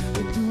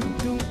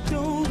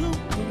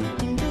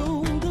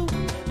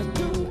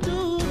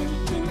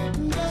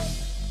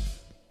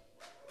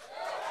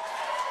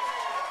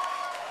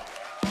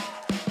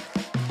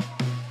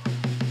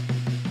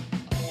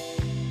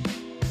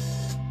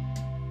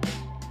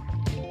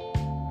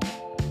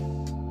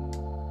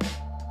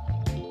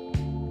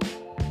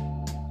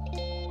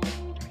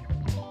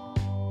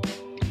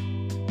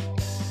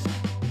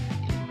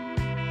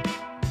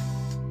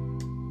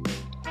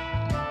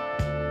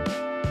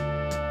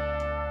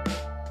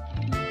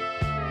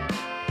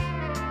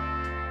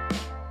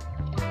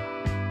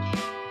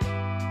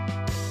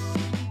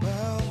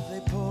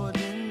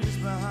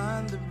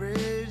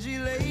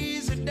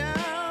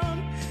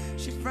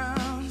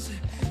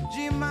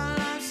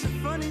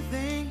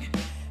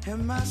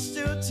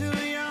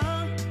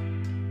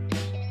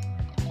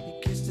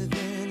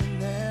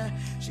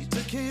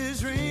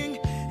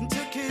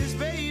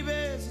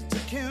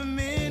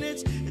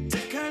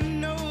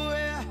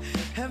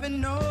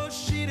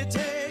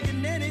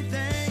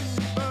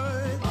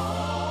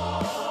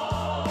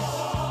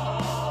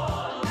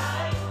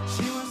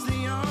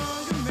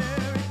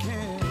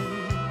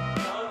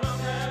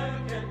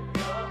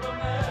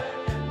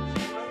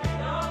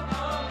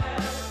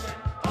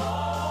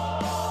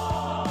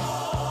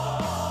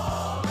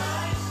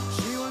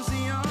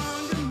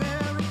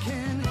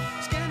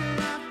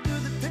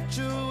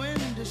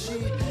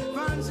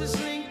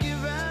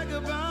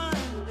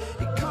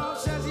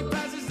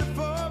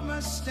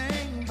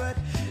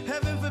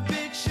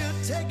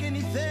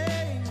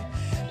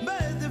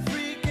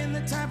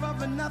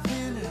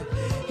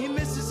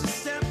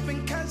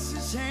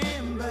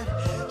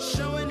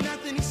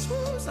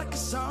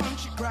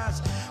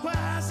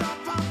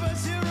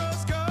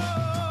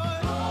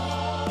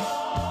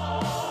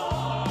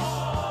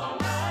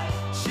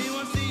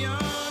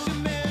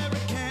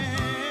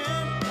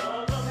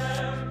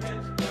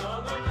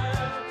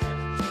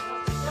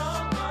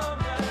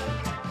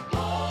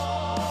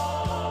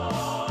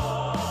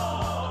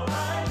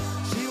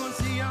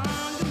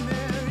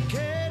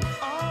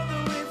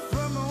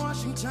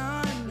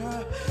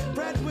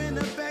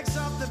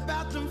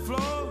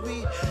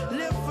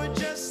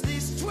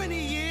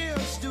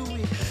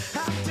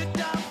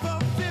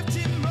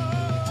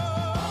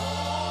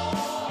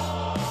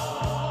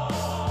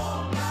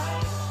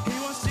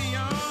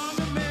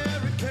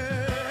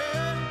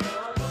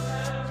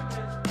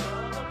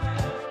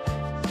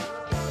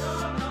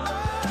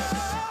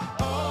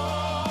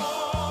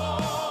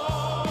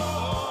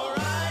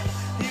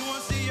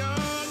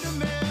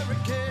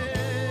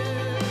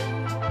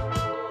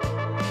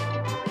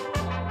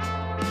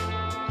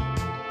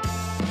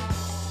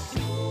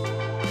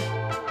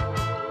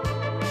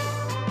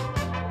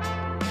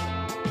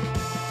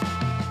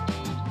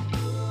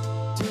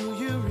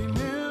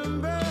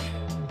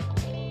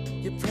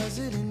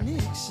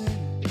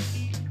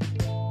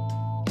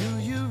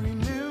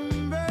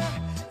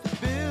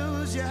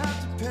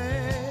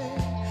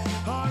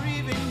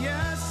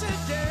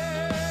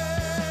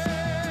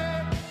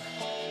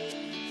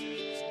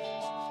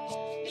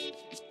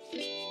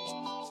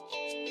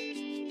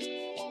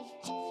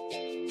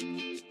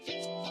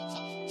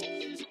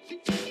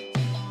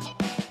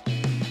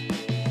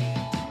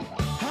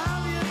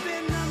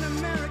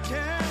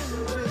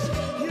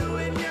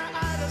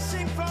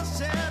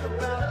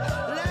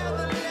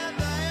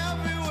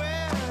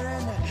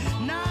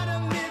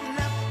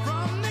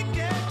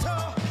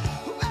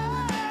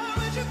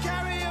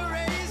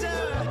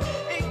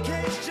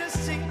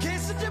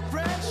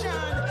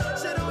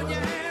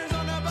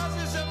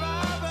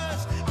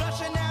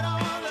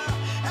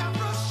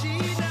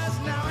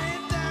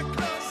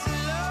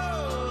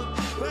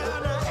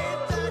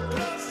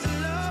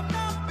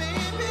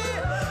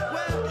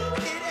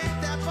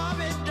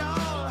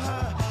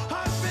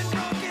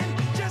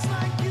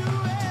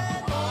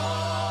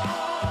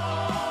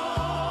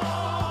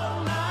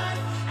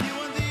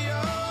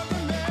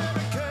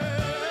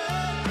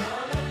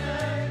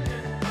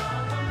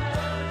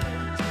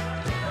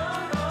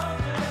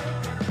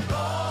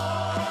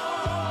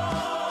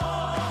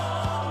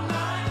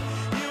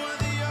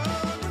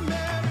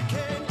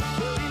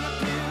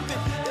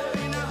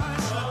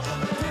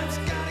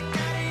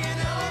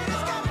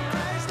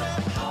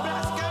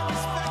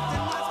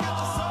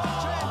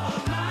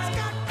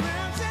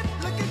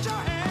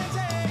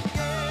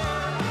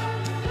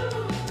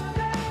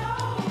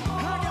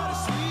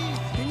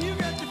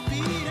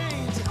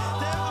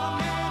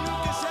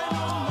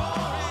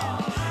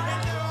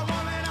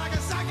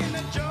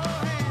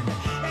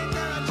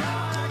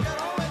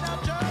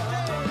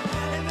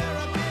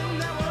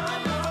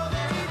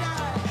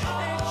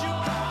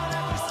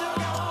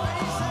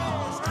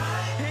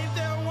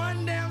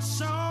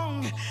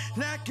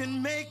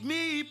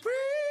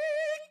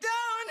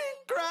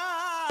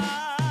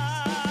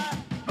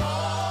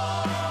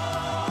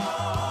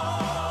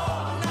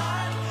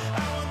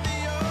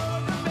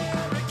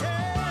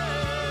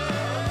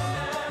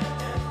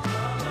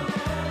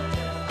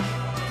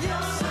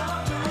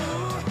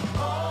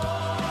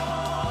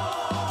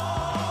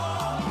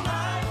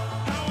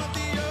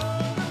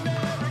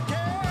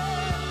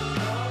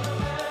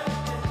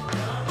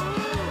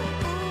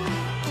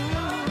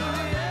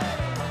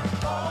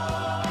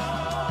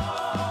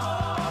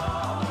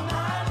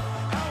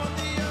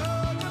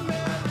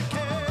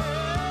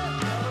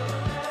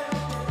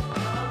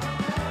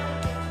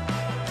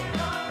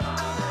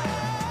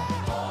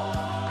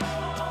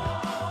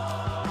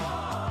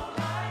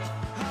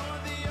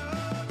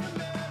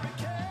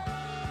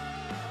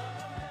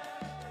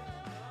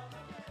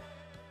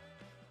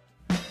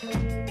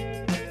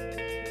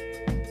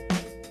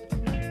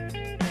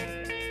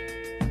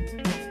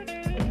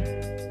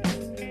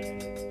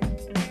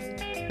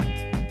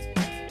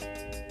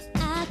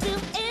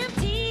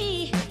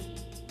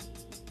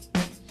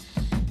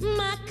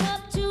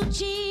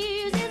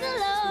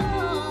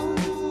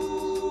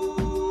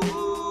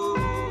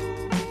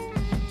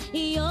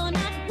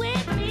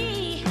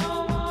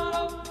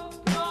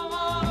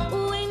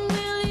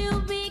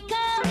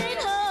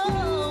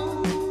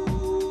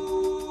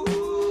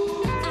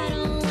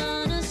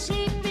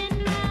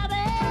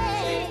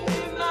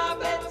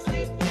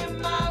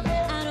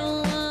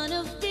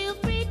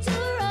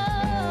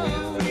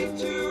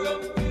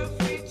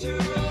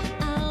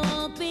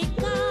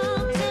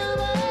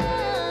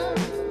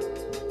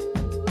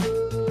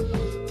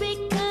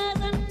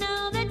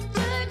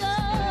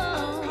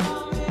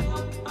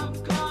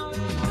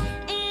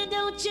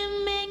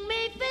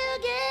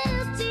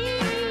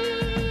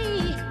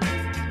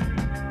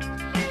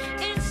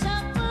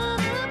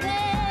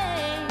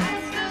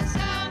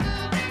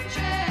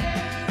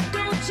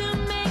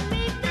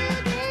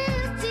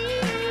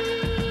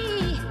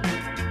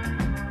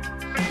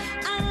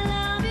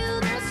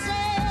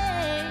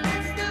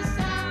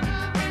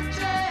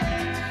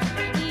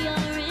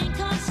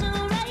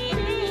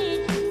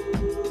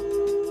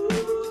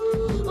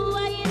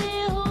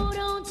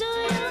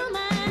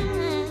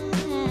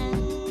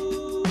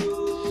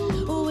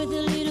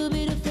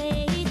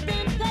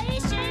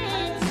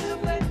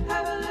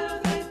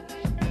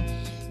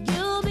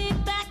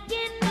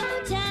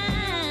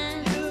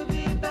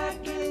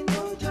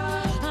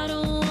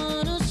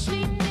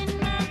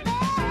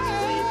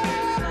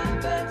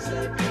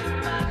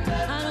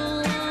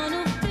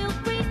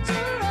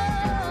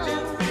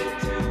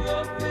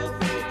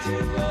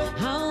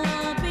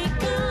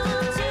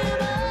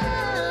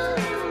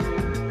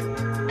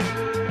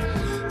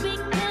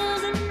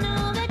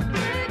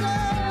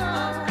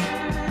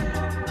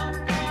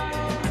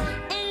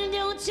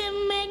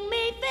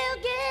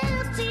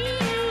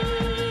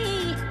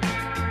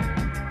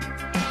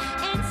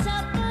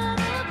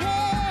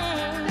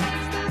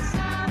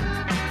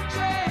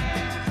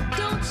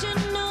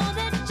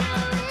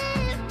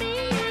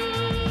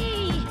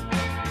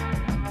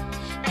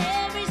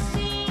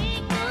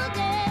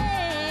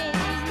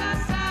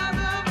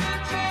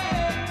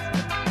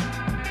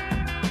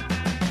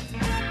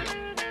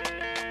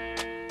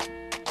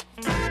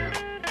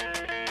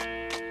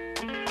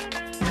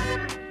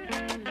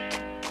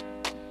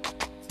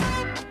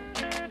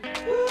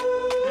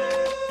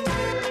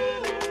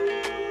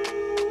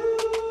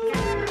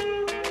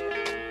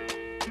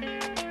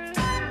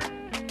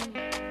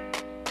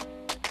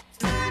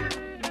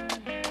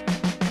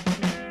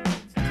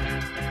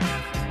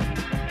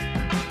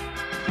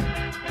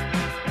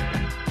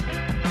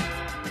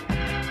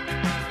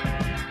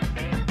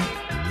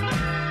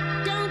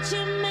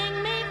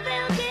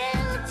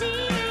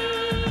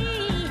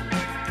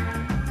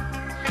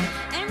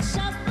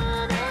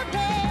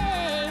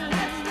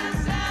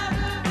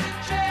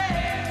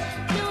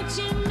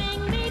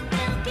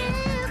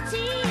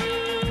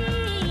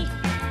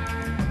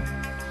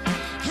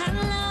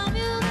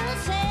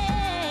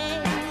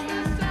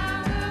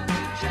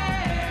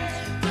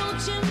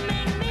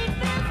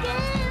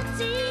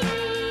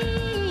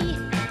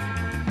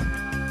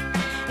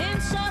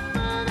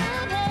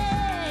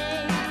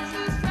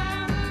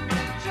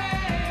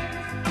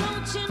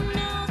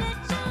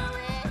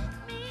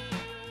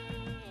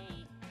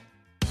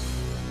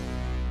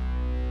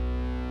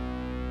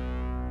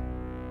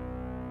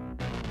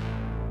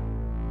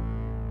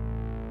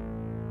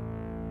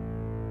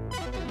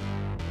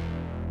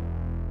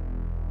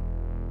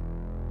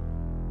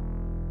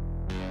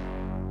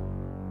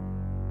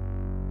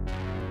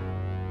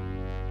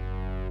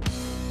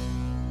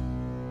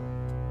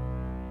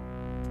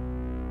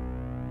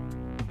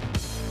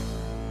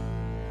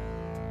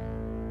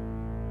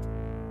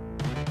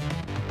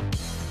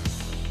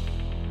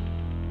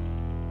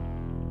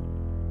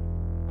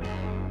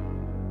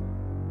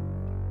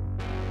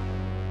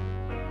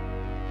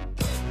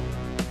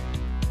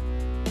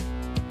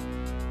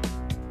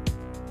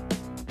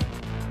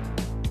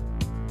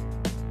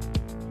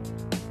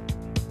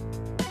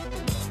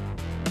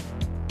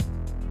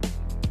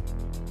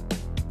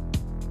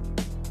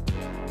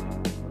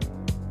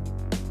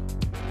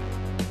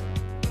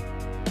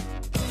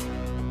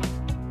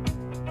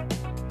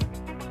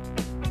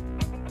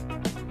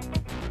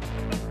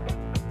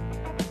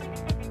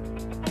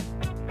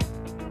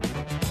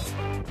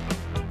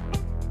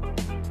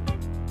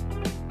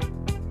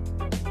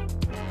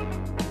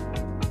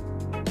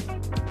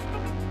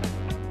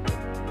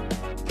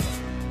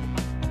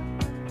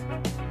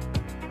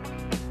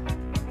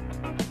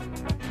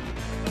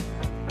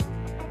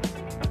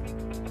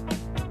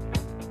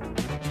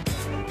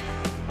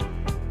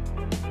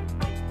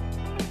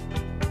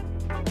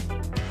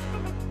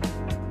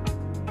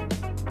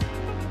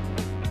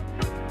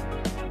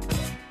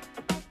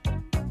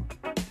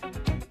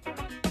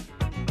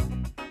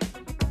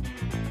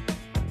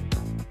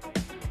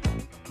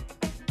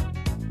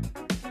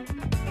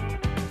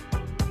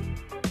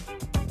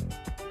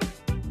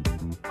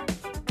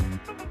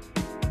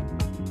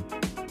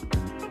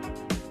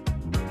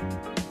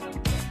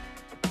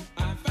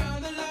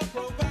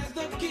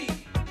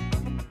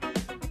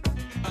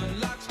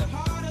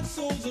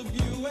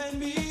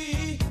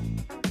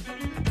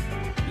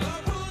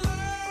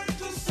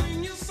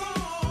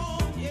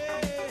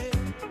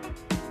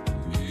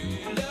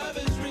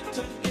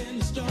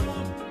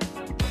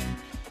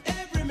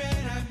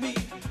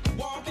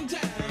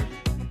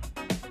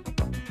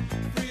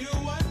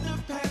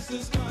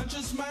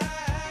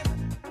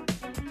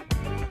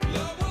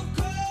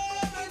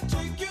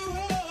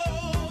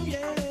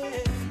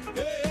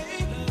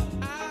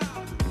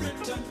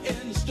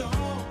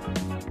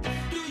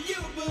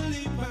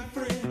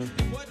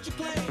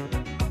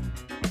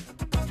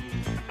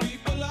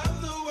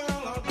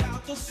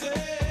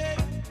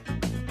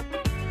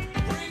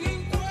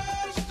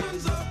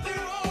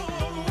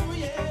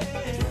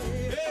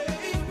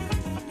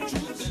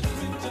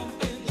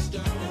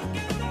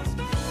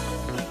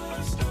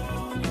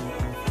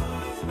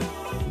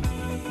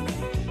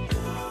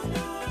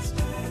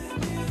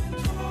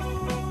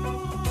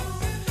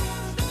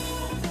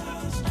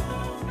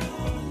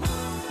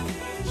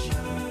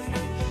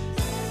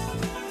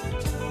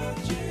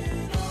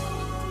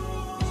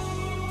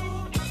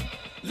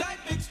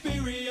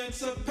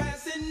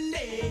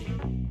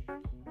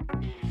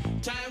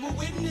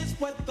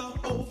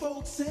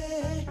 folks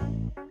say.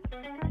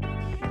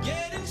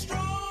 Getting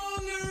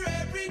stronger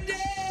every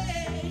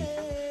day.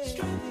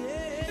 Strength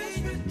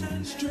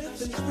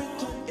is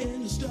written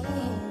in the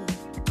stone.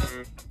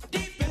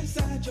 Deep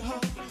inside your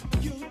heart, for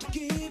you to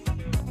keep.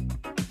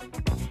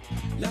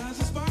 Lies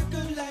a spark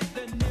of light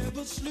that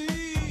never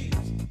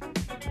sleeps.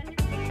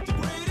 The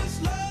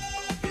greatest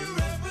love you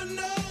ever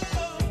know.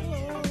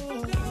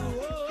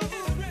 Love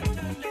is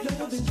written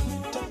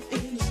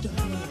in the stone.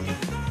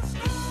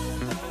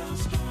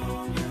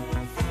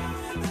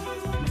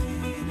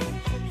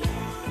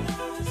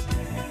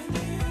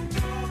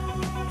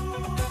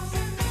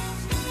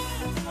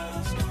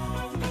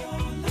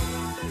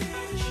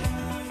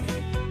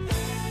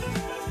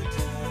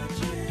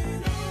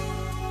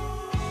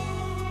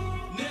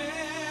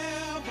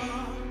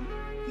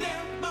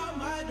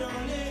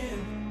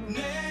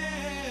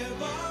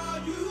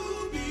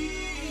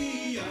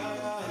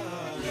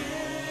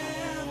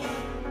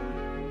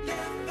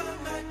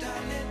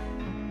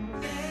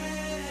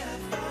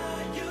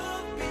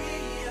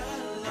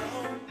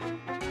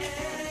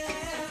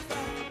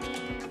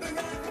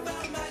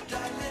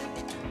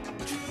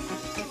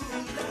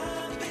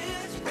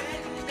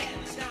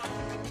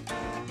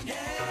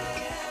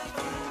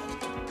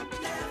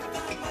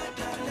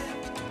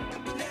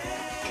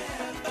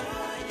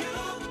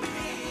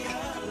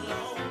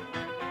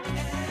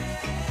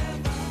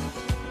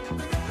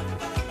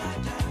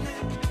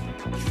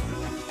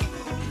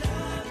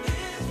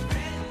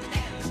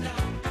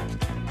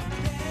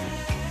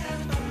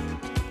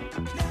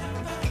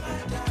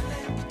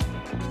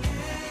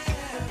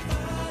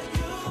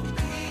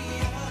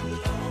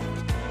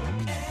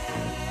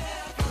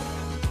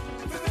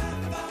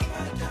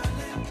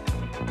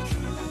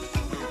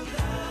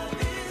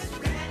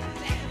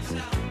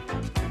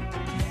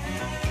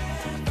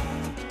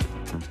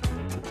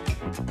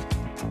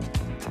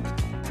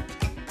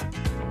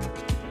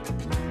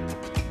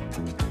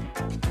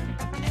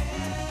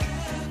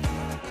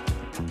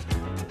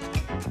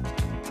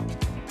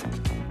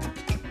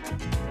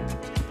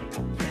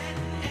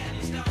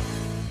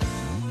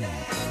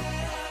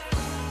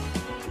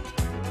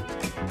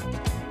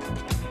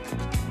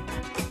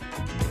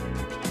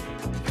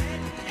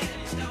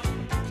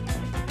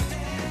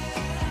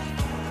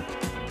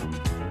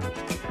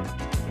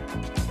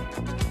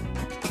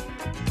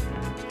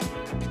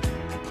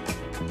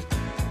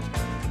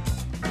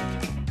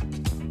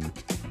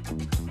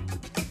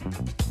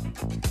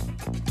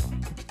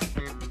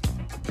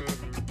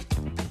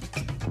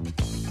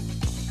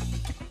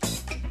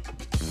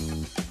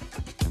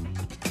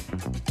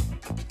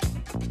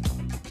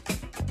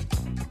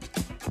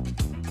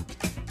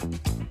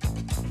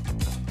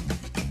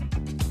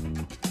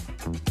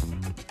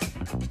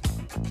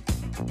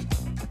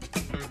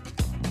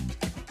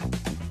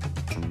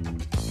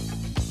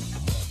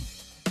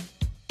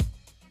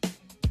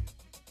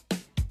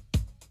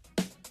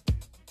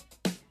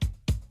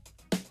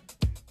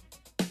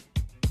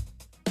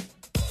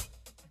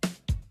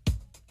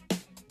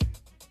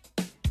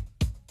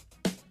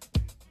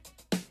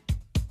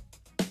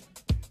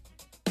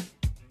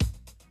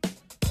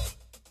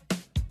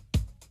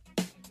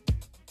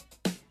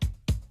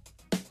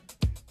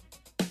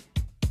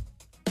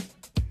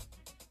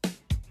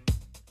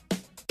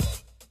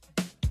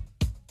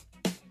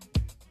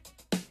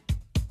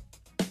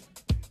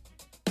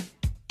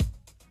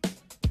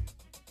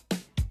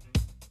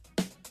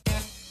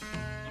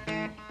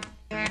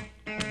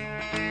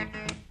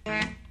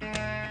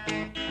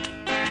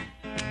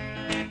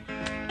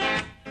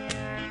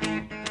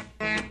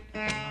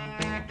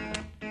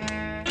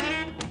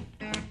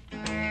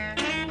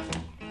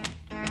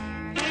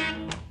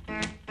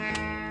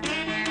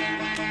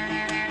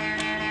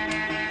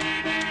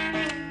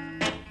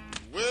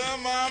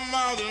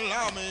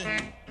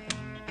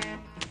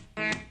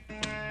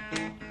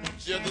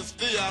 To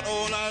stay out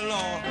all night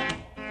long.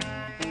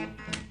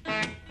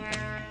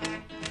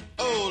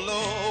 Oh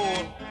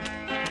Lord,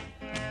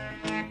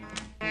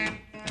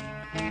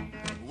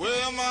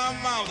 well my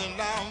mountain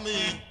down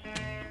me.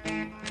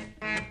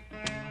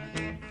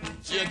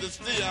 She had to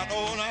stay out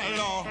all night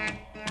long.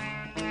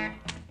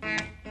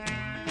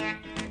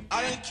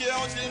 I didn't care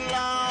what she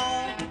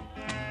long.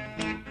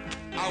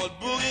 I was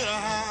boogieing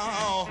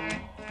around.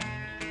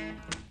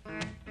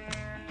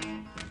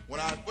 When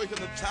I was waking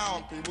the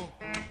town people,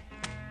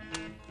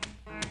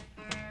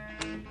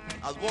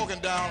 I was walking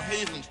down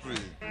Hazen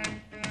Street.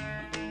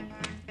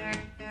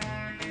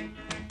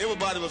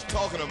 Everybody was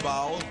talking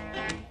about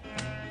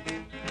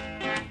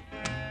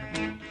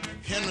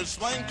Henry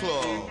Swing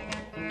Club.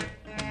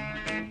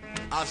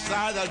 I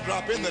decided I'd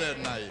drop in there that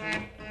night.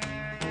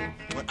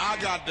 When I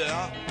got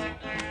there,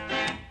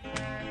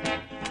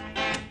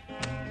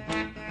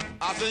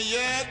 I said,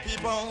 yeah,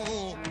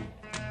 people,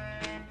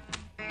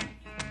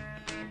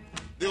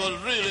 they was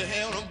really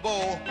having a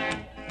ball.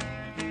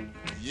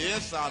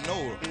 Yes, I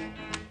know.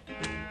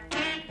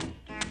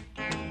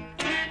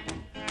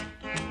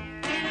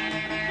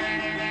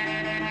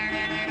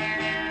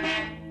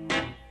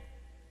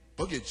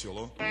 Boogie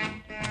Cholo.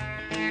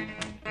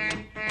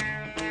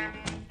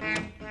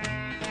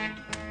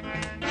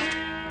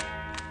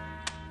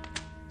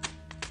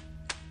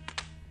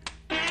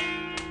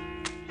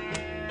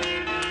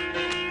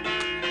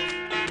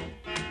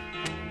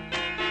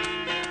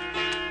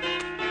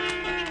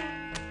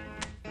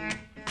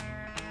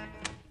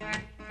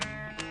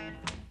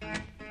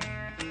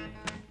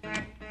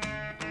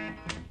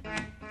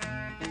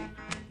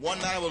 One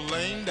night I was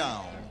laying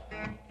down.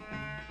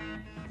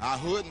 I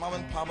heard Mama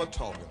and Papa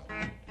talking.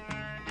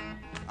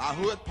 I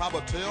heard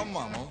Papa tell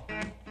Mama,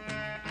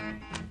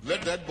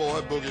 let that boy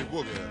boogie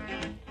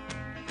woogie.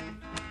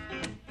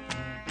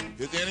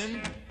 It's in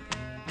him,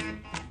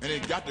 and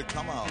it got to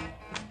come out.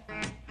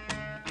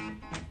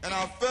 And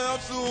I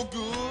felt so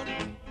good.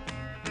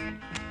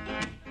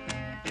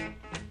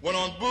 Went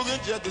on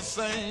boogie just the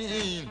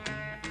same.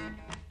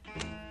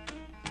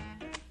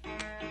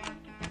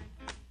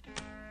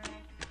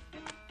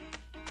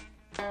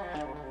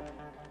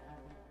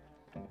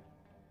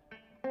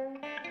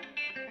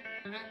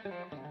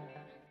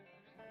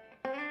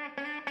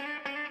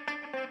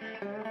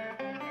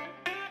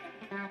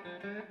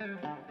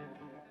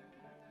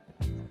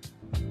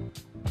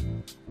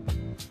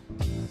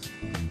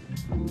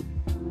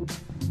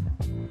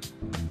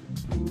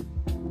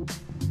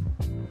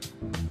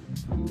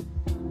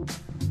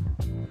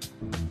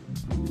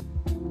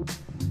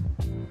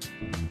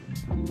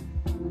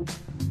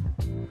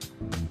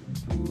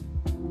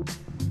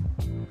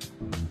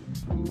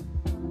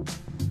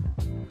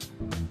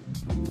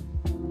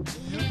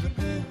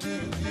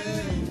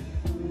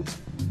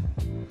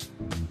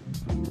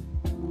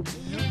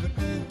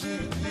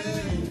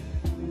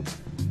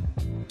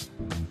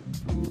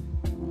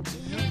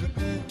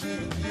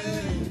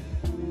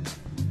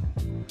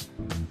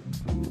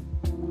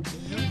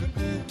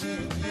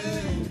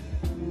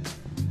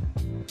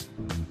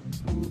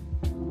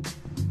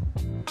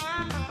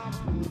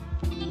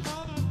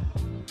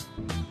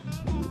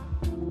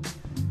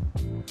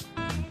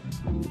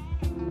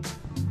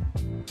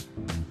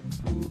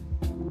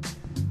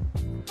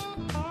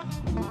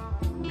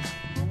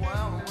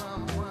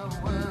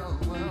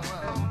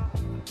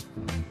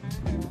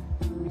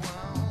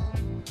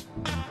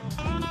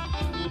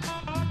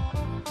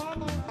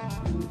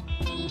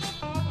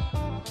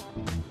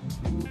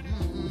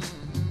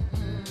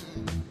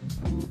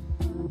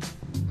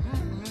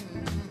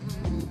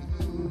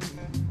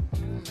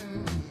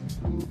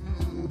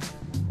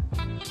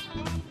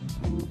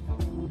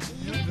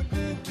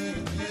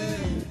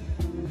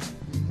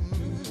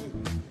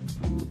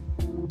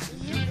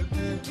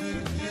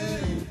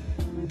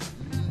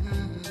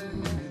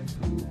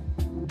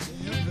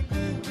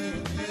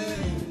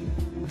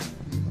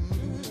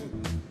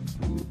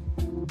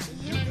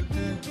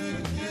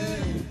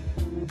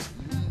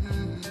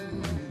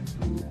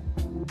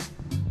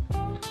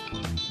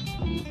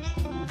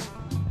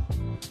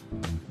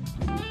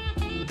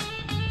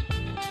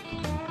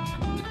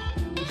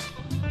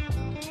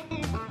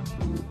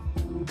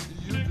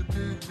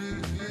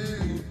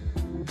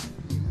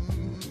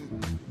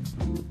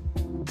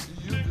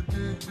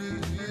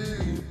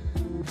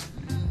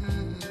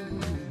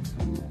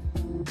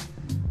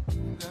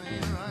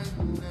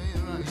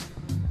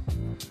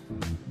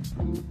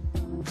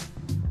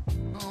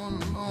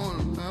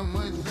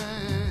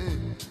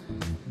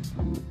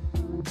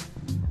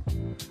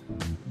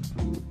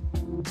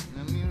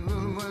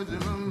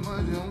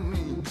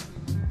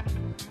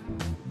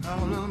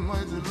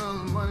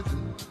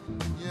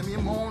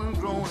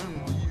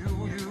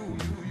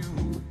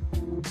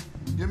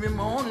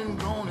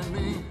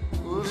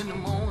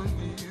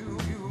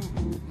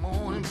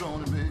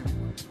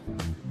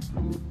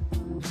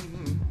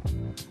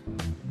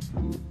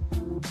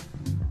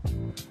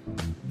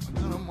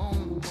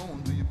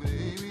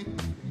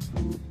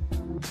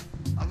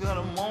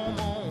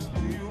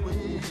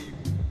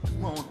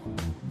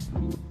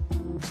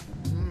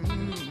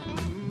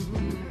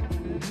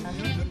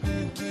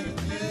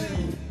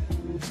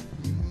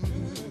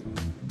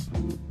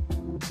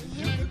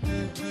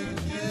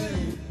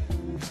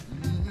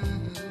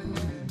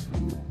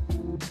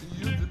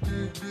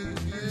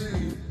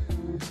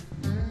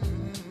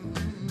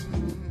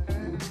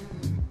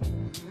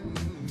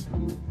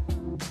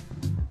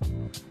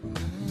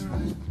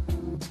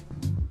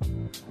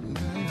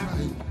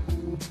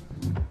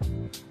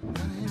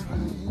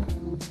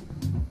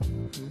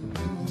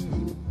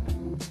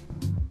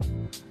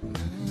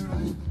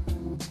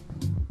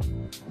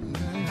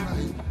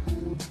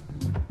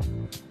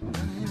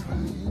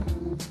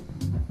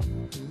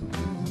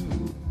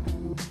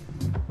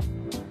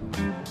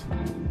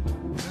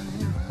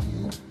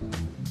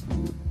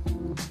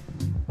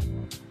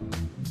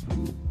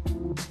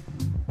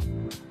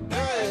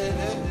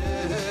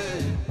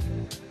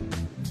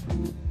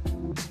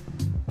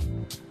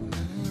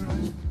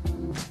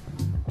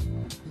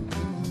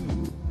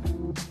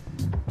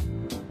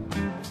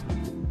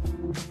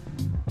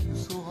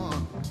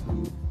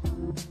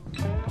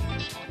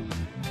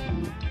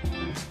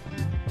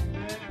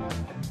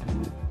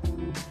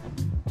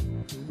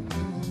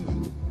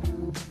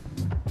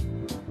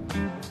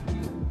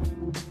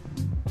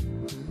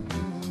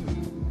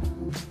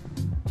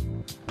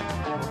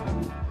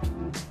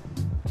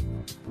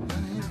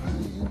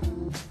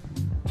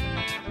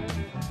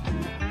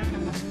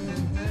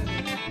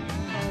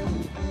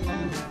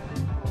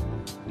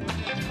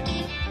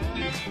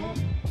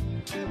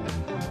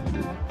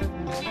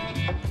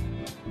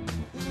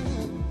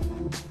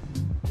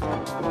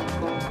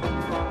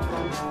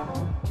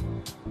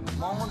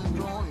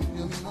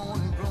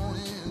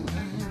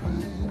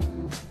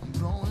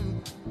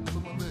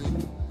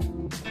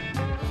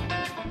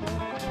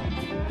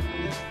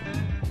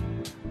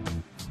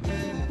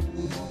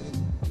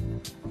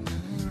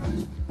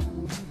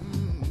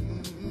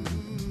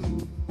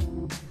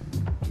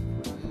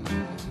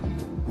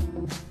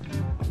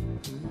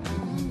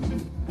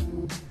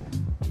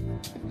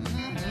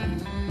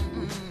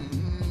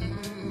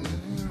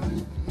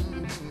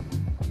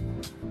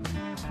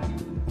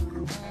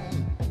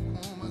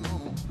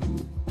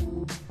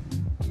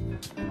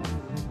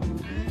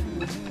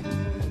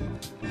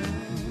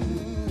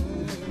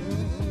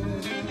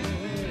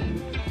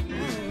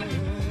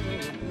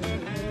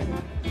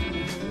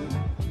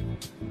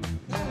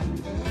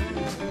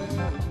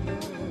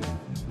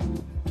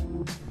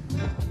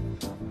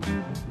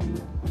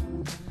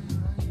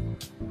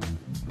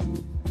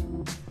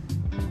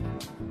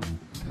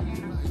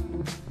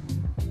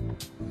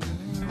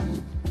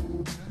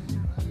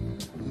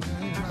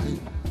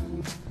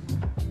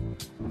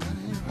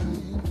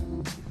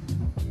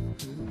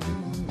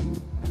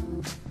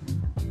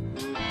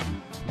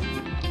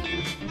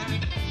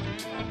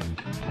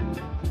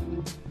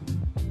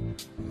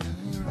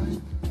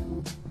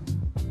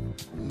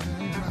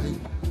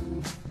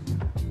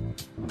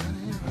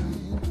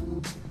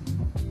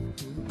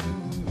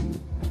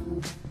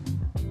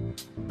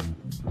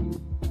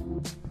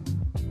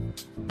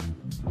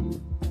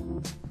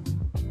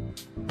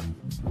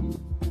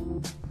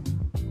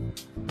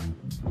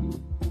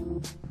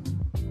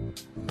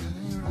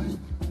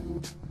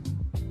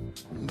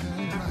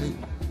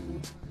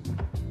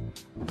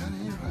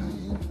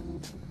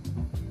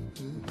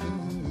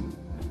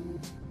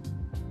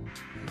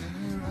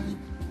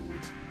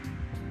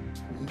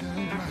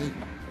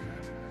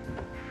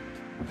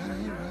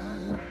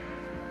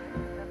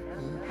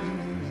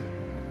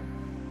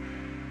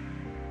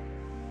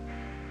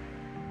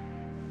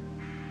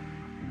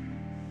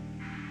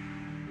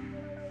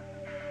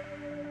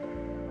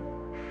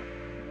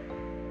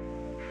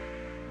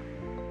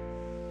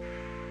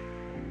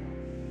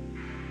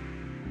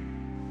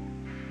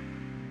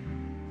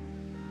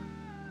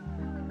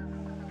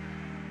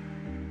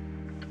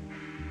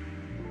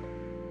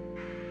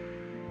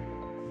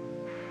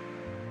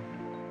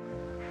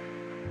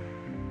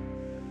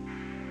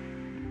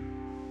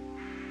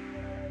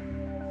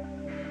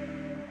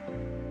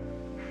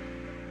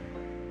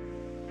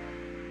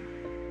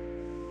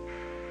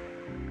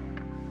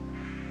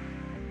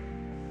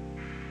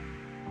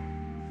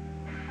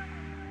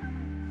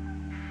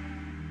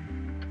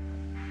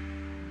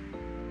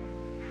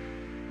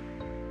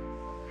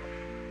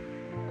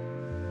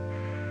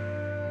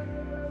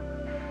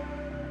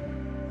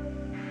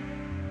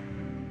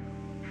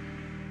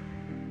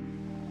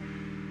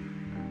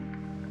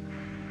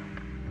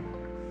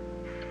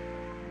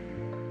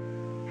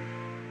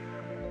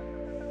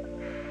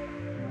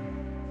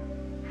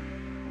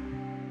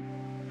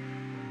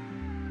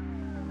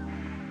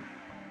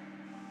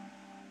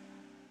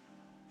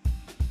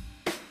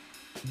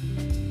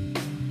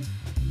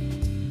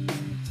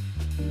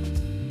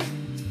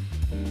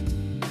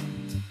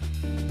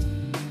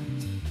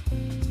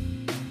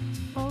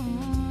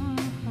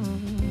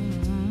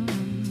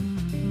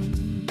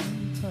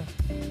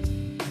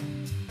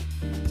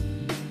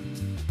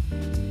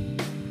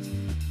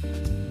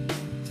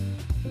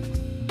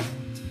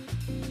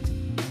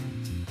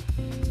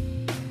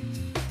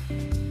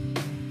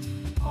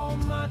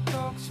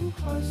 to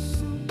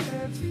hustle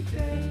every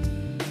day.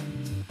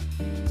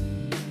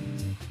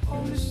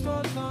 On the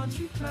store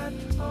laundry plant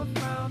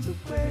around the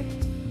way.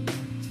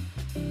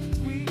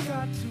 We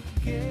got to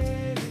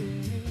get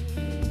it.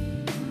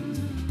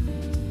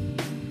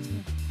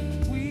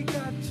 We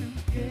got to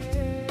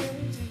get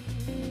it.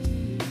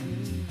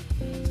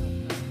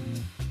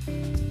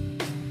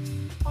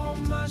 All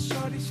my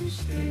shorties who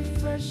stay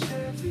fresh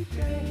every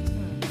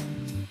day.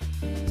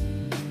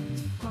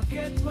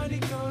 Get money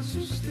girls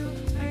who still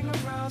hang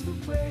around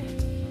the way.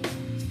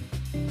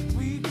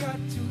 We got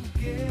to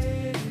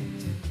get it.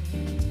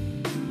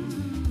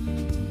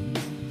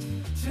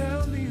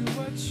 Tell me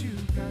what you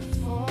got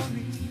for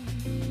me.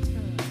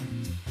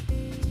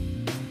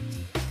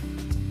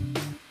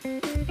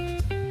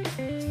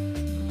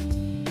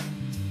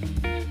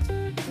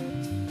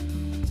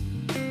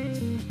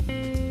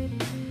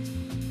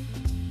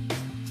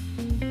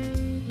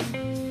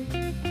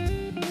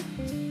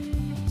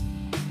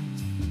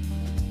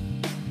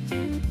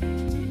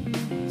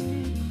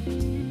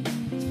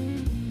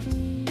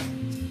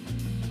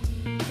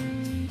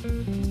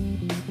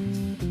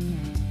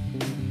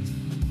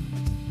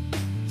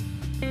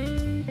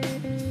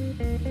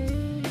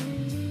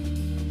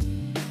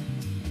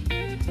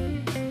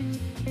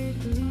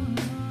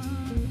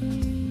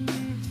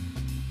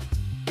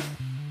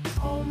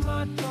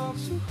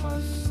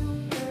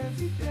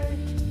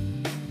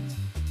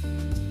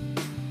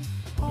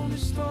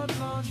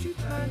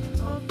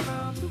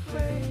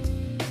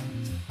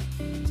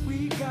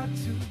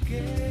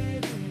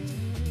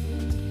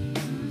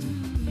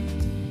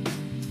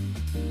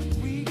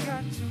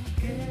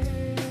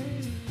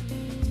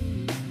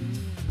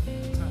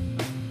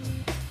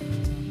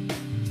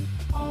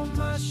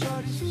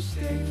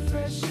 stay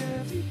fresh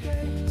every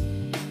day.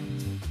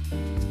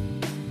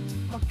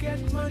 Or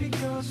get money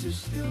girls who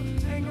still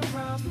hang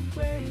around the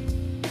way.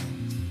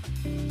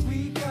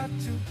 We got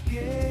to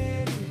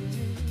get it.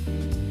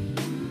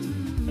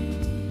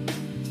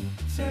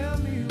 Tell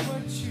me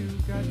what you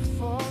got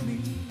for me.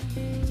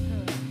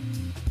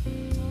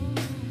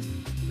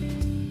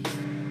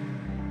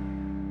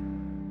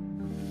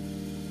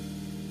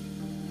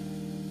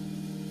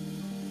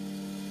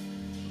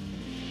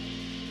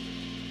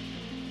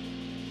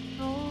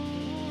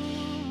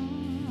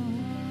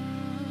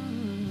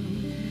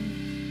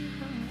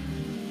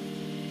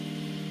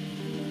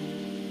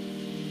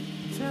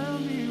 Tell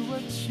me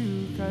what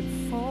you got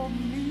for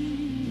me.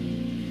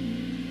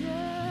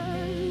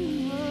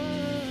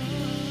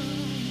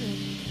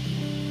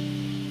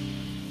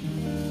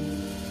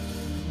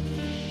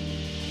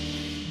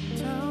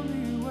 Tell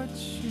me what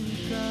you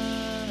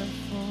got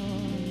for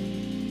me.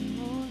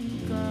 Oh, you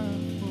got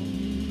for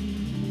me.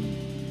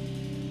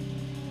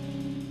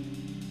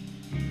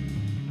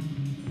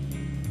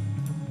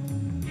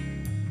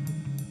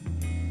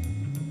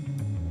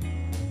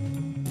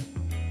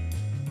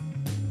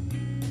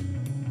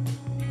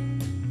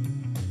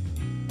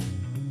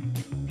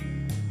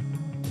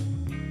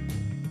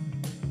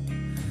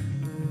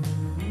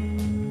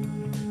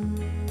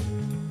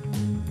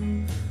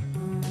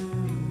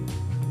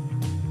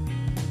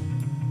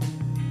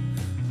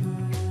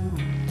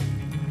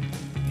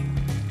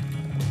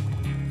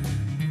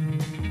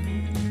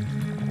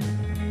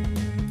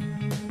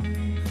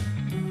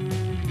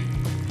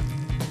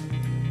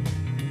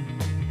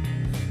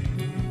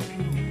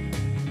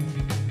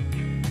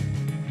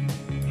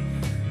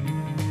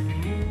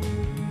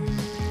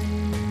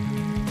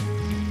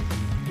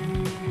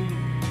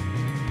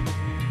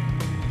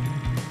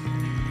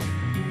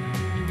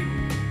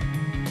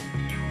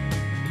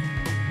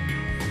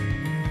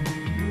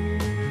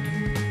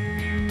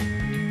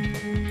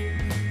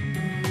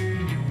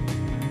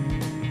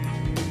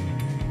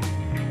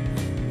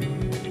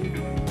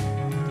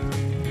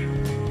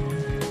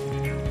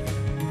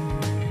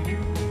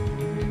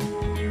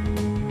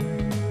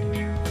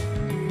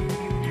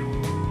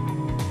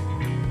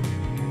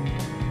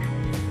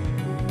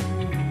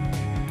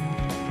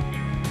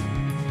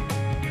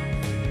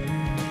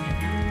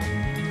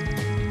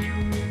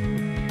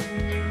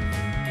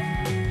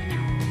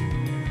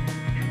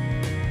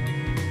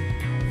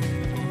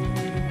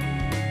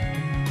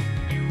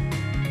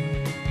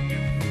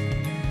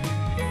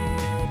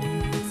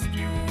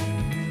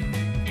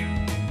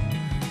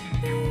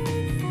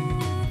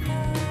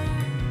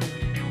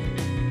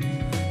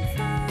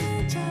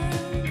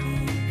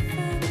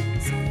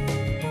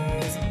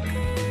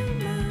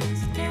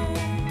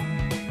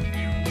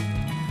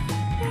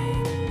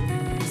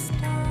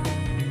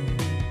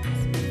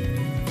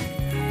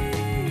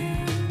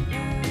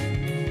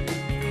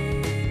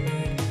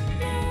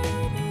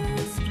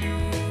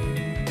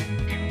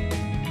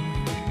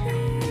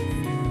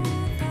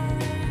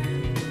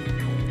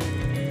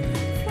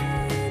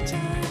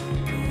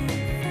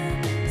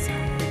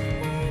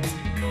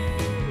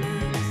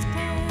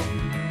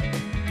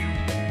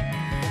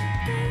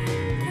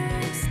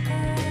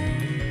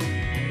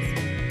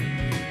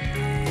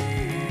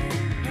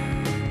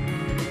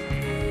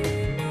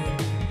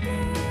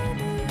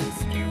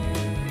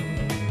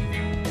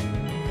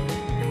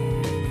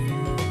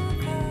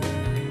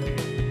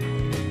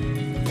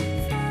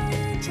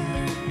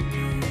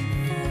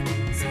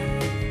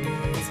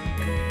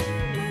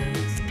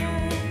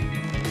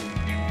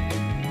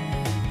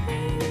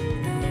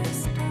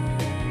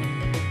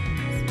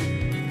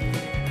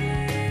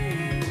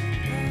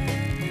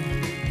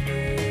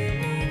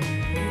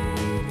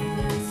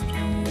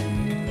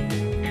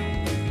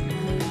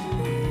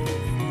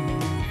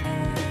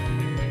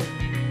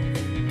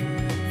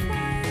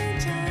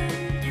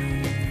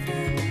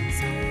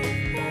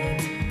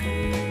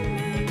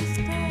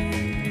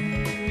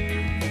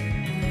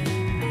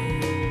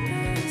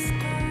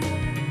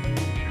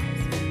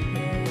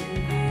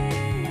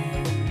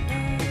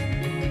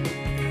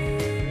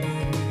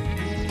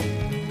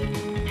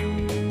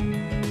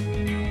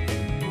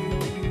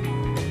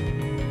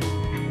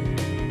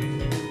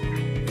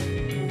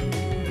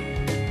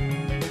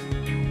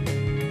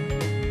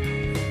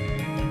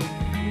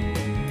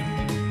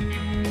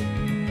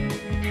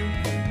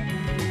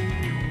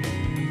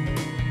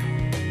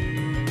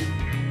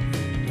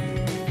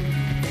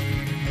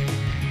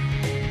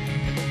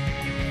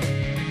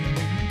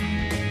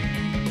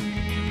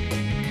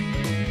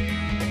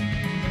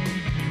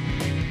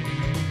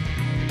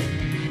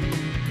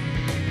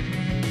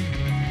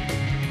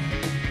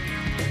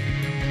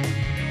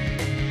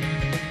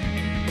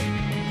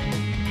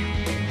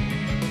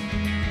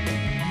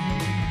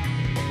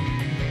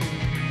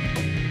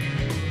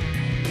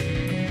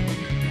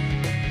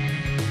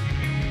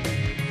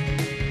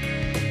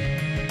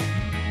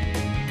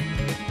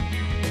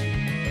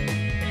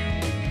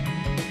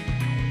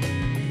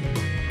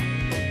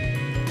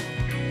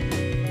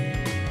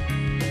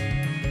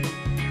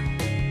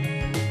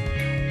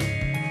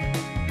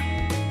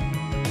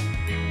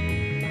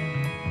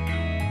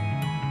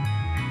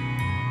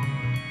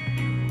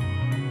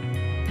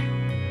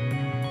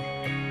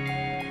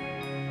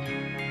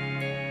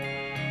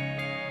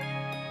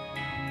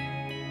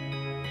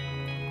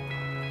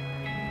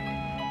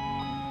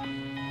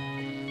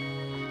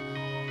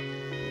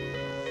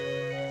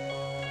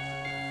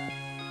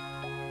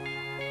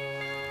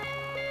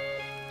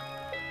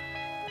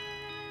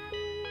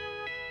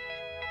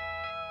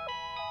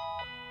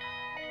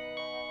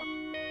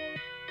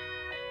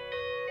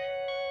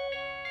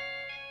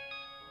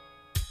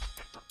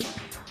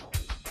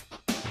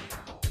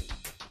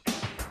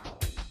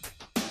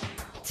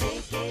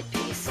 Take a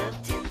piece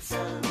of tinsel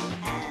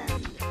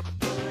and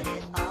put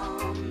it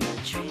on the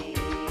tree.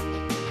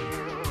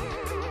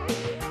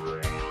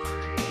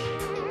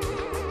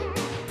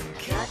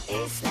 Cut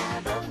a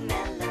slab of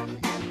melon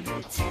and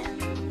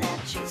pretend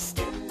that you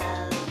still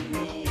love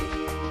me.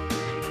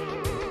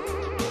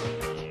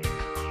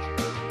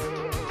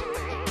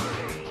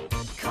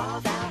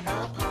 Carve out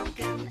a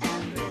pumpkin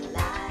and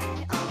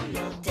rely on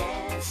your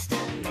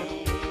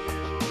destiny.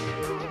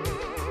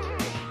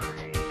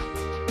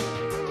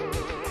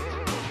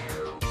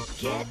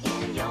 Get